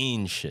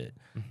change shit.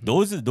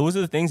 Those are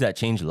the things that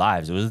change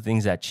lives. Those are the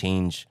things that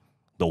change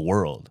the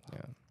world.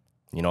 Yeah.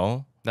 You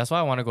know? That's why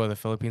I want to go to the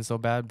Philippines so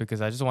bad, because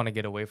I just want to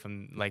get away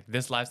from like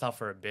this lifestyle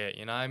for a bit.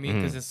 You know what I mean?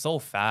 Because it's so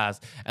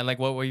fast. And like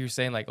what were you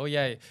saying? Like, oh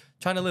yeah,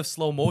 trying to live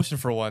slow motion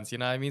for once. You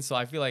know what I mean? So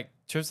I feel like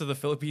trips to the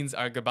Philippines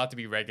are about to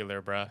be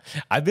regular, bruh.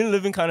 I've been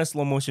living kind of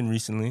slow motion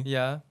recently.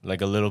 Yeah. Like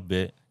a little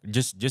bit.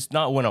 Just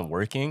not when I'm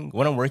working.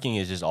 When I'm working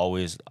is just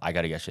always I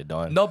gotta get shit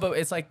done. No, but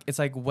it's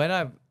like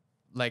when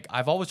like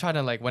I've always tried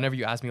to like whenever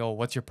you ask me, oh,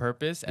 what's your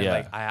purpose? And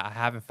like I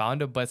haven't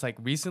found it, but it's like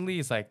recently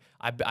it's like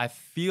I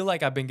feel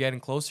like I've been getting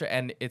closer,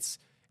 and it's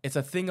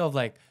a thing of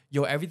like,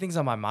 yo, everything's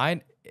on my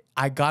mind.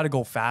 I gotta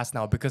go fast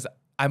now because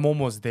I'm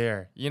almost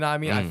there. You know what I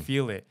mean? I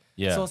feel it.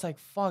 Yeah. So it's like,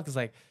 fuck, it's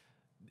like,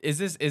 is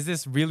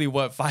this really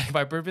what finding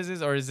my purpose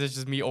is, or is this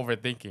just me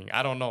overthinking?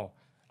 I don't know.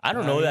 I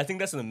don't know. I think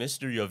that's the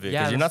mystery of it,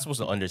 because you're not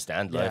supposed to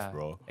understand life,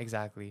 bro.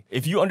 Exactly.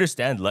 If you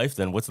understand life,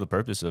 then what's the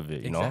purpose of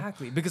it? You know?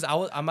 Exactly. Because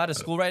I'm out of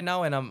school right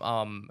now, and I'm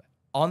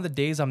on the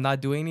days I'm not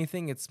doing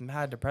anything, it's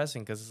mad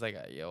depressing because it's like,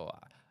 yo,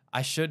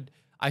 I should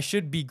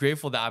be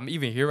grateful that I'm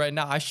even here right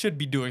now. I should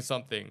be doing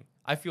something.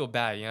 I feel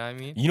bad. You know what I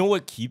mean? You know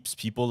what keeps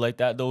people like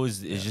that though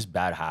is just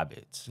bad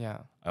habits. Yeah.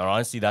 And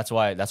honestly, that's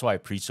why I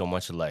preach so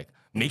much to like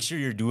make sure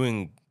you're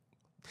doing.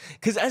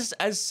 Because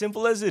as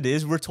simple as it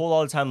is, we're told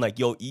all the time, like,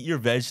 yo, eat your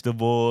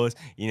vegetables,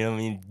 you know what I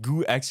mean?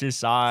 Go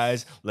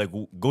exercise, like,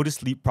 go to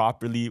sleep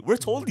properly. We're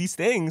told these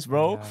things,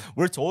 bro. Yeah.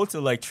 We're told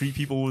to, like, treat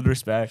people with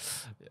respect.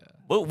 Yeah.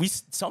 But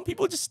some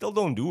people just still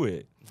don't do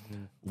it.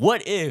 Mm-hmm.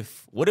 What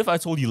if I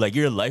told you, like,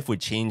 your life would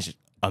change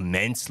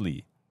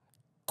immensely,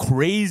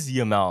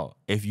 crazy amount,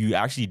 if you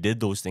actually did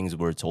those things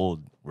we're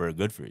told were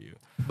good for you?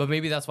 But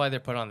maybe that's why they're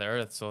put on the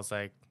earth. So it's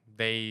like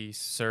they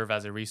serve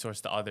as a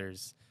resource to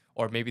others.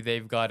 Or maybe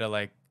they've got to,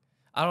 like,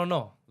 I don't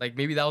know. Like,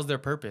 maybe that was their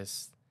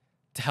purpose,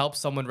 to help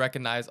someone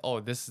recognize, oh,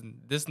 this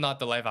is not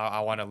the life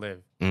I want to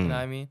live. You know what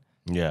I mean?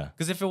 Yeah.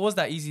 Because if it was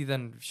that easy,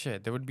 then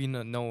shit, there would be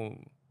no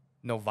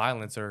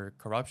violence or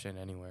corruption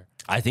anywhere.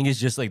 I think it's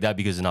just like that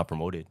because it's not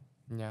promoted.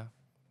 Yeah.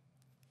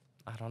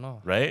 I don't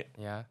know. Right?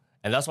 Yeah.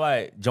 And that's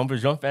why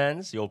Jumpers Jump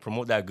fans,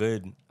 promote that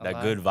good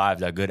vibe,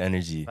 that good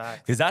energy.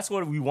 Because that's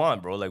what we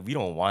want, bro. Like, we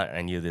don't want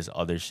any of this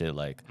other shit.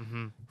 Like,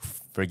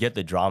 forget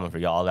the drama,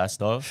 forget all that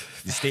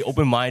stuff. Just stay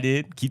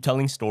open-minded, keep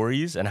telling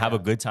stories, and have a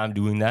good time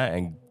doing that,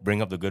 and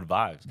bring up the good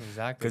vibes.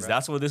 Exactly. Because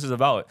that's what this is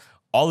about.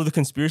 All of the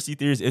conspiracy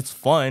theories, it's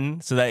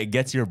fun so that it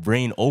gets your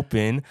brain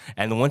open.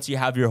 And once you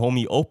have your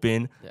homie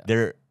open,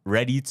 they're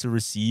ready to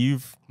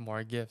receive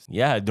more gifts.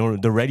 Yeah,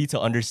 they're ready to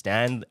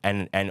understand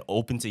and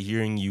open to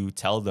hearing you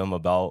tell them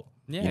about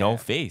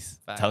faith.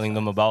 Facts, telling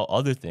them about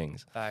other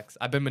things. Facts.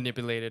 I've been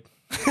manipulated.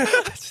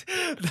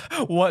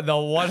 What, the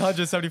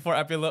 174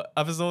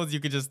 episodes,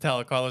 you could just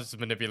tell Carlos just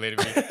manipulated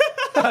me.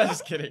 I'm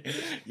just kidding.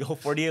 Yo,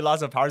 48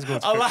 Laws of Powers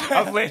goes.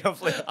 I'm playing.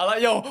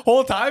 Yo,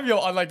 whole time, yo,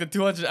 on like the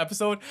 200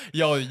 episode,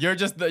 yo, you're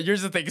just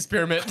the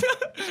experiment.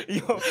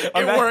 Yo,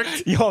 it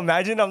worked. Yo,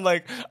 imagine I'm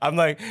like,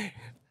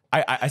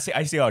 I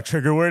say a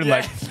trigger word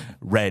like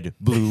red,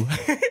 blue,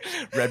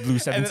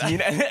 17,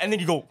 and then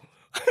you go.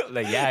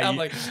 Like, yeah, I'm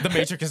like, the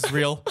Matrix is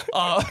real.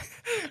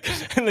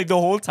 And like the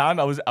whole time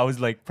I was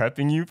like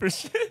prepping you for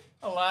shit.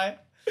 A lie.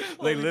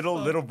 Like little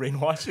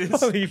brainwashes.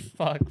 Holy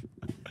fuck.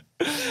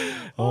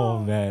 Oh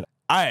man.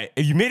 Alright,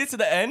 if you made it to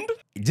the end,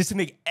 just to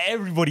make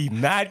everybody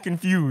mad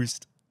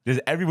confused,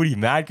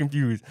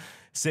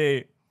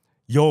 say,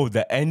 yo,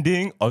 the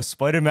ending of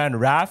Spider-Man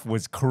Wrath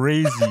was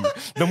crazy.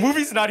 The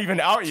movie's not even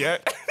out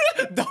yet.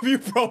 W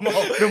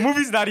promo. The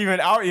movie's not even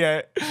out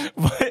yet.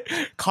 But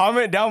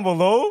comment down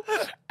below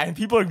and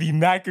people will be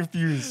mad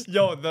confused.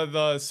 Yo,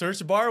 the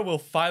search bar will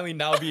finally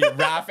now be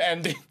Wrath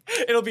ending.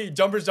 It'll be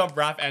Jumpers Jump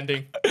Wrath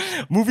ending.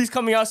 Movie's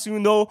coming out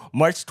soon though,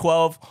 March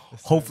 12th.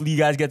 Hopefully you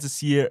guys get to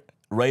see it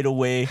right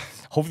away.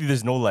 Hopefully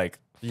there's no like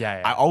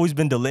I've always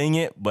been delaying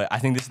it, but I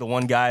think this is the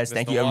one, guys.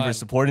 Thank you everyone for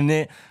supporting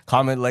it.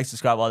 Comment, like,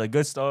 subscribe, all the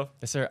good stuff.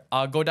 Yes, sir.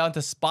 Go down to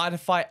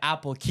Spotify,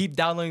 Apple. Keep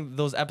downloading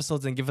those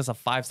episodes and give us a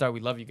 5-star.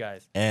 We love you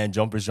guys. And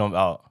Jumpers Jump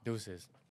out. Deuces.